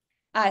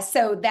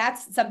 So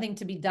that's something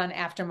to be done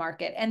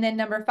aftermarket. And then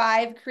number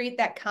 5, create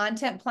that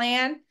content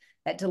plan,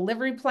 that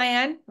delivery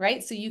plan,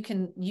 right? So you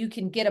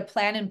can get a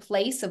plan in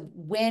place of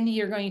when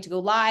you're going to go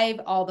live,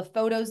 all the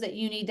photos that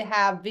you need to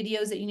have,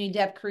 videos that you need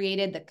to have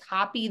created, the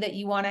copy that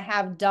you want to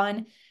have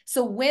done.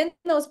 So when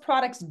those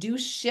products do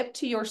ship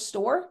to your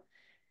store,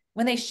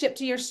 when they ship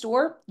to your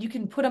store, you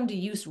can put them to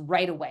use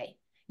right away.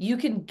 You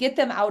can get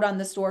them out on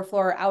the store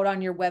floor, out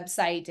on your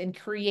website, and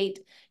create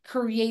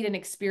an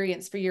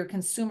experience for your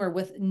consumer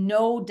with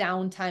no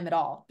downtime at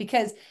all.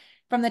 Because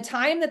from the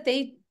time that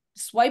they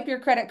swipe your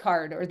credit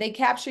card or they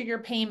capture your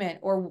payment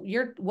or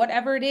your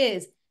whatever it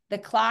is, the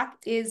clock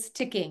is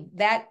ticking.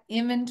 That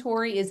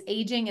inventory is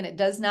aging and it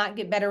does not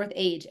get better with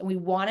age. And we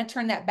want to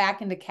turn that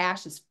back into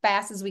cash as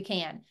fast as we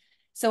can.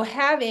 So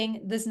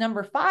having this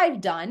number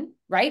 5 done,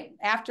 right,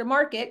 after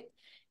market,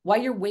 while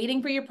you're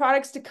waiting for your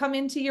products to come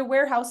into your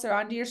warehouse or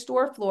onto your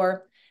store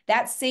floor,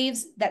 that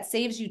saves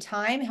you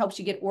time, helps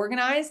you get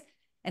organized,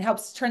 and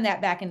helps turn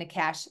that back into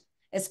cash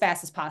as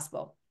fast as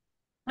possible.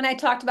 And I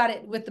talked about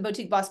it with the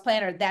Boutique Boss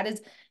Planner. That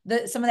is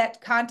some of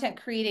that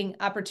content creating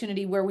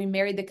opportunity where we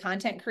married the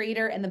content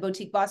creator and the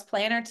Boutique Boss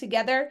Planner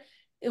together.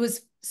 It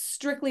was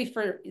strictly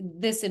for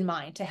this in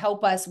mind, to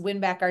help us win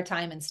back our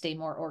time and stay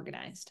more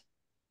organized.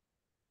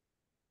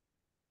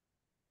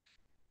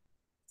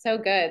 So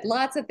good.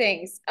 Lots of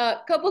things. A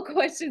couple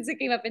questions that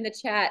came up in the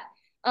chat.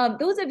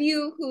 Those of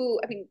you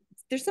who, I mean,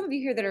 there's some of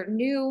you here that are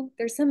new.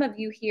 There's some of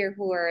you here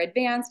who are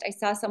advanced. I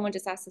saw someone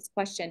just ask this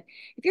question.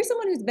 If you're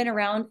someone who's been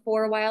around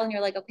for a while and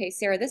you're like, okay,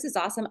 Sarah, this is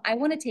awesome. I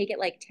want to take it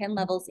like 10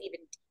 levels even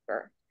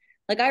deeper.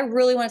 Like I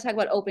really want to talk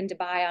about open to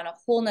buy on a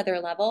whole nother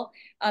level.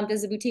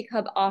 Does the Boutique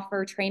Hub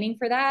offer training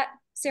for that,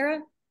 Sarah?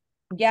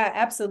 Yeah,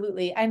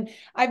 absolutely. And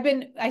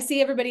I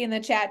see everybody in the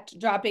chat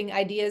dropping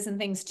ideas and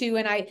things too.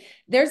 And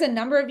there's a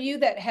number of you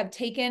that have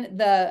taken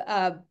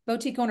the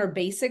Boutique Owner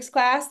Basics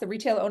class, the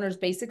Retail Owners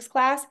Basics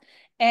class.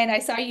 And I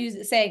saw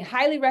you saying,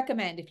 highly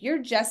recommend. If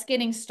you're just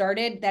getting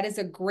started, that is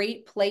a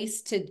great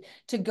place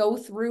to go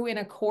through in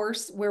a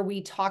course where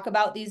we talk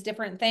about these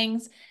different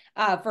things.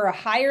 For a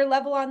higher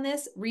level on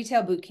this,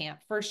 Retail Bootcamp,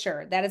 for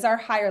sure. That is our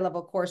higher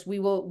level course.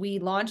 We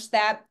launched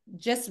that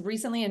just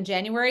recently in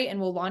January,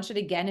 and we'll launch it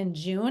again in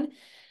June.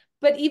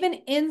 But even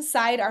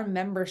inside our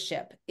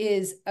membership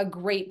is a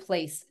great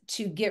place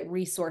to get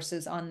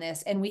resources on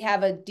this. And we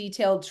have a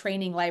detailed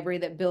training library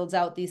that builds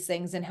out these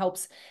things and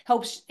helps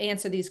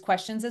answer these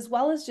questions, as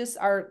well as just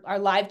our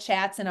live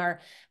chats and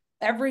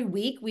every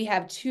week we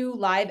have 2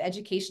 live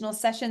educational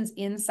sessions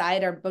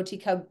inside our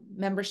Boutique Hub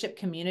membership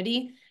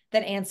community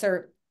that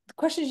answer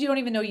questions you don't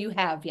even know you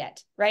have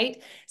yet,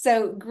 right?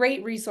 So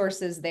great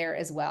resources there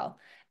as well.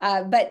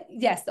 But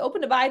yes, the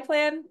open to buy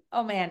plan,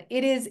 oh man,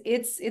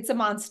 it's a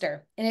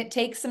monster, and it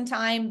takes some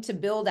time to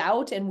build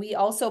out. And we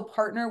also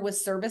partner with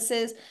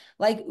services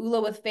like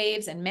ULA with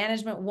Faves and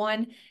Management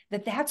One,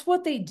 that's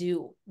what they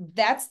do.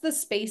 That's the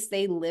space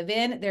they live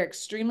in. They're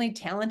extremely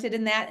talented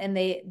in that, and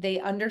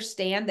they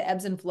understand the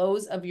ebbs and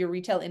flows of your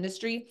retail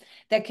industry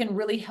that can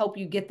really help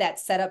you get that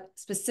set up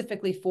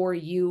specifically for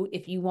you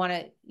if you want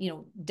to,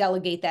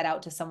 delegate that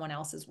out to someone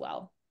else as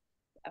well.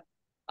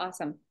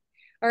 Awesome.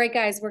 All right,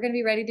 guys, we're going to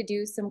be ready to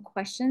do some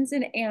questions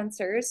and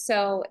answers.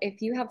 So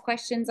if you have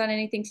questions on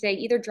anything today,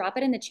 either drop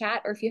it in the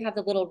chat, or if you have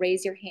the little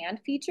raise your hand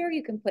feature,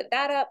 you can put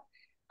that up.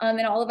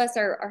 And all of us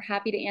are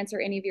happy to answer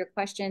any of your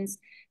questions.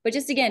 But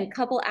just again,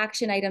 couple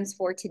action items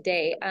for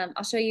today.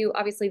 I'll show you,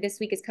 obviously, this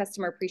week is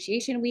Customer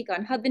Appreciation Week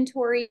on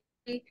Hubventory.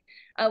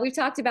 We've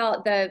talked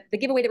about the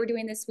giveaway that we're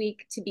doing this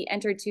week to be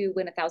entered to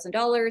win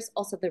 $1,000.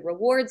 Also the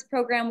rewards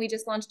program we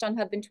just launched on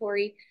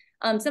Hubventory.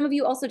 Some of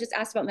you also just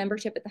asked about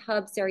membership at the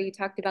Hub. Sarah, you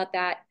talked about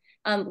that.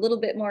 A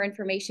little bit more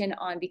information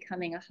on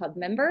becoming a Hub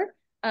member.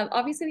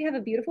 Obviously, we have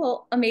a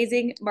beautiful,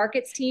 amazing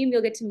markets team.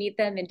 You'll get to meet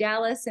them in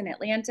Dallas and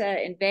Atlanta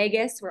and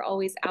Vegas. We're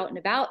always out and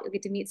about. You'll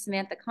get to meet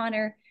Samantha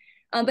Connor.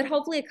 But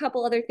hopefully a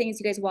couple other things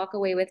you guys walk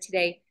away with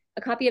today.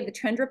 A copy of the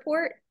trend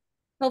report.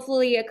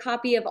 hopefully a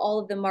copy of all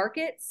of the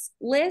markets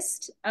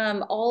list,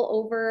 all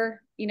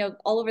over,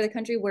 all over the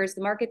country, where's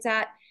the markets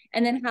at,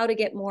 and then how to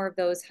get more of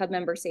those hub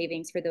member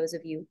savings for those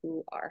of you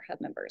who are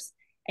hub members.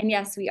 And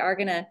yes, we're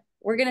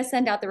gonna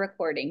send out the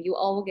recording. You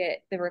all will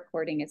get the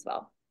recording as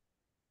well.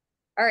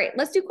 All right,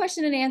 let's do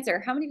question and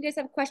answer. How many of you guys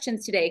have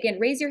questions today? Again,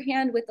 raise your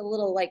hand with the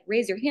little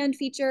raise your hand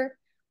feature,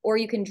 or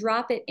you can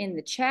drop it in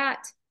the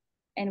chat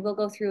and we'll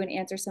go through and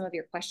answer some of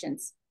your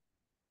questions.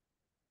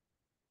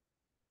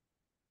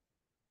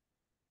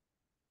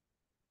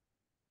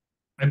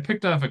 I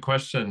picked up a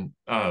question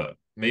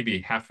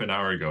maybe half an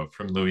hour ago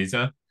from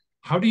Louisa.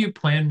 How do you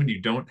plan when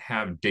you don't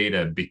have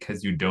data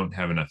because you don't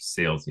have enough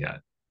sales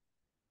yet?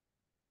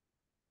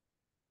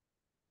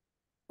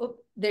 Oh,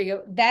 there you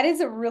go. That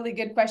is a really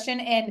good question.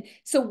 And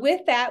so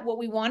with that, what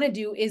we want to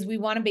do is we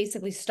want to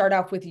basically start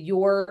off with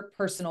your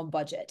personal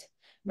budget,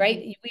 right?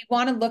 Mm-hmm. We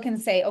want to look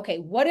and say, okay,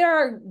 what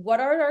are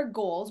our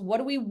goals? What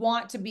do we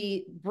want to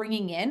be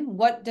bringing in?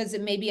 What does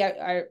it maybe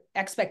our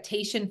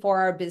expectation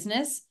for our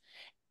business?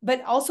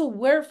 But also,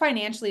 where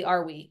financially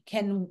are we?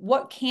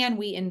 What can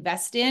we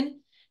invest in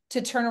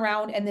to turn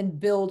around and then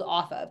build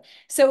off of?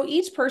 So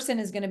each person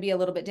is going to be a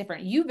little bit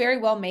different. You very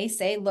well may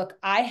say, look,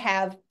 I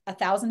have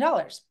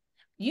 $1,000.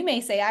 You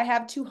may say, I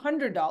have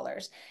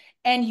 $200.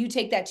 And you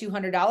take that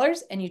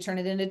 $200 and you turn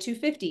it into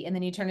 $250, and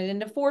then you turn it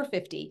into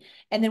 $450.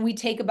 And then we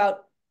take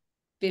about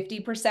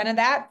 50% of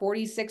that,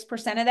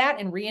 46% of that,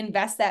 and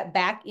reinvest that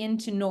back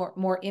into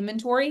more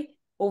inventory.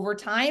 Over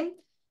time,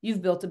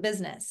 you've built a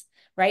business.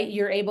 Right?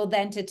 You're able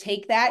then to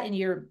take that and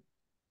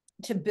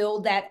to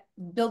build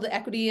the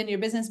equity in your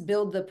business,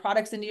 build the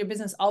products into your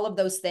business, all of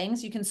those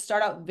things. You can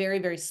start out very,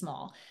 very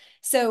small.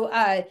 So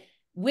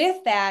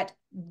with that,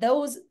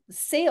 those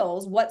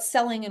sales, what's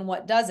selling and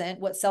what doesn't,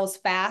 what sells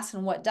fast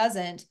and what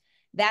doesn't,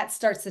 that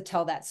starts to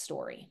tell that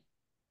story.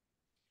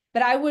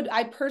 But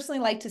I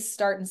personally like to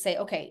start and say,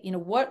 okay,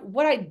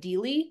 what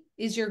ideally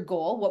is your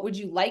goal? What would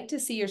you like to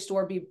see your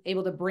store be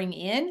able to bring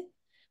in?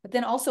 But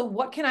then also,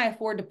 what can I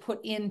afford to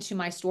put into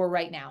my store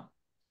right now?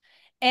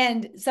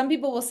 And some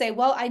people will say,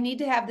 well, I need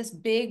to have this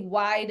big,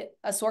 wide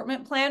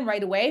assortment plan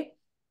right away.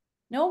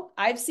 No,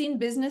 I've seen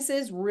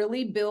businesses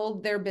really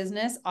build their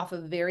business off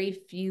of very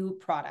few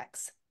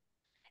products.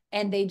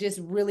 And they just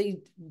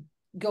really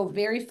go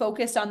very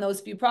focused on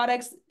those few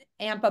products,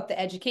 amp up the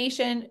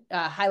education,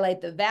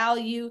 highlight the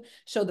value,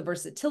 show the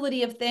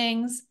versatility of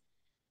things.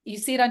 You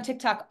see it on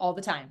TikTok all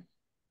the time,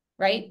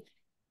 right?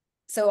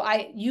 So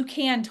you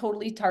can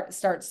totally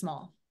start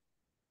small.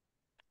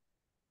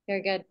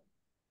 Very good.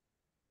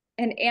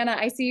 And Anna,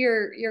 I see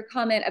your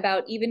comment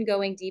about even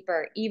going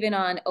deeper, even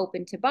on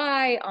open to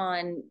buy,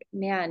 on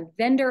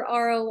vendor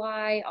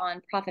ROI,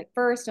 on profit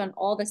first, on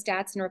all the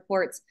stats and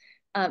reports.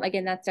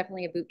 Again, that's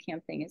definitely a boot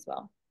camp thing as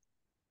well.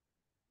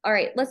 All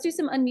right, let's do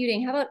some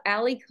unmuting. How about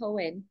Allie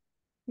Cohen?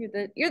 You're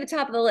the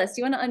top of the list.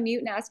 You want to unmute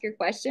and ask your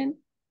question?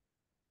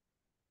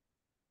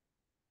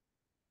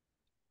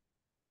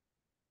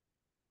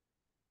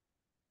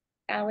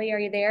 Allie, are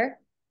you there?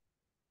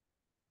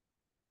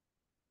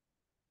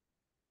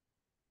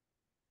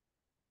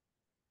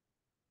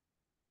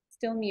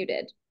 Still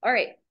muted. All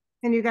right.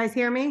 Can you guys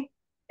hear me?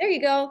 There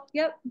you go.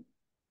 Yep.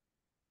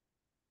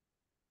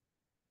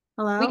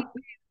 Hello?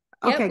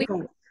 Okay,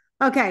 cool.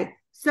 Okay,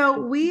 so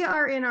we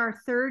are in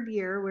our third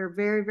year. We're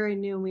very, very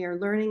new. We are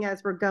learning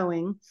as we're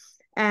going.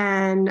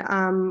 And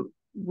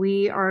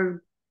we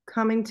are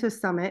coming to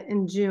Summit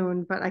in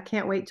June, but I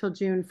can't wait till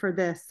June for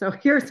this. So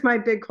here's my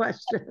big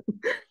question.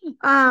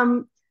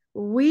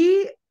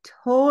 We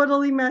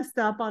totally messed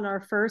up on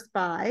our first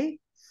buy,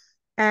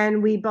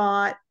 and we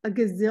bought a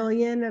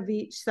gazillion of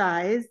each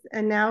size.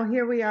 And now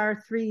here we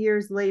are 3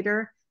 years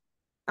later.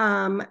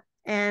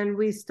 And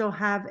we still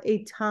have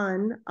a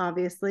ton,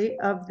 obviously,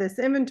 of this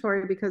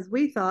inventory because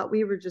we thought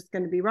we were just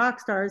going to be rock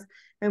stars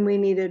and we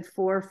needed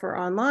 4 for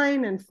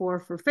online and 4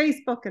 for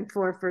Facebook and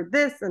 4 for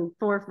this and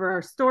 4 for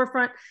our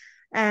storefront.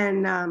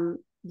 And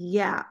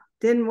yeah,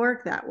 didn't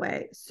work that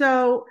way.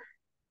 So,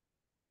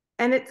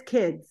 and it's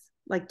kids,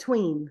 like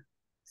tween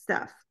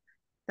stuff.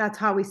 That's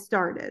how we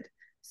started.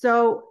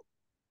 So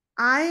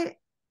I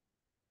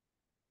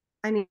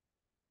need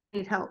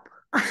help.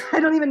 I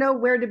don't even know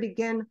where to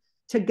begin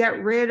to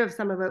get rid of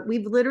some of it.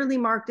 We've literally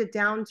marked it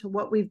down to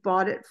what we've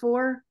bought it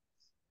for.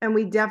 And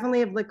we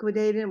definitely have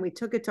liquidated, and we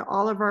took it to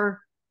all of our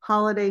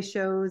holiday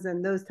shows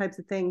and those types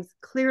of things.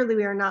 Clearly,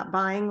 we are not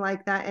buying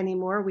like that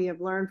anymore. We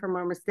have learned from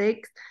our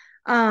mistakes.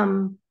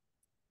 But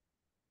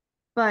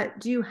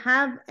do you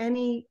have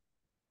any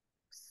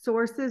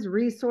sources,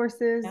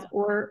 resources,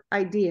 or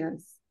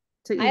ideas?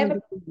 I have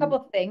a couple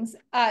of things.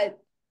 Are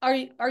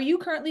you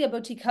currently a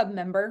Boutique Hub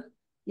member?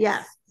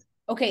 Yes.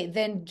 Okay,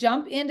 then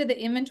jump into the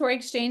inventory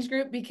exchange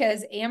group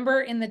because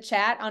Amber in the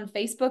chat on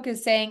Facebook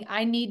is saying,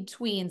 I need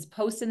tweens,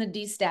 post in the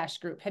D-Stash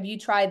group. Have you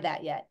tried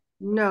that yet?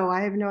 No,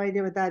 I have no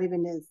idea what that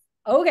even is.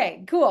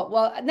 Okay, cool.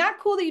 Well, not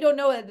cool that you don't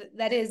know what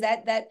that is.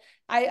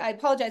 I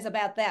apologize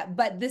about that,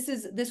 but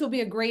this will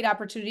be a great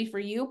opportunity for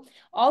you.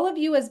 All of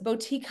you as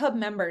Boutique Hub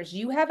members,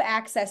 you have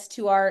access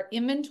to our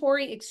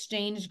inventory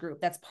exchange group.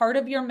 That's part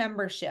of your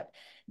membership.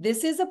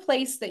 This is a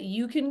place that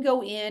you can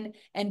go in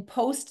and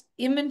post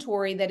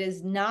inventory that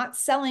is not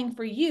selling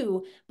for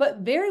you,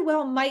 but very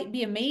well might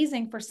be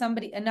amazing for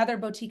somebody, another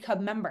Boutique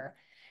Hub member.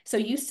 So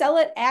you sell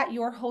it at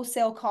your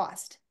wholesale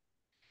cost.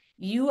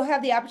 You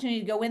have the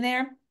opportunity to go in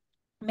there,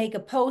 make a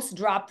post,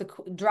 drop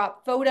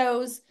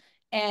photos,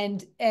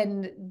 and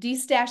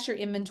destash your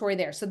inventory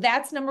there. So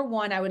that's number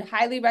one. I would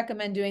highly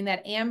recommend doing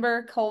that.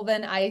 Amber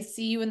Colvin, I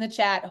see you in the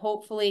chat.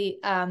 Hopefully,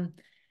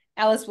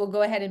 Alice will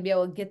go ahead and be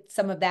able to get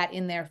some of that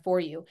in there for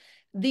you.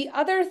 The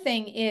other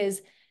thing is,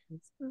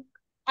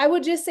 I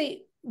would just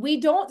say,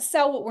 we don't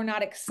sell what we're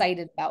not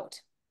excited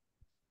about.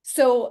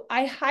 So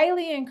I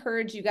highly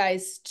encourage you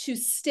guys to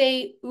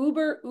stay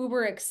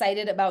uber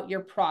excited about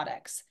your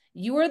products.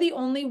 You are the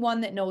only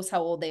one that knows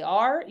how old they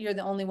are. You're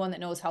the only one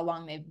that knows how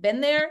long they've been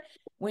there.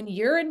 When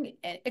your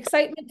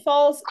excitement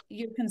falls,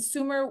 your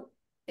consumer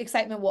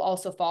excitement will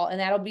also fall, and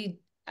that'll be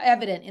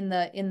evident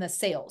in the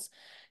sales.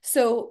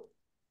 So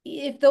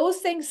if those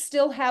things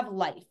still have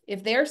life,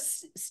 if they're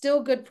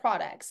still good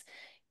products,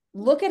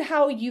 look at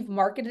how you've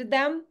marketed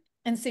them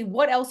and say,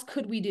 what else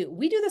could we do?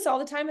 We do this all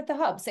the time at the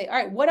Hub. Say, all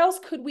right, what else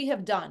could we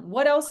have done?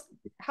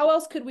 How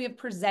else could we have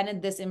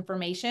presented this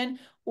information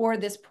or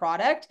this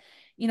product?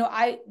 You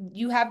know, do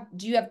you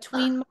have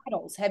tween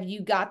models? Have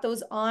you got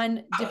those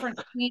on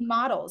different tween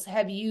models?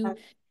 Have you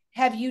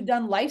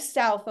done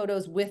lifestyle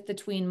photos with the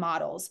tween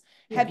models?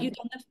 Have you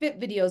done the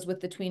fit videos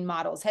with the tween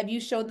models? Have you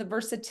showed the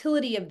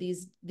versatility of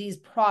these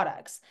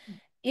products?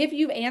 If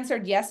you've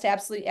answered yes to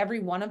absolutely every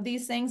one of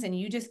these things and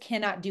you just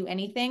cannot do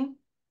anything,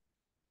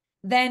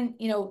 then,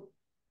 you know,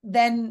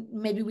 then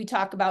maybe we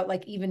talk about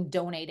like even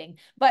donating.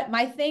 But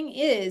my thing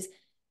is,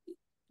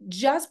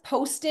 just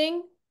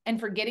posting and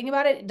forgetting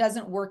about it, it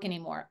doesn't work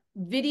anymore.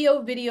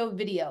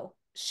 Video.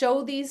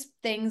 Show these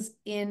things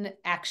in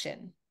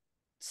action.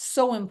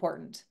 So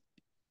important.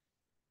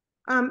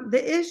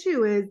 The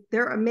issue is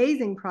they're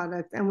amazing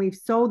products and we've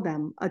sold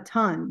them a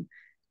ton.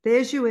 The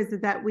issue is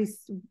that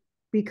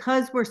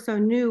because we're so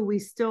new, we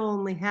still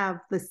only have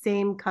the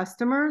same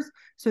customers.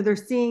 So they're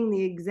seeing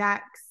the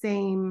exact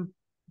same,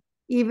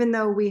 even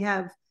though we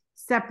have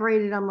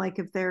separated them, like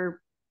if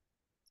they're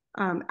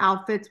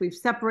outfits, we've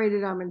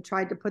separated them and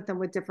tried to put them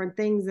with different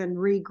things and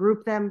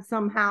regroup them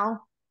somehow.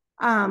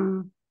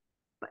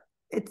 But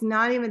it's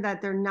not even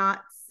that they're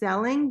not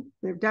selling.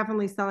 They're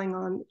definitely selling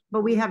on,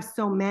 but we have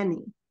so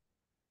many.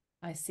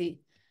 I see.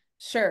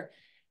 Sure.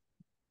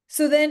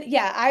 So then,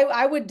 yeah,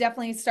 I would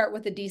definitely start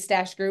with the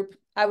D-Stash group.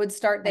 I would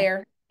start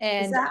there.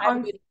 And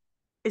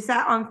is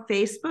that on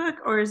Facebook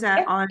or is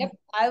that on? Yep.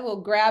 I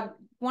will grab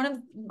one of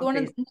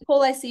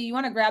Nicole, I see you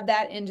want to grab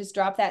that and just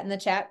drop that in the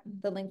chat,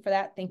 the link for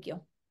that. Thank you.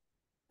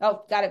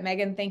 Oh, got it,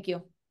 Megan. Thank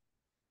you.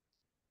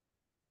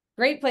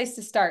 Great place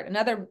to start.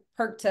 Another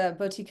perk to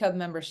Boutique Hub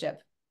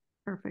membership.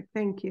 Perfect.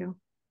 Thank you.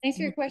 Thanks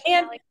for your question,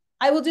 And Alex.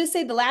 I will just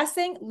say the last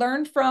thing,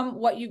 learn from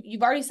what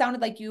you've already sounded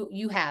like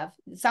you have.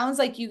 It sounds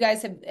like you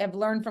guys have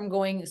learned from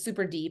going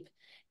super deep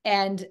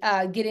and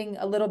getting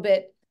a little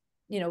bit,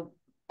 you know,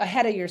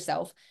 ahead of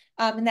yourself.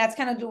 And that's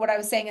kind of what I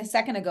was saying a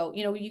second ago.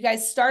 You know, you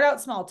guys start out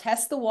small,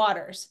 test the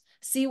waters,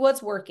 see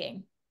what's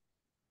working.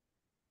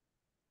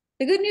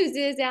 The good news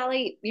is,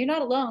 Allie, you're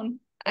not alone.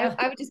 Yeah.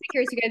 I would just be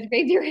curious, you guys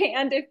raise your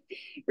hand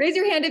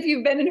if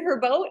you've been in her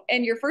boat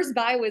and your first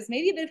buy was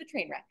maybe a bit of a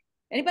train wreck.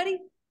 Anybody?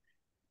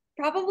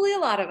 Probably a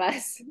lot of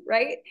us,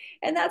 right?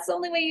 And that's the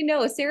only way you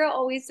know. Sarah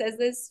always says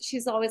this.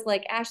 She's always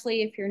like,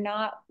 Ashley, if you're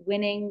not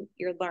winning,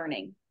 you're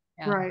learning.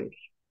 Yeah. Right.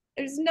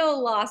 There's no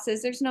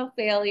losses. There's no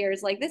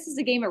failures. Like, this is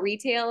a game of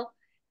retail.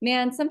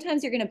 Man,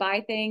 sometimes you're going to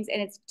buy things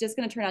and it's just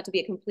going to turn out to be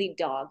a complete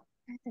dog.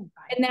 And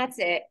that's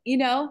it, you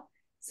know?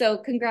 So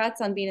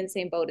congrats on being in the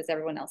same boat as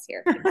everyone else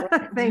here.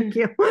 Thank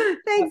you.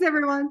 Thanks,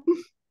 everyone.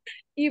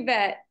 You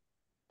bet.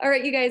 All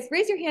right, you guys,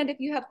 raise your hand if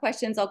you have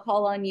questions. I'll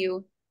call on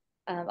you.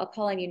 I'll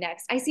call on you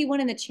next. I see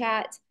one in the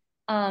chat.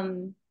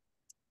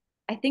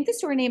 I think the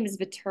store name is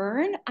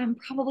Vitern. I'm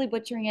probably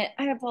butchering it.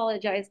 I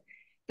apologize.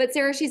 But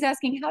Sarah, she's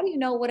asking, how do you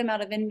know what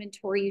amount of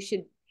inventory you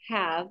should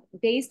have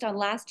based on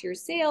last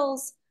year's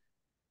sales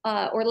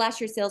or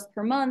last year's sales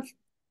per month?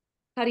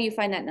 How do you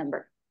find that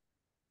number?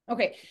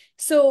 Okay,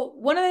 so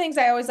one of the things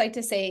I always like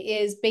to say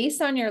is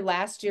based on your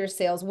last year's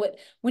sales,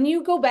 when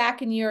you go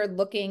back and you're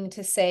looking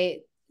to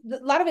say, a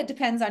lot of it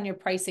depends on your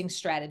pricing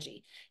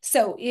strategy.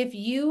 So if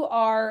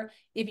you're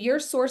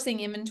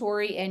sourcing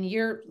inventory and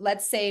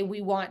let's say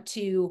we want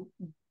to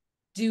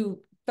do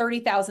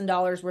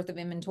 $30,000 worth of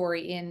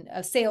inventory in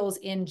sales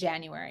in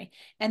January,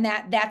 and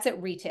that's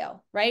at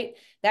retail, right?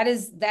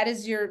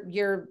 That's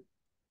your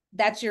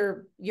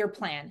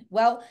plan.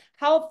 Well,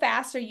 how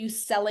fast are you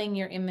selling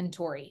your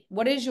inventory?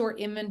 What is your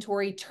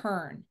inventory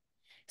turn?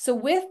 So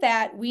with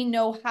that, we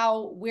know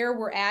where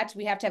we're at.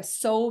 We have to have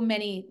so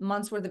many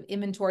months worth of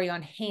inventory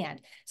on hand.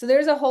 So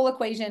there's a whole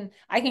equation.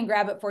 I can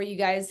grab it for you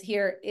guys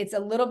here. It's a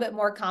little bit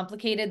more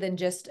complicated than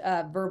just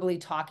verbally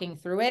talking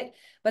through it.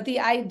 But the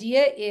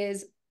idea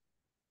is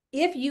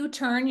if you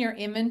turn your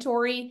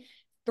inventory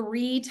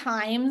three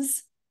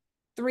times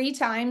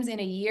in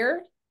a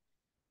year,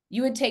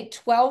 you would take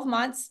 12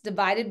 months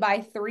divided by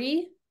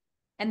 3,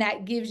 and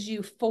that gives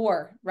you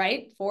 4,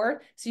 right?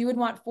 4. So you would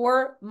want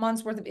 4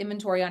 months worth of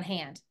inventory on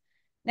hand.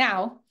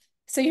 Now,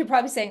 so you're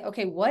probably saying,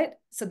 okay, what?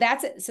 So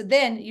that's it. So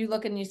then you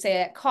look and you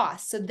say at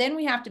cost. So then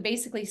we have to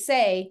basically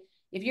say,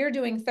 if you're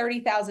doing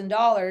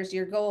 $30,000,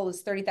 your goal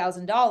is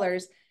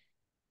 $30,000.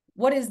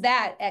 What is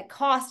that at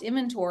cost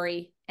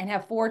inventory, and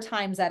have 4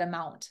 times that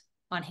amount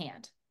on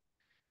hand?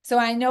 So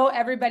I know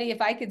everybody, if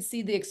I could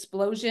see the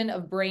explosion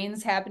of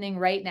brains happening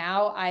right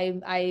now,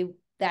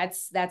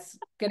 that's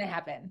going to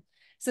happen.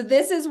 So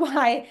this is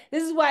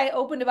why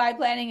open to buy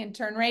planning and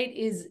turn rate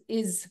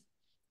is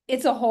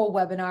it's a whole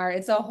webinar.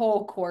 It's a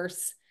whole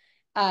course.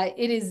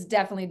 It is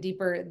definitely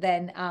deeper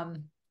than,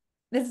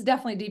 this is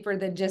definitely deeper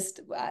than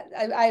just,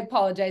 I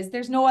apologize.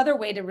 There's no other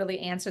way to really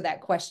answer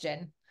that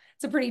question.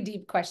 It's a pretty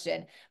deep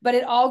question, but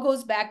it all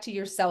goes back to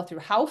your sell through.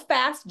 How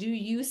fast do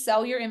you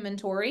sell your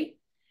inventory,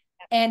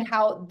 and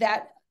how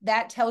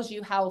that tells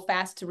you how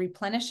fast to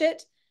replenish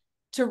it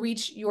to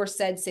reach your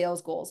said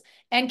sales goals.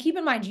 And keep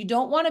in mind, you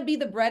don't want to be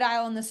the bread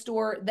aisle in the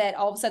store that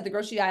all of a sudden the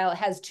grocery aisle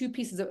has 2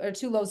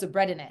 loaves of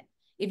bread in it.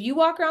 If you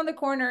walk around the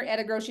corner at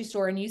a grocery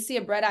store and you see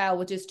a bread aisle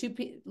with just 2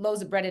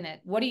 loaves of bread in it,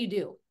 what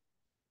do?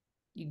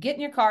 You get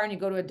in your car and you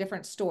go to a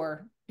different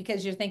store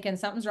because you're thinking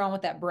something's wrong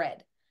with that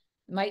bread.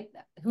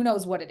 Who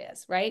knows what it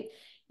is, right?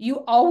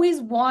 You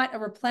always want a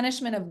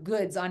replenishment of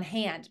goods on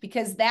hand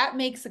because that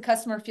makes the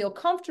customer feel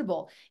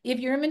comfortable. If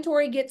your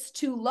inventory gets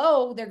too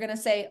low, they're going to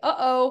say,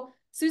 uh-oh,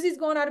 Susie's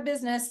going out of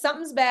business.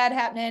 Something's bad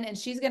happening. And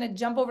she's going to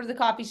jump over to the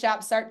coffee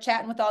shop, start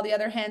chatting with all the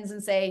other hens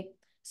and say,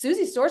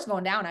 Susie's store's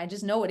going down. I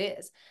just know it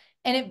is.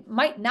 And it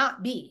might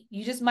not be.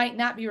 You just might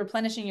not be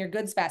replenishing your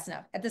goods fast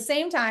enough. At the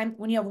same time,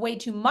 when you have way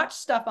too much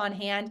stuff on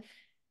hand,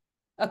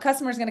 a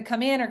customer is going to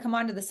come in or come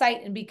onto the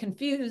site and be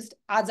confused.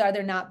 Odds are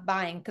they're not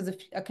buying, because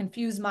a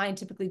confused mind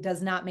typically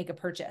does not make a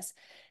purchase.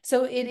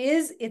 So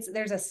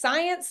there's a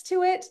science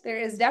to it. There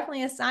is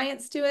definitely a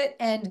science to it.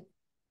 And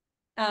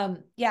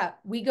yeah,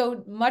 we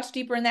go much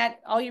deeper in that.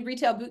 All you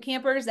retail boot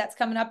campers, that's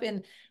coming up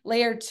in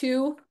layer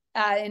 2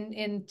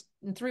 in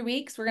 3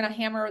 weeks. We're going to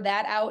hammer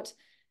that out.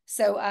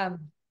 So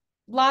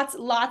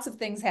lots of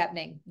things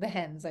happening. The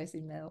hens, I see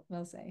Mel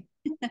say.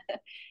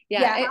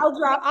 Yeah,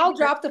 I'll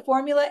drop the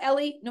formula,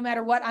 Ellie, no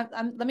matter what.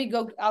 Let me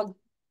go. I'll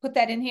put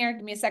that in here.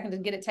 Give me a second to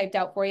get it typed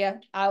out for you.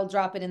 I'll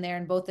drop it in there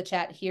in both the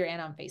chat here and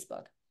on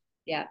Facebook.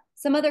 Yeah.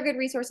 Some other good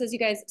resources, you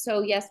guys.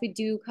 So yes, we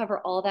do cover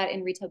all that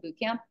in Retail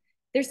Bootcamp.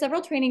 There's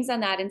several trainings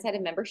on that inside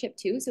of membership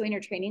too. So in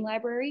your training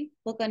library,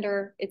 look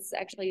under, it's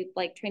actually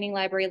like training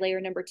library layer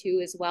number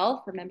 2 as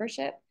well for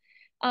membership.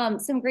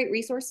 Some great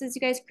resources,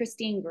 you guys.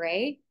 Christine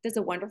Gray does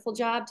a wonderful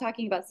job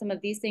talking about some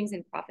of these things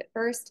in Profit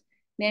First.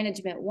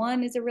 Management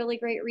One is a really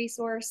great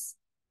resource.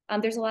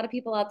 There's a lot of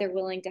people out there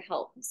willing to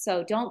help.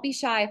 So don't be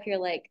shy if you're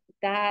like,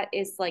 that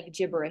is like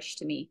gibberish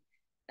to me.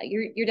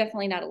 You're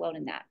definitely not alone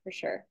in that, for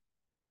sure.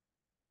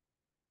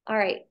 All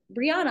right,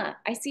 Brianna,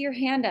 I see your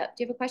hand up.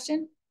 Do you have a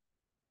question?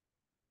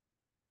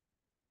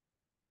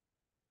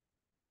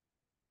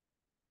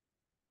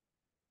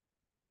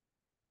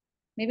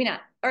 Maybe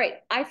not. All right,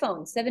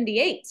 iPhone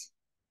 78.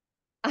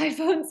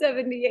 iPhone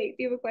 78.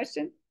 Do you have a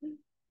question?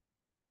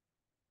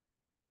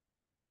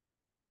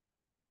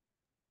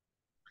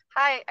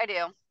 Hi, I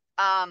do.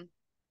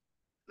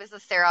 This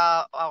is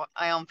Sarah.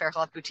 I own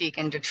Faircloth Boutique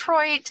in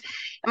Detroit.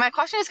 And my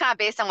question is kind of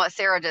based on what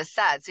Sarah just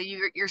said. So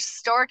your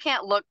store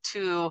can't look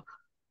too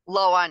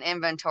low on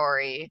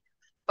inventory,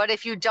 but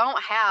if you don't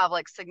have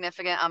like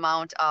significant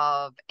amount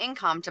of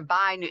income to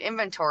buy new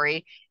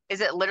inventory,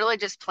 is it literally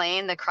just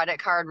playing the credit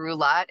card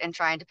roulette and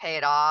trying to pay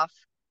it off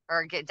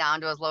or get down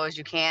to as low as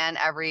you can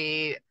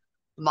every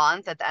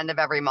month at the end of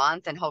every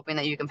month and hoping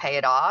that you can pay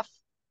it off?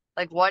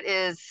 Like, what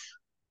is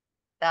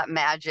that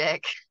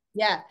magic?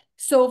 Yeah.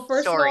 So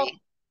first story? of all,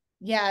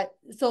 yeah.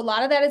 So a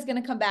lot of that is going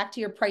to come back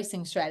to your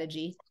pricing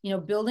strategy. You know,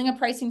 building a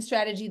pricing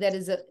strategy that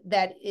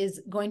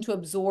is going to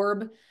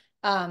absorb,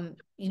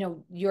 you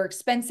know, your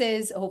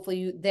expenses. Hopefully,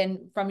 you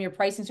then from your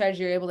pricing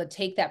strategy, you're able to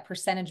take that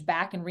percentage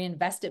back and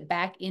reinvest it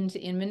back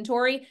into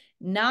inventory,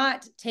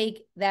 not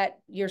take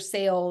your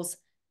sales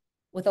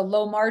with a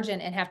low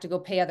margin and have to go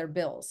pay other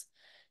bills.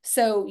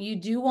 So you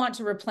do want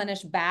to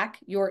replenish back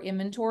your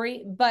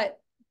inventory, but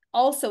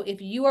also,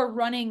 if you are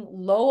running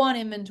low on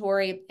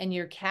inventory and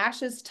your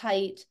cash is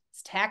tight,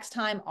 it's tax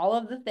time, all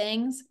of the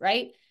things,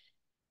 right?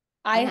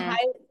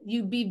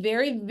 You be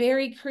very,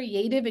 very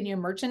creative in your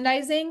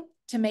merchandising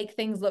to make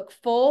things look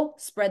full,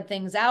 spread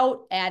things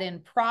out, add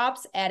in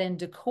props, add in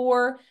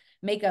decor,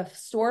 make a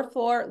store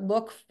floor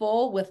look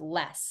full with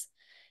less.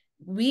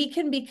 We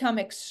can become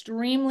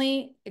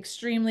extremely,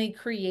 extremely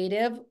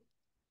creative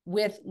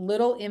with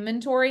little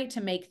inventory to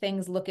make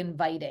things look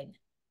inviting.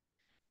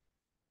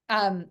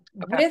 With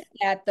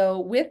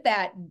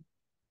that,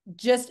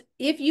 just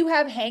if you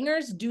have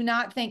hangers, do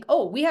not think,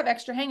 oh, we have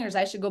extra hangers,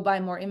 I should go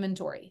buy more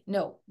inventory.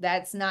 No,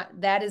 that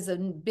is a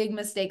big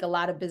mistake a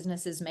lot of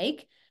businesses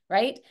make,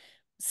 right?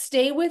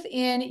 Stay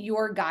within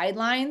your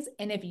guidelines.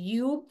 And if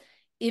you're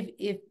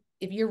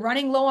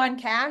running low on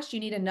cash, you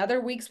need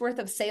another week's worth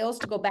of sales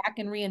to go back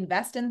and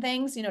reinvest in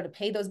things, you know, to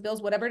pay those bills,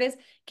 whatever it is,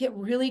 get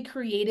really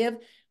creative.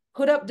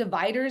 put up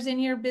dividers in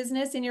your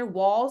business, in your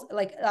walls,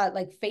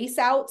 like face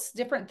outs,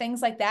 different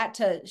things like that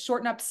to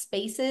shorten up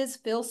spaces,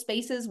 fill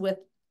spaces with,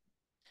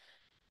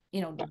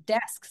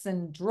 desks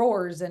and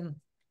drawers. And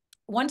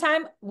one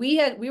time we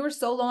were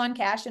so low on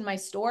cash in my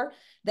store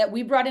that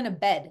we brought in a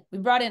bed. We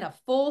brought in a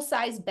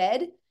full-size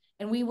bed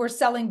and we were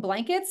selling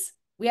blankets.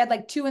 We had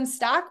like 2 in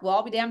stock. Well,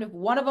 I'll be damned if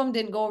one of them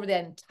didn't go over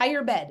that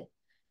entire bed.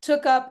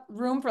 Took up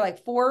room for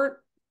like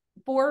four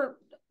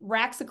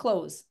racks of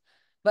clothes.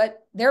 But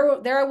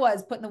there I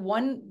was putting the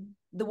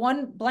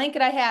one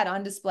blanket I had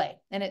on display,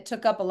 and it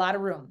took up a lot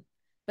of room.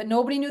 But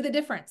nobody knew the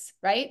difference,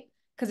 right?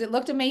 Because it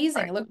looked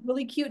amazing. It looked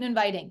really cute and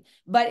inviting.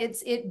 But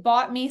it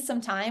bought me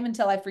some time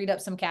until I freed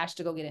up some cash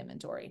to go get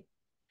inventory.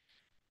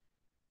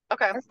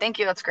 Okay, thank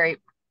you. That's great.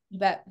 You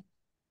bet.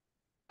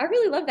 I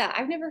really love that.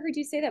 I've never heard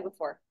you say that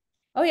before.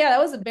 Oh yeah, that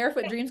was a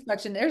Barefoot Dreams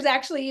collection. There's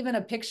actually even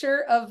a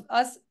picture of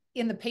us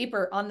in the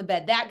paper on the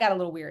bed. That got a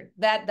little weird.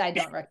 That I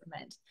don't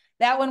recommend.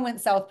 That one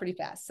went south pretty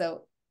fast.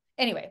 So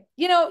anyway,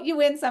 you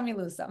win some, you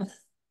lose some.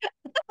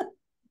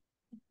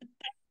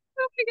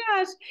 Oh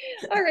my gosh.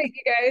 All right,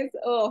 you guys.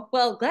 Oh,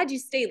 well, glad you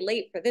stayed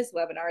late for this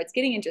webinar. It's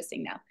getting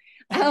interesting now.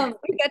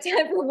 We've got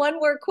time for one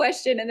more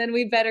question and then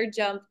we better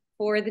jump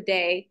for the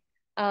day.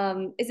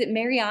 Is it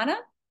Mariana?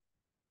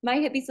 My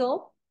Hippie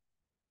Soul?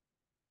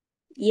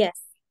 Yes.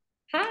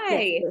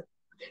 Hi. Yes.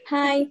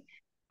 Hi.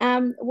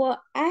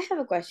 Well, I have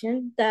a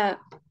question that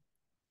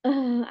I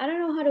don't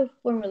know how to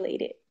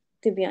formulate it,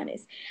 to be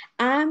honest.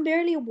 I'm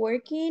barely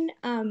working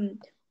on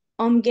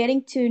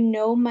getting to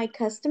know my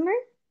customer,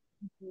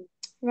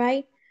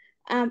 right?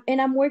 And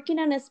I'm working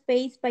on a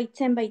space by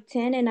 10 by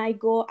 10, and I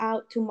go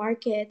out to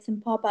markets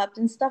and pop-ups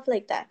and stuff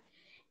like that.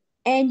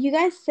 And you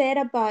guys said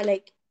about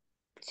like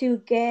to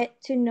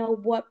get to know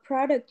what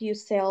product you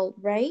sell,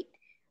 right?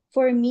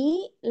 For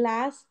me,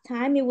 last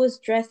time it was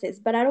dresses,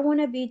 but I don't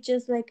want to be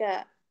just like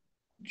a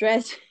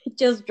dress,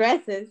 just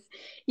dresses,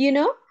 you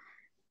know?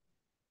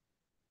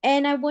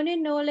 And I want to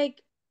know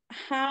like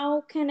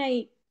how can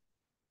I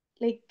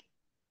like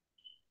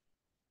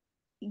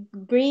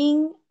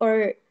bring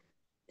or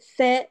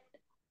set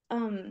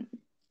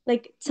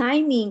like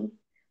timing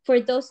for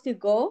those to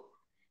go,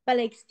 but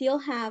like still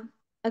have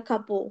a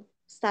couple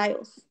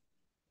styles.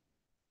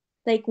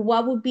 Like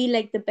what would be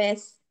like the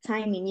best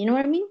timing, you know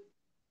what I mean?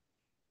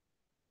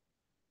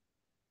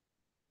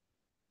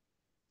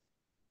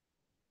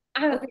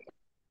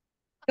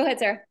 Go ahead,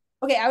 Sarah.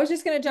 Okay, I was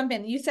just going to jump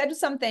in. You said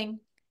something,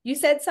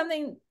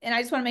 and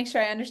I just want to make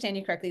sure I understand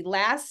you correctly.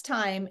 Last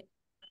time,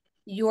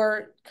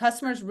 your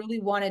customers really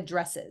wanted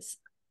dresses.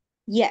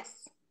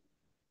 Yes.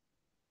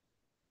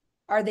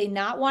 Are they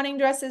not wanting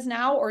dresses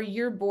now, or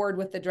you're bored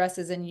with the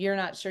dresses and you're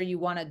not sure you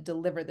want to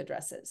deliver the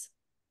dresses?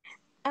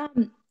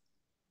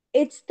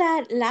 It's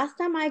that last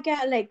time I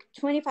got like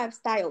 25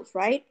 styles,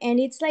 right? And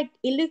it's like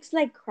it looks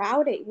like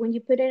crowded when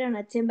you put it on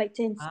a 10 by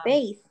 10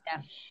 space.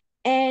 Yeah.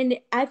 And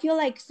I feel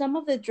like some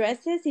of the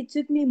dresses, it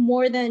took me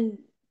more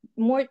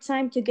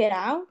time to get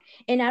out.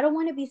 And I don't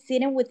want to be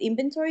sitting with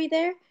inventory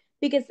there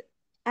because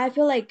I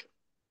feel like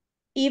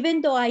even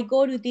though I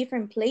go to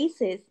different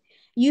places,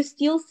 you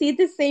still see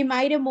the same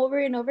item over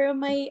and over on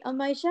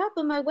my shop,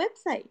 on my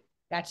website.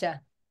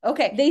 Gotcha.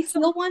 Okay. They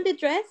still want the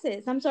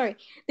dresses. I'm sorry.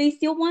 They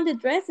still want the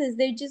dresses.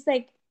 They're just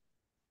like,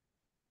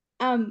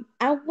 I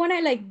want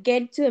to like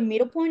get to a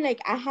middle point.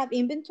 Like I have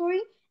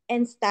inventory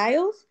and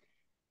styles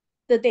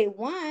that they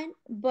want,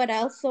 but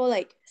also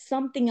like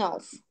something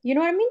else. You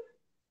know what I mean?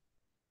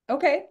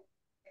 Okay.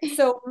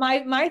 So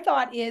my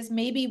thought is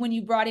maybe when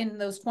you brought in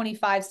those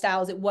 25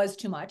 styles, it was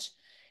too much.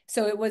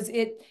 So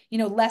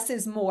less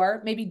is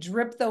more. Maybe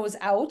drip those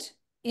out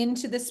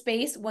into the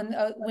space. When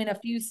a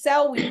few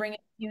sell, we bring in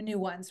a few new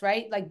ones,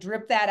 right? Like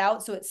drip that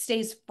out so it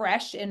stays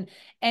fresh and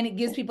it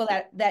gives people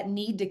that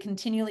need to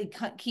continually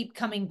keep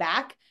coming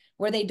back,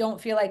 where they don't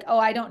feel like, oh,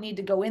 I don't need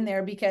to go in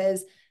there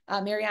because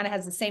Mariana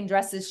has the same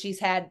dresses she's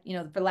had,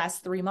 for the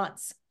last 3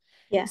 months.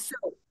 Yeah. So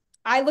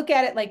I look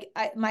at it like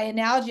my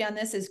analogy on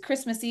this is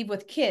Christmas Eve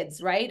with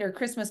kids, right? Or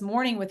Christmas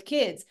morning with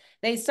kids.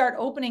 They start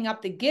opening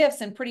up the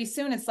gifts, and pretty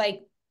soon it's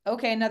like,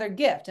 okay, another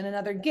gift and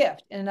another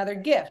gift and another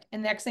gift.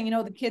 And next thing you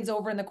know, the kid's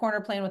over in the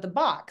corner playing with a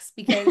box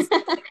because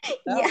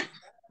yeah,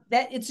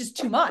 that it's just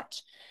too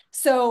much.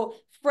 So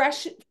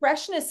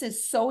freshness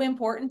is so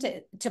important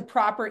to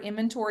proper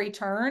inventory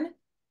turn.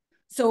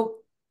 So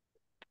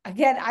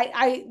again,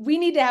 we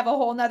need to have a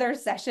whole nother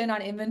session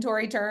on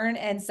inventory turn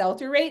and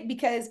sell-through rate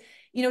because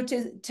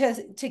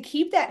to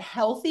keep that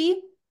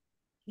healthy,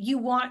 you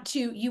want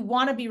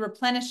to be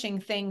replenishing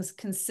things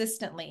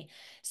consistently.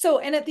 So,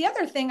 and the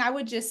other thing I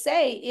would just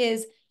say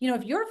is,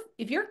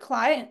 if your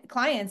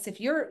clients,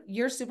 if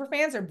your super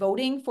fans are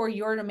voting for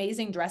your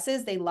amazing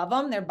dresses, they love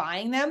them, they're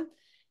buying them,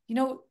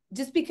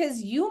 just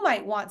because you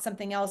might want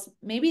something else,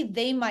 maybe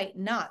they might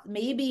not.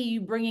 Maybe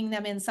you bringing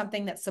them in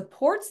something that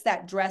supports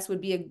that dress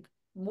would be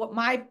what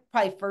my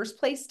probably first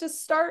place to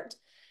start.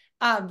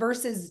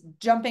 Versus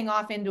jumping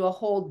off into a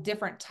whole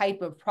different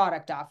type of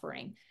product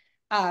offering.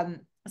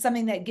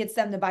 Something that gets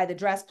them to buy the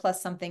dress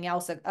plus something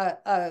else,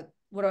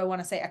 what do I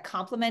want to say? A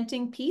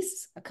complementing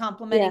piece, a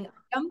complementing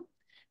item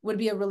would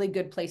be a really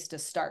good place to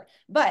start.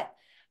 But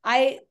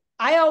I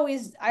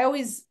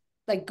always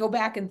like go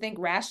back and think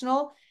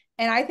rational.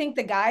 And I think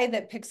the guy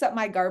that picks up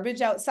my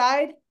garbage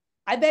outside,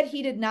 I bet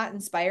he did not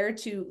inspire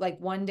to like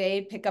one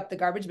day pick up the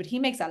garbage, but he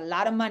makes a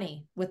lot of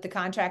money with the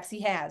contracts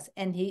he has.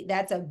 And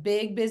that's a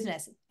big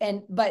business.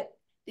 But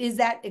is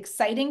that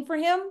exciting for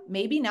him?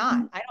 Maybe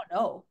not. I don't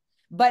know.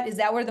 But is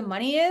that where the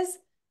money is?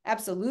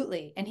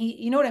 Absolutely. And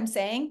you know what I'm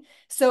saying?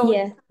 So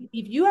Yeah.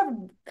 if you have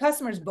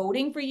customers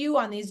voting for you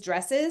on these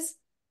dresses,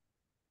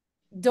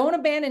 don't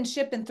abandon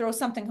ship and throw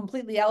something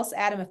completely else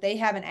at them if they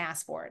haven't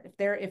asked for it.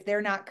 If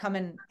they're not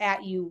coming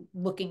at you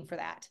looking for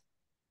that.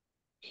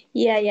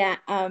 Yeah.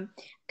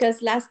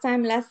 Because last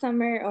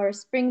summer or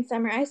spring,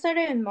 summer, I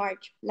started in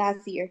March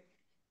last year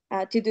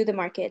to do the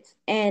markets.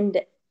 And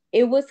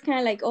it was kind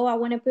of like, oh, I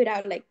want to put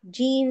out like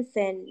jeans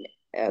and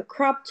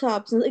crop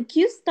tops and like,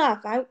 cute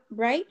stuff,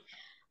 right?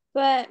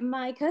 But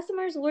my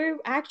customers were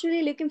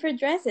actually looking for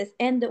dresses.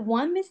 And the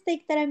one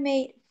mistake that I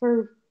made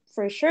for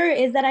sure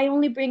is that I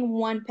only bring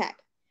one pack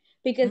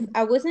because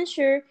I wasn't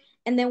sure.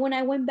 And then when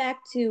I went back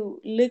to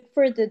look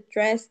for the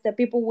dress that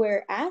people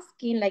were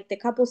asking, like the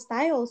couple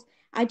styles,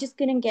 I just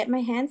couldn't get my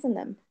hands on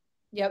them.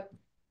 Yep.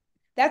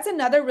 That's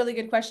another really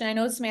good question. I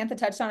know Samantha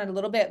touched on it a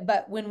little bit,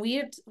 but when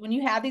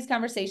you have these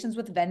conversations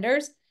with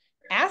vendors,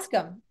 ask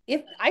them,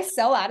 if I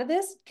sell out of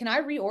this, can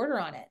I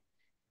reorder on it?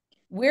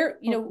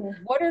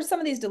 What are some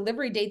of these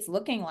delivery dates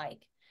looking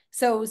like?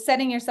 So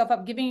setting yourself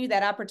up, giving you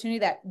that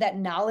opportunity, that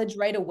knowledge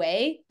right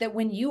away, that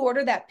when you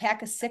order that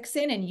pack of 6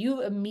 in and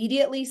you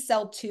immediately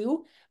sell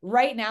 2,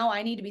 right now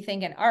I need to be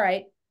thinking, all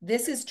right,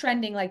 this is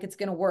trending like it's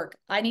going to work.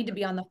 I need to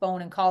be on the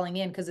phone and calling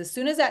in, because as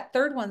soon as that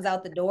third one's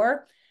out the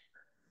door,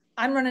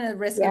 I'm running the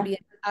risk of being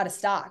out of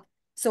stock.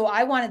 So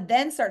I want to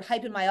then start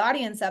hyping my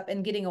audience up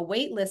and getting a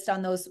wait list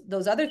on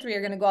those other 3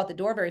 are going to go out the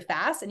door very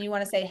fast. And you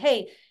want to say,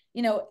 hey,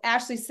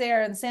 Ashley,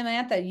 Sarah, and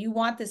Samantha, you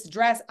want this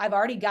dress? I've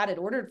already got it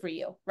ordered for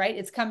you, right?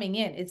 It's coming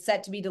in. It's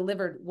set to be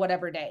delivered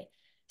whatever day.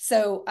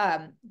 So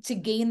to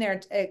gain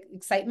their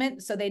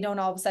excitement, so they don't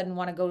all of a sudden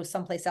want to go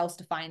someplace else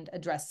to find a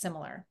dress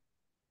similar.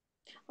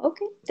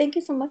 Okay. Thank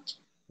you so much.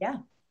 Yeah.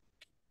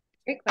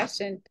 Great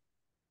question.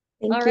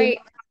 Thank All you. right.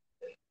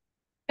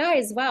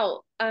 Guys,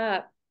 wow.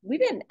 We've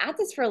been at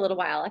this for a little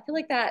while. I feel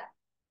like that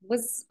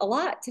was a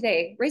lot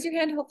today. Raise your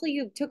hand. Hopefully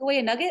you took away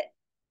a nugget.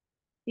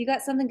 You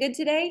got something good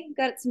today?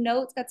 Got some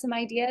notes, got some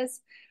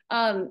ideas.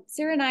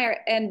 Sarah and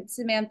and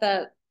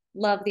Samantha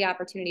love the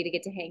opportunity to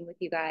get to hang with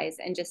you guys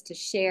and just to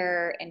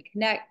share and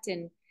connect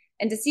and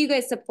to see you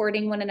guys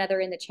supporting one another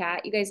in the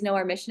chat. You guys know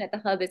our mission at the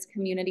Hub is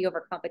community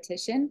over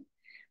competition.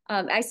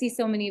 I see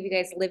so many of you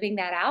guys living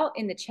that out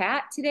in the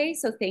chat today.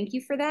 So thank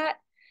you for that.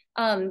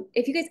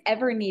 If you guys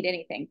ever need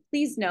anything,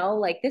 please know,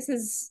 like, this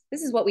is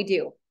what we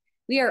do.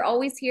 We are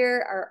always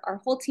here. Our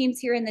whole team's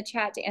here in the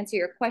chat to answer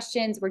your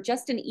questions. We're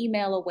just an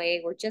email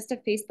away. We're just a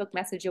Facebook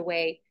message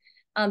away.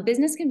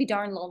 Business can be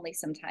darn lonely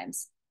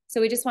sometimes. So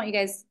we just want you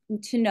guys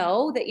to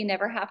know that you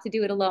never have to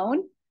do it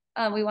alone.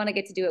 We want to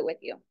get to do it with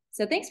you.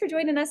 So thanks for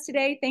joining us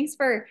today. Thanks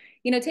for,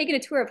 taking a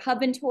tour of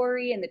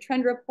Hubintory and the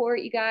trend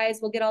report, you guys.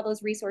 We'll get all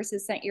those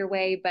resources sent your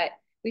way, but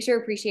we sure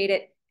appreciate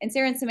it. And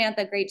Sarah and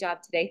Samantha, great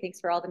job today. Thanks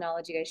for all the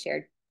knowledge you guys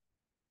shared.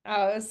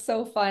 Oh, it was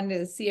so fun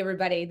to see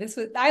everybody.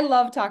 I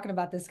love talking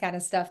about this kind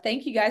of stuff.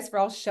 Thank you guys for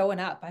all showing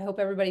up. I hope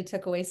everybody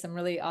took away some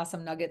really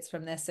awesome nuggets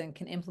from this and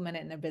can implement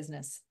it in their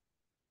business.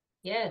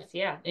 Yes,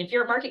 yeah. If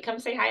you're a market, come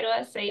say hi to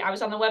us. Say, I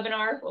was on the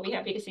webinar. We'll be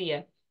happy to see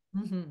you.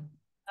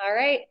 All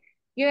right.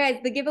 You guys,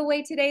 the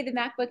giveaway today, the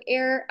MacBook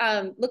Air,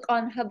 look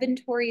on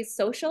Hubintory's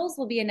socials.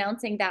 We'll be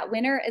announcing that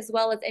winner, as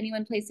well as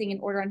anyone placing an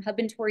order on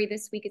Hubintory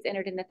this week is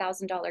entered in the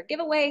 $1,000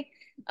 giveaway.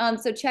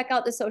 So check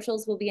out the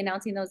socials. We'll be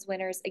announcing those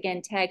winners.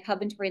 Again, tag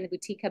Hubintory in the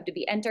Boutique Hub to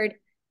be entered.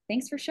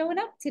 Thanks for showing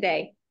up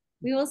today.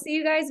 We will see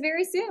you guys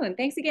very soon.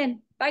 Thanks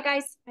again. Bye,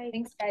 guys. Bye.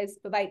 Thanks, guys.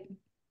 Bye-bye.